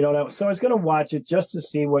 so I was going to watch it just to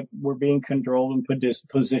see what we're being controlled and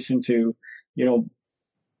positioned to,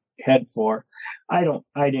 head for. I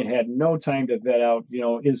had no time to vet out,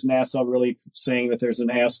 is NASA really saying that there's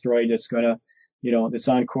an asteroid that's going to, that's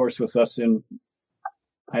on course with us in,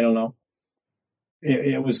 I don't know.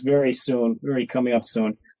 It was very soon, very coming up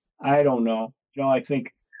soon. I don't know. I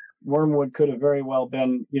think Wormwood could have very well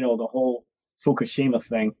been, the whole Fukushima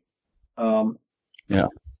thing.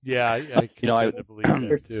 Yeah, I can believe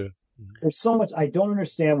that too. There's so much. I don't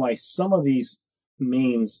understand why some of these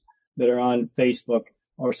memes that are on Facebook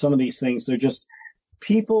or some of these things, they're just,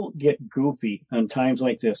 people get goofy on times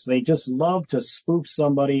like this. They just love to spoof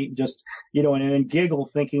somebody, just, and then giggle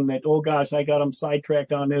thinking that, oh gosh, I got them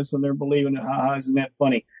sidetracked on this and they're believing it. Ha, isn't that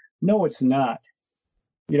funny? No, it's not.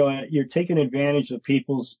 You're taking advantage of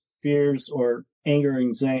people's fears or anger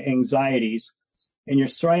and anxieties, and you're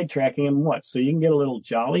sidetracking them what? So you can get a little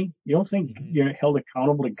jolly? You don't think you're held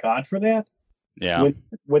accountable to God for that? Yeah.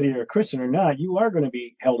 Whether you're a Christian or not, you are going to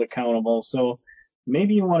be held accountable. So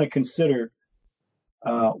maybe you want to consider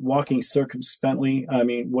walking circumspectly. I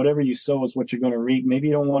mean, whatever you sow is what you're going to reap. Maybe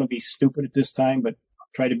you don't want to be stupid at this time, but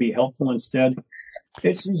try to be helpful instead.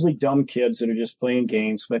 It's usually dumb kids that are just playing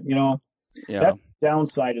games, but that's the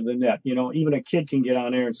downside of the net. Even a kid can get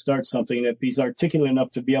on there and start something if he's articulate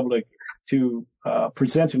enough to be able to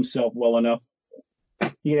present himself well enough.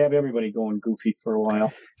 You can have everybody going goofy for a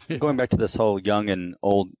while. Going back to this whole young and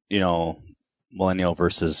old, millennial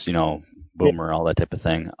versus, boomer, all that type of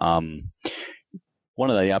thing. One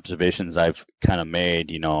of the observations I've kind of made,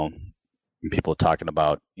 people talking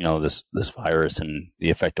about, this virus and the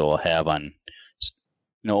effect it will have on,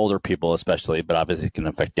 older people especially, but obviously it can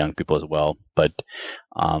affect young people as well. But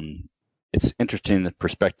it's interesting the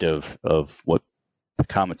perspective of what the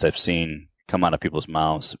comments I've seen come out of people's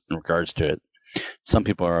mouths in regards to it. Some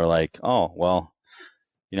people are like, oh, well,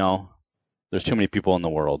 there's too many people in the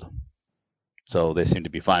world, so they seem to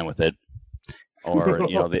be fine with it. Or,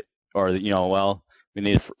 well, we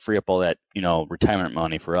need to free up all that, retirement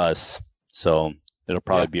money for us. So it'll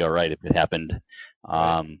probably be all right if it happened.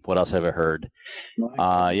 What else have I heard?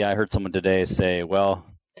 I heard someone today say, well,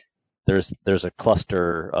 there's a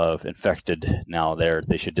cluster of infected now there.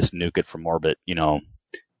 They should just nuke it from orbit,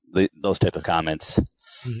 those type of comments.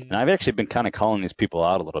 And I've actually been kind of calling these people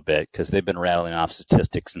out a little bit because they've been rattling off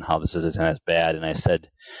statistics and how this is and that's bad. And I said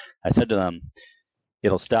to them,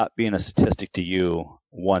 it'll stop being a statistic to you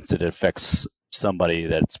once it affects somebody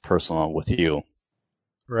that's personal with you.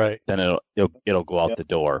 Right. Then it'll go out the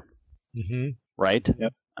door. Right.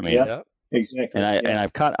 Yep. I mean, exactly. And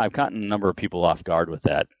I've caught a number of people off guard with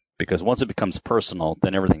that because once it becomes personal,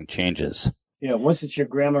 then everything changes. Yeah. Once it's your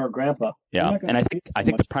grandma or grandpa. Yeah. And I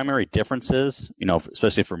think the primary difference is,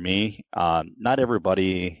 especially for me, not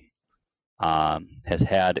everybody has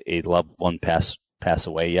had a loved one pass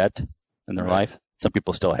away yet in their life. Some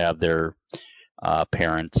people still have their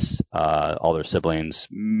parents, all their siblings.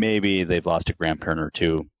 Maybe they've lost a grandparent or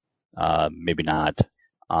two, maybe not.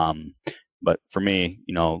 But for me,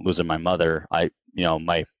 losing my mother,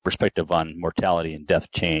 my perspective on mortality and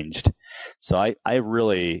death changed. So I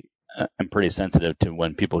really am pretty sensitive to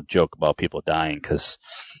when people joke about people dying because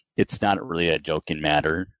it's not really a joking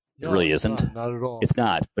matter. It really isn't. Not at all. It's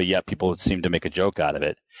not. But yet people seem to make a joke out of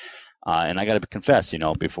it. And I got to confess,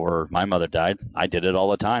 before my mother died, I did it all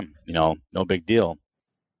the time. No big deal.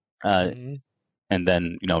 And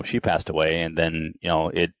then, she passed away, and then,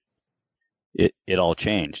 it all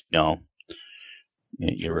changed.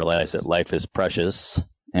 You realize that life is precious,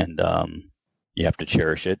 and you have to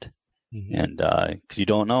cherish it. And because you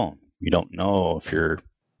don't know if you're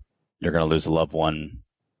going to lose a loved one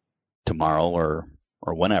tomorrow or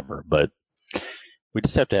whenever. But we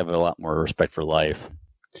just have to have a lot more respect for life.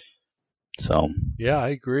 So yeah, I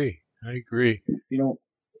agree.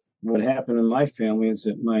 What happened in my family is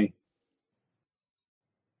that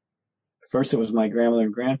first it was my grandmother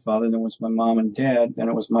and grandfather, then it was my mom and dad, then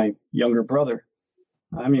it was my younger brother.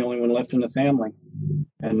 I'm the only one left in the family.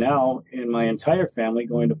 And now in my entire family,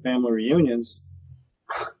 going to family reunions,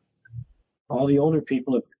 all the older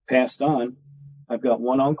people have passed on. I've got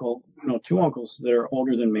two uncles that are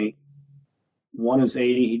older than me. One is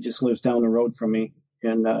 80. He just lives down the road from me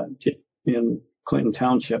in Clinton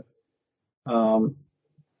Township.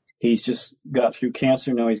 He's just got through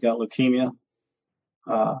cancer. Now he's got leukemia.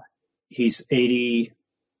 He's 80,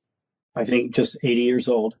 I think just 80 years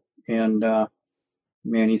old. And,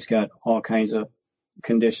 man, he's got all kinds of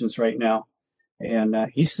conditions right now. And,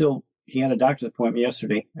 he had a doctor's appointment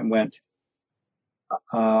yesterday and went,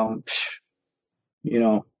 you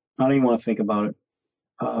know, I don't even want to think about it.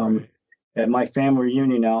 At my family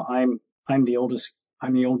reunion now, I'm the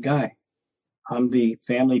old guy. I'm the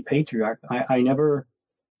family patriarch. I never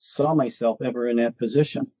saw myself ever in that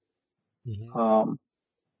position. Mm-hmm.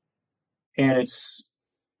 And it's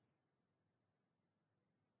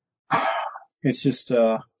just,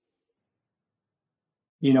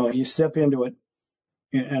 you know, you step into it,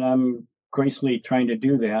 and I'm gracefully trying to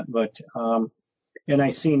do that. But, and I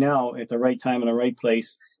see now at the right time in the right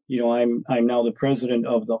place, you know, I'm now the president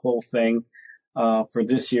of the whole thing, for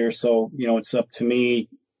this year. So, you know, it's up to me,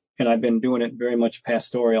 and I've been doing it very much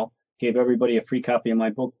pastoral. Gave everybody a free copy of my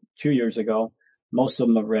book 2 years ago. Most of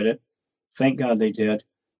them have read it. Thank God they did.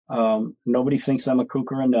 Nobody thinks I'm a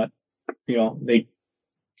kook or a nut. You know,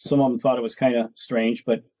 some of them thought it was kind of strange,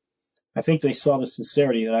 but I think they saw the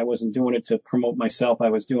sincerity that I wasn't doing it to promote myself. I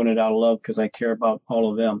was doing it out of love because I care about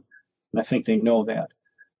all of them. And I think they know that.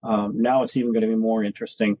 Now it's even going to be more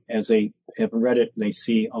interesting as they have read it and they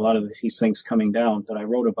see a lot of these things coming down that I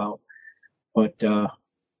wrote about. But,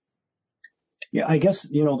 yeah, I guess,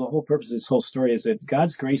 you know, the whole purpose of this whole story is that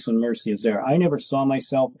God's grace and mercy is there. I never saw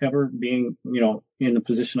myself ever being, you know, in the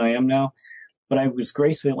position I am now, but I was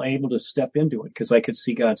gracefully able to step into it because I could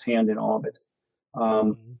see God's hand in all of it.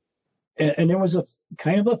 And there was a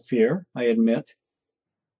kind of a fear, I admit.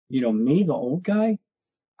 You know, me, the old guy,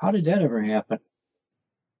 how did that ever happen?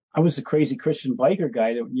 I was a crazy Christian biker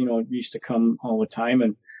guy that, you know, used to come all the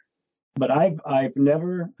time. But I've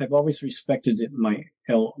always respected my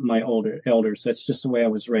older elders. That's just the way I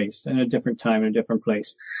was raised, in a different time, in a different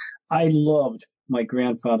place. I loved my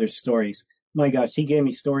grandfather's stories. My gosh, he gave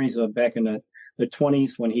me stories of back in the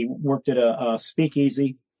 20s when he worked at a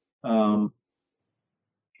speakeasy. And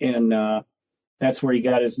that's where he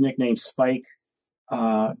got his nickname Spike.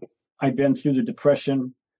 I've been through the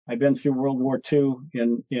Depression. I've been through World War II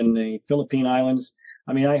in the Philippine Islands.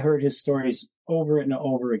 I mean, I heard his stories over and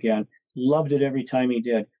over again. Loved it every time he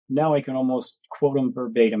did. Now I can almost quote them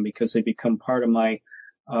verbatim because they become part of my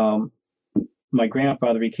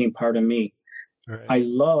grandfather became part of me. Right. I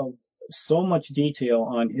love so much detail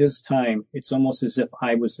on his time. It's almost as if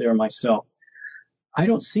I was there myself. I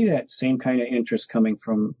don't see that same kind of interest coming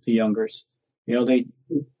from the youngers. You know, they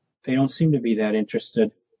don't seem to be that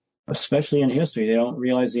interested, especially in history. They don't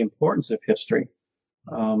realize the importance of history.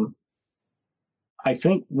 I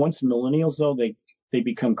think once millennials, though, they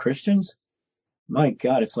become Christians, my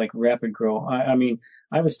God, it's like rapid growth. I mean,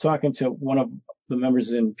 I was talking to one of the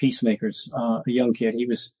members in Peacemakers, a young kid. He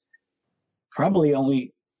was probably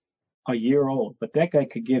only a year old, but that guy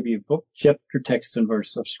could give you book, chapter, text, and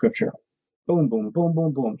verse of scripture. Boom, boom, boom,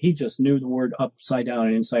 boom, boom. He just knew the word upside down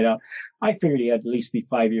and inside out. I figured he had at least be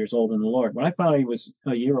 5 years old in the Lord. When I found out he was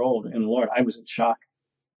a year old in the Lord, I was in shock.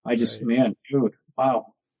 I just, man, dude,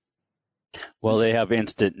 wow. Well, they have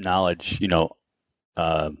instant knowledge, you know,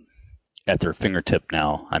 at their fingertip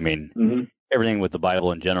now. I mean, everything with the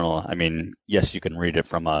Bible in general. I mean, yes, you can read it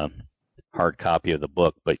from a hard copy of the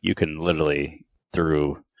book, but you can literally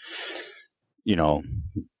through, you know,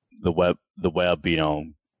 the web, you know,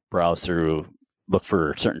 browse through, look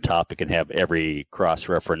for a certain topic and have every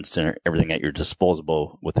cross-reference and everything at your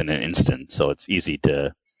disposal within an instant. So it's easy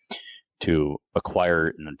to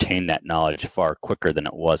acquire and obtain that knowledge far quicker than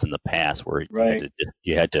it was in the past, where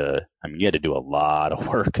you had to do a lot of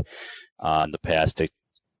work in the past to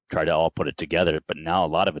try to all put it together. But now a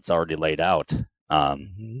lot of it's already laid out.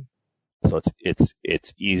 So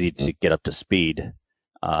it's easy to get up to speed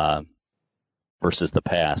versus the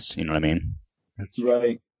past. You know what I mean? That's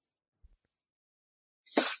right.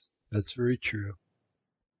 That's very true.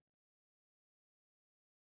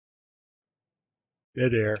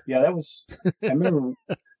 Dead air. Yeah, that was, I remember.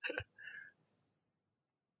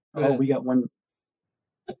 Oh, we got one.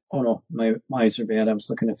 Oh no, my eyes are bad. I was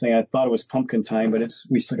looking at the thing. I thought it was pumpkin time, but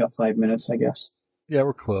we still got 5 minutes, I guess. Yeah,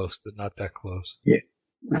 we're close, but not that close. Yeah.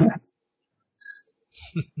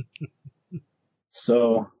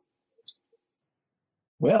 So,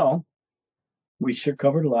 well, we sure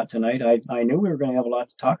covered a lot tonight. I knew we were going to have a lot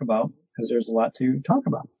to talk about because there's a lot to talk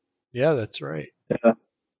about. Yeah, that's right.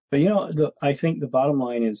 But you know, I think the bottom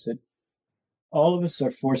line is that all of us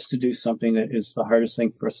are forced to do something that is the hardest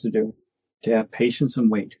thing for us to do, to have patience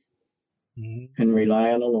and wait and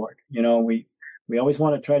rely on the Lord. You know, we always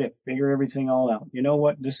want to try to figure everything all out. You know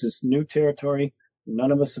what? This is new territory.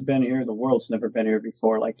 None of us have been here. The world's never been here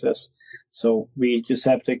before like this. So we just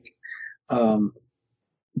have to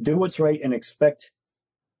do what's right and expect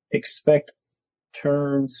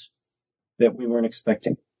turns that we weren't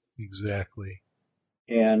expecting. Exactly.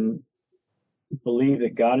 And believe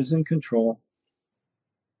that God is in control.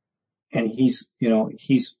 And he's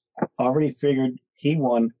already figured he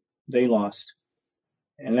won, they lost.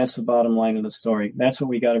 And that's the bottom line of the story. That's what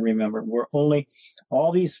we got to remember.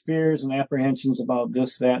 All these fears and apprehensions about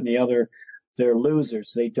this, that, and the other, they're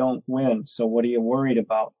losers. They don't win. So what are you worried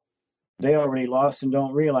about? They already lost and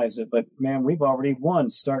don't realize it. But man, we've already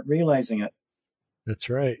won. Start realizing it. That's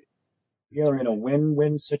right. We are in a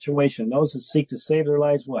win-win situation. Those that seek to save their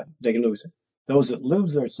lives, what? They lose it. Those that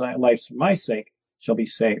lose their lives for my sake shall be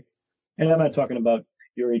saved. And I'm not talking about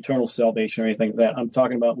your eternal salvation or anything like that. I'm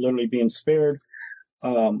talking about literally being spared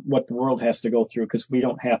what the world has to go through, because we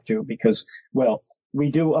don't have to, because, well, we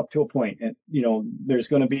do up to a point. And, there's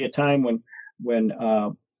going to be a time when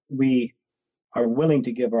we are willing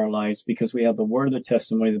to give our lives because we have the word of the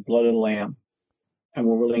testimony, the blood of the Lamb, and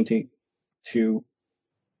we're willing to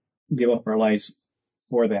give up our lives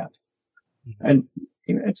for that. Mm-hmm. And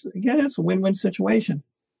it's a win-win situation.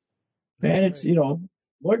 And it's,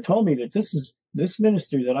 Lord told me that this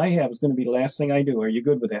ministry that I have is going to be the last thing I do. Are you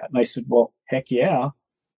good with that? And I said, well, heck yeah.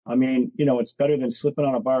 I mean, it's better than slipping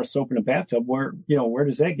on a bar of soap in a bathtub. Where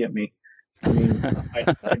does that get me? I mean,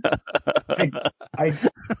 I'd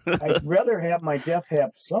rather have my death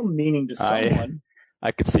have some meaning to someone.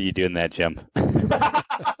 I could see you doing that, Jim.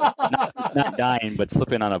 not dying, but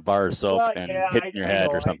slipping on a bar of soap and hitting your head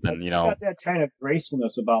or something, I've got that kind of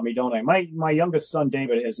gracefulness about me, don't I? My youngest son,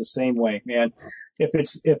 David, is the same way, man. If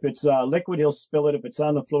it's liquid, he'll spill it. If it's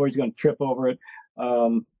on the floor, he's going to trip over it.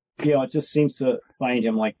 It just seems to find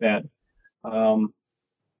him like that. I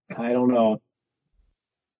don't know.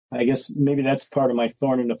 I guess maybe that's part of my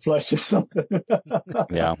thorn in the flesh or something.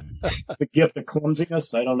 Yeah. The gift of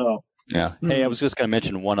clumsiness. I don't know. Yeah. Hey, I was just going to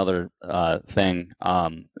mention one other thing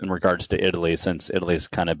in regards to Italy, since Italy's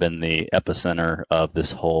kind of been the epicenter of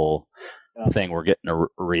this whole thing. We're getting a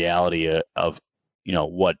reality of,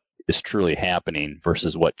 what is truly happening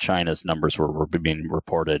versus what China's numbers were being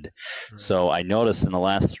reported. Right. So I noticed in the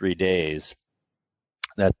last 3 days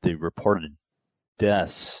that the reported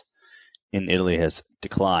deaths in Italy has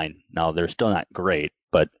declined. Now, they're still not great,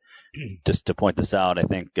 but just to point this out, I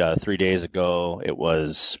think 3 days ago it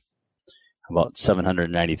was about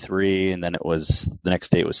 793, and then the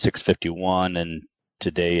next day it was 651, and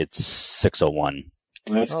today it's 601.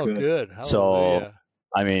 That's good. Hallelujah. So,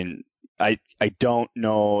 I mean, I don't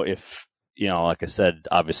know if, like I said,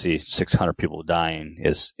 obviously 600 people dying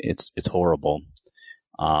it's horrible.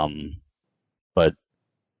 But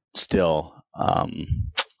still,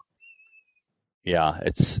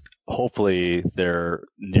 it's hopefully they're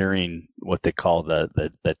nearing what they call the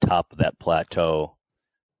top of that plateau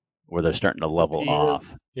where they're starting to level off.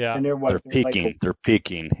 Yeah. And they're peaking. They're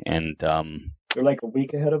peaking, and they're like a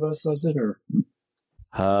week ahead of us, is it? Or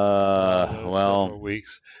several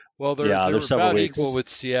weeks. Well, they're about equal with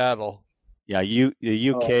Seattle. Yeah,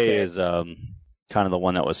 the UK is kind of the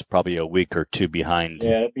one that was probably a week or two behind.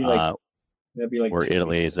 Yeah, that'd be like where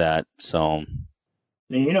Italy is at. So.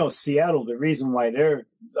 And Seattle, the reason why their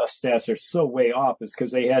stats are so way off is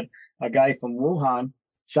because they had a guy from Wuhan,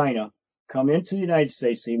 China, come into the United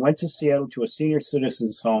States. He went to Seattle to a senior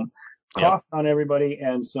citizens home, coughed on everybody,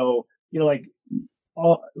 and so 90%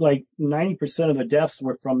 of the deaths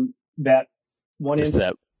were from that one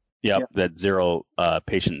incident. That zero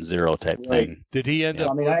patient zero type thing. Did he end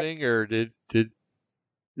up living, or did?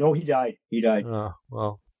 No, he died. Oh,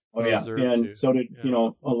 well. Oh, yeah. And so did,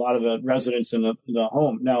 a lot of the residents in the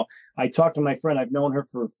home. Now, I talked to my friend. I've known her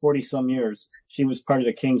for 40 some years. She was part of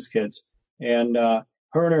the King's Kids. And her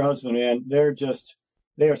and her husband, man,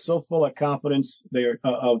 they are so full of confidence. They're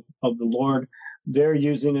of the Lord. They're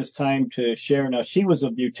using this time to share. Now, she was a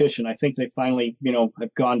beautician. I think they finally,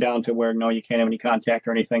 have gone down to where, no, you can't have any contact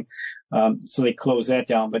or anything. So they closed that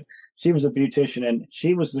down. But she was a beautician, and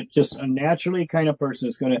she was just a naturally kind of person.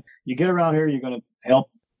 You get around her, you're going to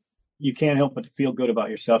help. You can't help but to feel good about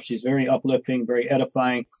yourself. She's very uplifting, very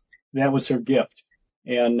edifying. That was her gift.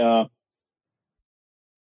 And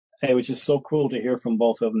it was just so cool to hear from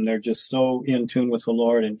both of them. They're just so in tune with the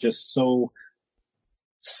Lord and just so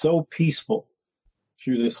peaceful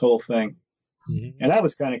through this whole thing. Mm-hmm. And I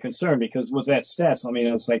was kind of concerned because with that stats, I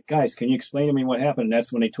was like, guys, can you explain to me what happened? And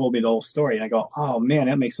that's when they told me the whole story. And I go, oh, man,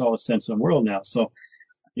 that makes all the sense in the world now. So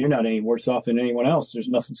you're not any worse off than anyone else. There's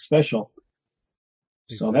nothing special.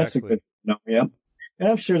 Exactly. So that's a good, yeah. And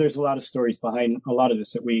I'm sure there's a lot of stories behind a lot of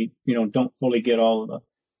this that we, don't fully get all of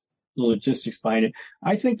the logistics behind it.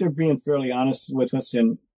 I think they're being fairly honest with us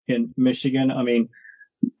in Michigan. I mean,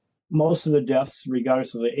 most of the deaths,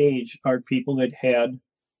 regardless of the age, are people that had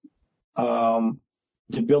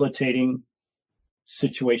debilitating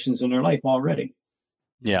situations in their life already.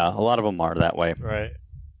 Yeah, a lot of them are that way. Right.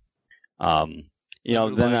 But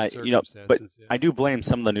I do blame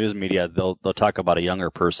some of the news media. They'll talk about a younger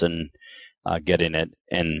person getting it,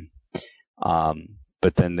 and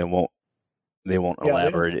but then they won't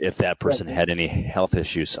elaborate if that person had any health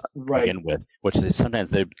issues to begin with, which sometimes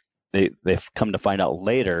they've come to find out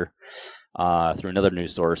later through another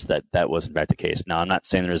news source that was in fact the case. Now, I'm not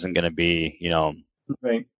saying there isn't going to be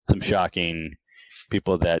some shocking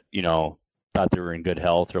people that thought they were in good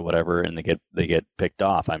health or whatever, and they get picked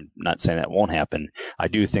off. I'm not saying that won't happen. I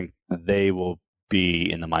do think they will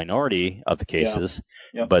be in the minority of the cases,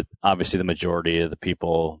 but obviously the majority of the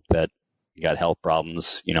people that got health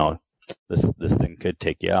problems, this thing could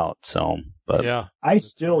take you out. So, but yeah, I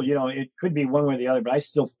still, it could be one way or the other, but I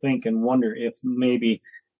still think and wonder if maybe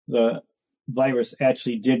the virus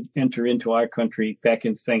actually did enter into our country back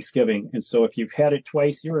in Thanksgiving. And so if you've had it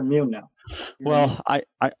twice, you're immune now.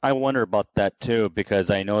 I wonder about that too, because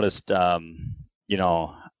I noticed, God,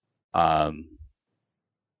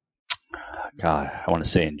 I want to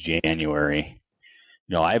say in January,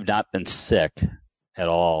 I have not been sick at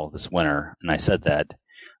all this winter, and I said that,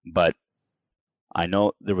 but I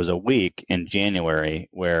know there was a week in January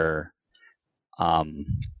where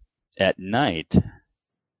at night,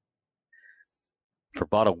 for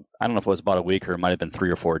I don't know if it was about a week or it might have been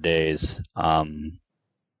 3 or 4 days,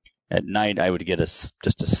 at night I would get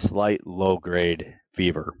just a slight low-grade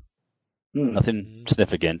fever. Nothing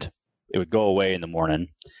significant. It would go away in the morning.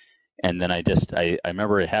 And then I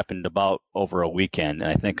remember it happened about over a weekend, and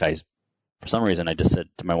I think for some reason I just said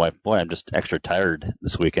to my wife, boy, I'm just extra tired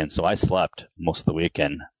this weekend. So I slept most of the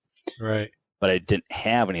weekend. Right. But I didn't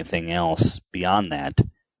have anything else beyond that,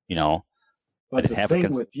 But the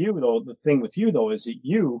thing with you though is that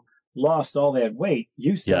you lost all that weight.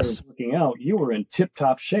 You started working out. You were in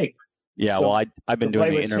tip-top shape. Yeah, so well, I've been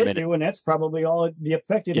doing the intermittent. Hit you, and that's probably all the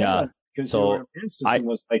effect it had, because your immune system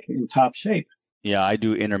was like in top shape. Yeah, I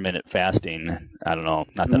do intermittent fasting. I don't know,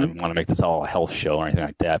 not that I want to make this all a health show or anything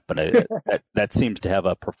like that, but that seems to have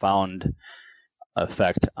a profound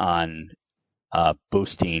effect on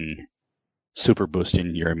super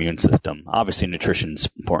boosting your immune system. Obviously, nutrition is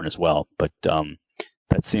important as well, but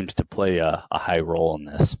that seems to play a high role in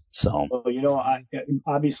this. So, well, I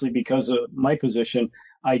obviously, because of my position,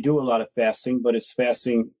 I do a lot of fasting, but it's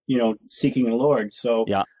fasting, seeking the Lord. So,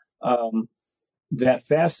 that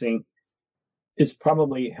fasting is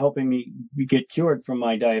probably helping me get cured from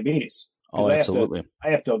my diabetes. Oh, absolutely.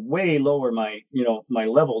 I have to way lower my, my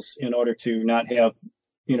levels in order to not have,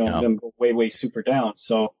 them go way, way super down.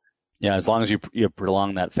 So. Yeah, as long as you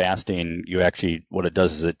prolong that fasting, what it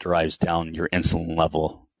does is it drives down your insulin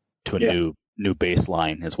level to a new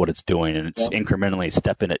baseline is what it's doing, and it's incrementally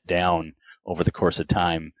stepping it down over the course of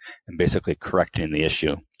time and basically correcting the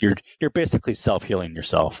issue. You're basically self-healing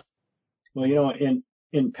yourself. Well,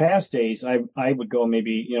 in past days, I would go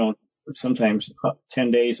maybe, sometimes 10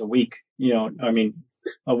 days a week,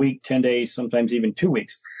 a week, 10 days, sometimes even 2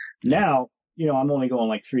 weeks. Now, I'm only going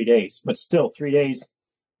like 3 days, but still 3 days.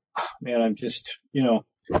 Man, I'm just,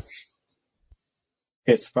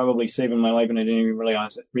 it's probably saving my life, and I didn't even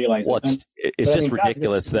realize it. It's just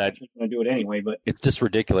ridiculous that I'm going to do it anyway. But it's just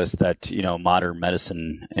ridiculous that modern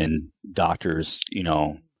medicine and doctors,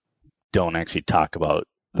 don't actually talk about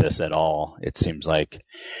this at all. It seems like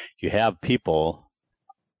you have people,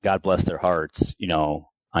 God bless their hearts,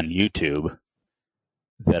 on YouTube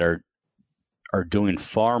that are doing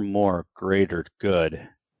far more greater good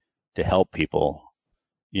to help people,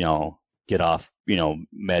 get off,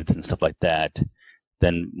 meds and stuff like that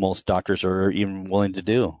than most doctors are even willing to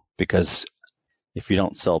do. Because if you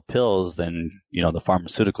don't sell pills, then, the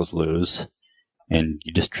pharmaceuticals lose, and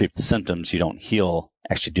you just treat the symptoms. You don't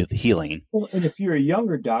actually do the healing. Well, and if you're a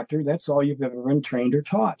younger doctor, that's all you've ever been trained or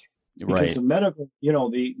taught. Because the medical,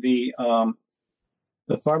 the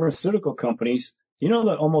pharmaceutical companies, that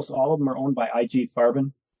almost all of them are owned by IG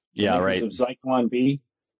Farben. Yeah, right. Of Zyklon B.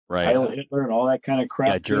 Right. Heil Hitler and all that kind of crap.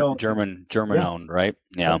 Yeah, German owned, right?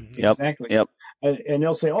 Yeah. Yep. Exactly. Yep. And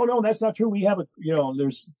they'll say, oh, no, that's not true. We have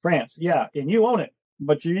there's France. Yeah, and you own it.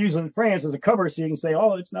 But you're using France as a cover, so you can say,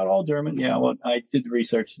 oh, it's not all German. Yeah, well, I did the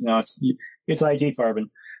research. No, it's IG Farben.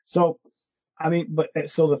 So,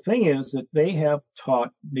 so the thing is that they have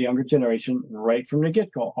taught the younger generation right from the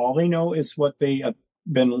get-go. All they know is what they have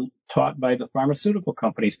been taught by the pharmaceutical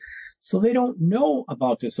companies. So they don't know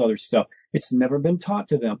about this other stuff. It's never been taught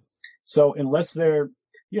to them. So unless they're,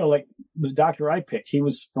 like the doctor I picked, he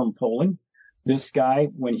was from Poland. This guy,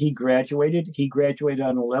 when he graduated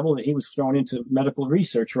on a level that he was thrown into medical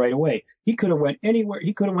research right away. He could have went anywhere.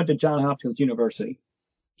 He could have went to Johns Hopkins University.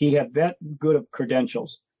 He had that good of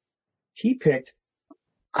credentials. He picked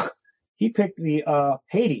the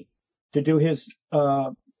Haiti to do his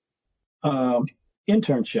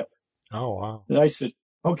internship. Oh, wow. And I said,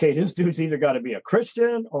 okay, this dude's either got to be a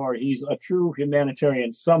Christian or he's a true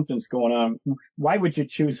humanitarian. Something's going on. Why would you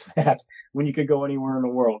choose that when you could go anywhere in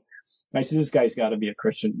the world? I said, this guy's got to be a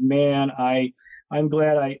Christian. Man, I'm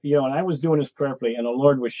glad and I was doing this prayerfully, and the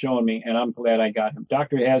Lord was showing me, and I'm glad I got him.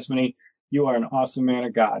 Dr. Hasmany, you are an awesome man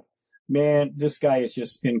of God. Man, this guy is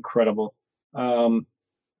just incredible. I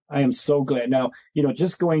am so glad. Now,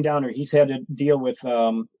 just going down there, he's had to deal with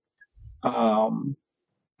the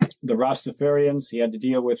Rastafarians. He had to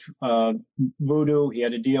deal with voodoo. He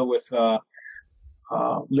had to deal with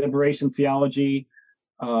liberation theology.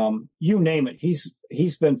 You name it.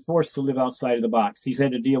 He's been forced to live outside of the box. He's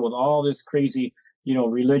had to deal with all this crazy,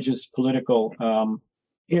 religious, political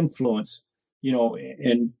influence,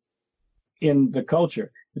 and in the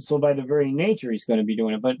culture. And so by the very nature, he's going to be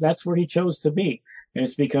doing it. But that's where he chose to be. And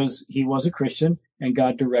it's because he was a Christian and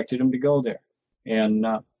God directed him to go there. And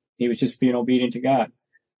he was just being obedient to God.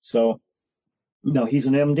 So, he's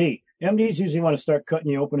an MD. MDs usually want to start cutting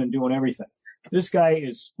you open and doing everything. This guy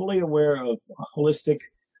is fully aware of holistic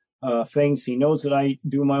things. He knows that I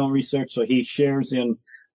do my own research, so he shares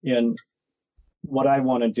in what I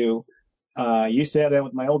want to do. I used to have that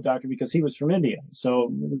with my old doctor because he was from India.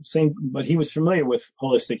 So but he was familiar with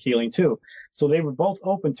holistic healing too. So they were both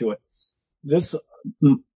open to it. This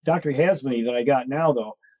Dr. Hasmany that I got now,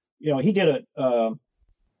 though, he did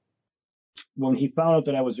when he found out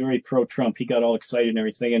that I was very pro-Trump, he got all excited and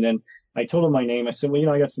everything. And then I told him my name. I said, well,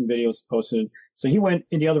 I got some videos posted. So he went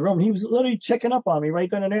in the other room and he was literally checking up on me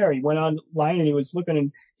right then and there. He went online and he was looking,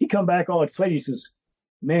 and he come back all excited. He says,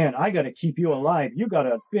 man, I got to keep you alive. You got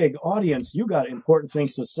a big audience. You got important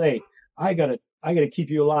things to say. I got to keep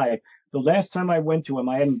you alive. The last time I went to him,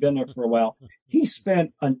 I hadn't been there for a while. He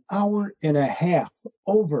spent an hour and a half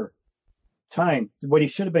over time when he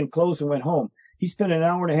should have been closed and went home. He spent an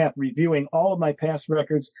hour and a half reviewing all of my past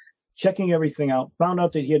records, checking everything out, found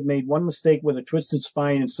out that he had made one mistake with a twisted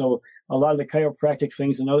spine. And so a lot of the chiropractic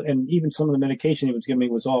things and even some of the medication he was giving me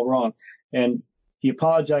was all wrong. And he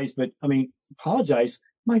apologized, but apologize.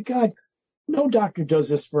 My God, no doctor does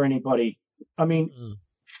this for anybody.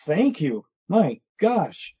 Thank you. My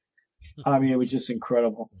gosh. It was just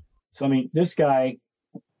incredible. So, this guy,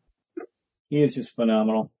 he is just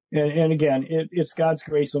phenomenal. And again, it's God's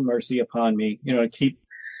grace and mercy upon me, to keep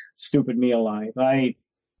stupid me alive. I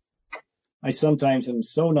sometimes am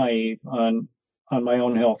so naive on my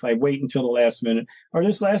own health. I wait until the last minute. Or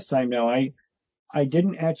this last time now, I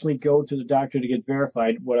didn't actually go to the doctor to get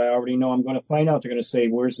verified what I already know I'm going to find out. They're going to say,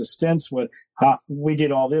 where's the stents? We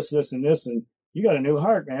did all this, and this, and you got a new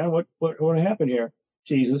heart, man. What happened here?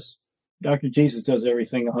 Jesus. Dr. Jesus does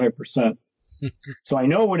everything 100%. So I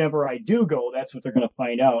know whenever I do go, that's what they're going to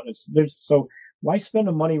find out. So why spend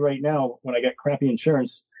the money right now when I got crappy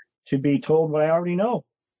insurance to be told what I already know?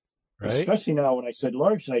 Right? Especially now when I said,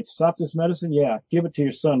 Lord, should I stop this medicine? Yeah, give it to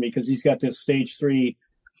your son because he's got this stage 3.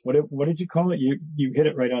 What did you call it? You hit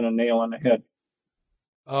it right on a nail on the head.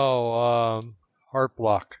 Oh, heart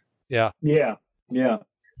block. Yeah. Yeah.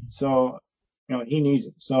 So, he needs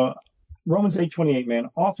it. So Romans 8:28, man,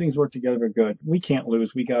 all things work together for good. We can't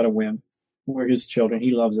lose. We got to win. We're his children.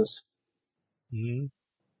 He loves us. Mm-hmm.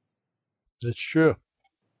 That's true.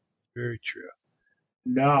 Very true.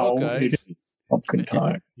 Now, it is pumpkin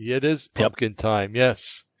time. It is pumpkin time,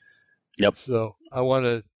 yes. Yep. So I want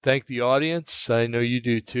to thank the audience. I know you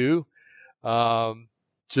do too.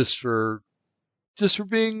 Just for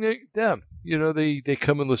being them. They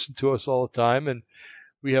come and listen to us all the time, and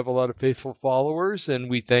we have a lot of faithful followers, and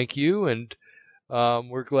we thank you, and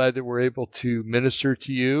we're glad that we're able to minister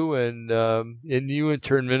to you, and you in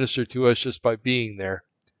turn minister to us just by being there.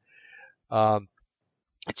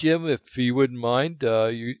 Jim, if you wouldn't mind,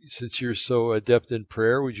 since you're so adept in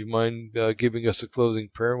prayer, would you mind giving us a closing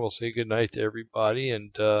prayer? And we'll say good night to everybody.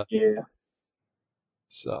 And yeah.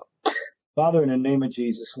 So, Father, in the name of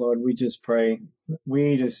Jesus, Lord, we just pray.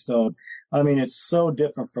 We just don't. It's so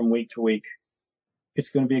different from week to week.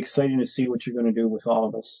 It's going to be exciting to see what you're going to do with all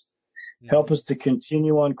of us. Mm-hmm. Help us to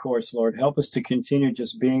continue on course, Lord. Help us to continue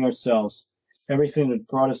just being ourselves. Everything that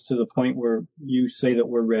brought us to the point where you say that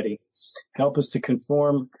we're ready. Help us to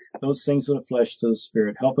conform those things of the flesh to the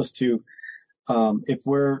Spirit. Help us to, if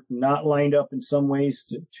we're not lined up in some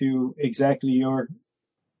ways to exactly your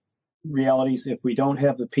realities, if we don't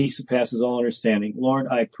have the peace that passes all understanding. Lord,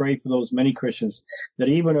 I pray for those many Christians that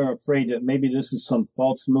even are afraid that maybe this is some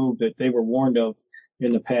false move that they were warned of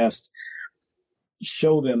in the past.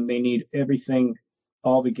 Show them they need everything,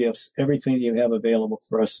 all the gifts, everything you have available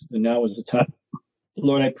for us. And now is the time.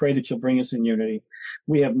 Lord, I pray that you'll bring us in unity.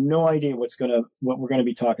 We have no idea what we're going to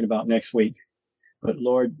be talking about next week. But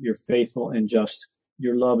Lord, you're faithful and just.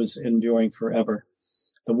 Your love is enduring forever.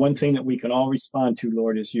 The one thing that we can all respond to,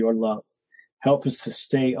 Lord, is your love. Help us to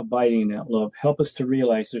stay abiding in that love. Help us to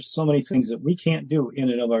realize there's so many things that we can't do in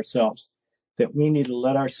and of ourselves, that we need to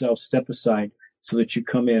let ourselves step aside so that you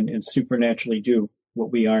come in and supernaturally do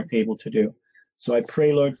what we aren't able to do. So I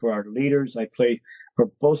pray, Lord, for our leaders. I pray for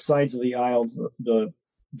both sides of the aisle, the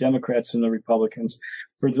Democrats and the Republicans,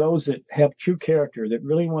 for those that have true character, that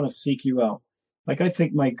really want to seek you out. Like I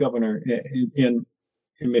think my governor in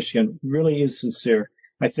Michigan really is sincere.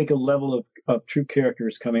 I think a level of true character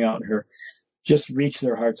is coming out in her. Just reach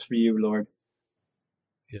their hearts for you, Lord.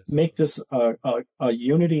 Yes. Make this a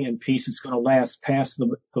unity and peace that's going to last past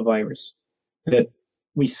the virus, that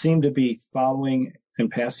we seem to be following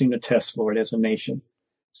and passing the test, Lord, as a nation.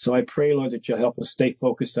 So I pray, Lord, that you'll help us stay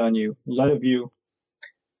focused on you, led of you,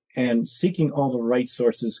 and seeking all the right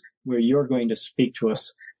sources where you're going to speak to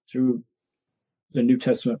us through the New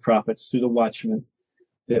Testament prophets, through the watchmen,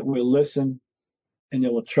 that we'll listen and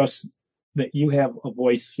that we'll trust that you have a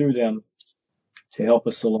voice through them to help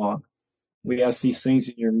us along. We ask these things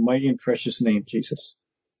in your mighty and precious name, Jesus.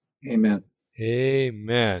 Amen.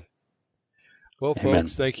 Amen. Well, Amen.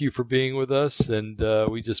 folks, thank you for being with us, and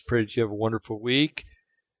we just pray that you have a wonderful week,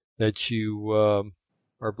 that you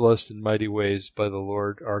are blessed in mighty ways by the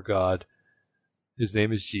Lord our God. His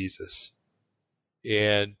name is Jesus.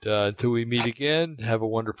 And until we meet again, have a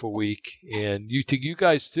wonderful week. And you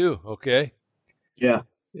guys too, okay? Yeah.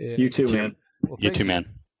 And you too, man. Well, you too, man.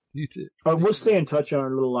 You too. We'll stay in touch on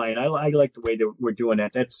our little line. I like the way that we're doing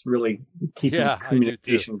that. That's really keeping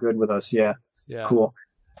communication good with us. Yeah. Cool.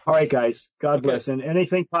 All right, guys. God bless. And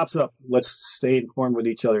anything pops up, let's stay informed with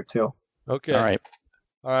each other too. Okay. All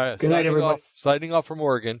right. Good night, everybody. Signing off from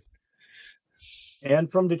Oregon.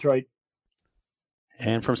 And from Detroit.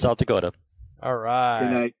 And from South Dakota. All right.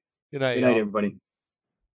 Good night. Good night, everybody.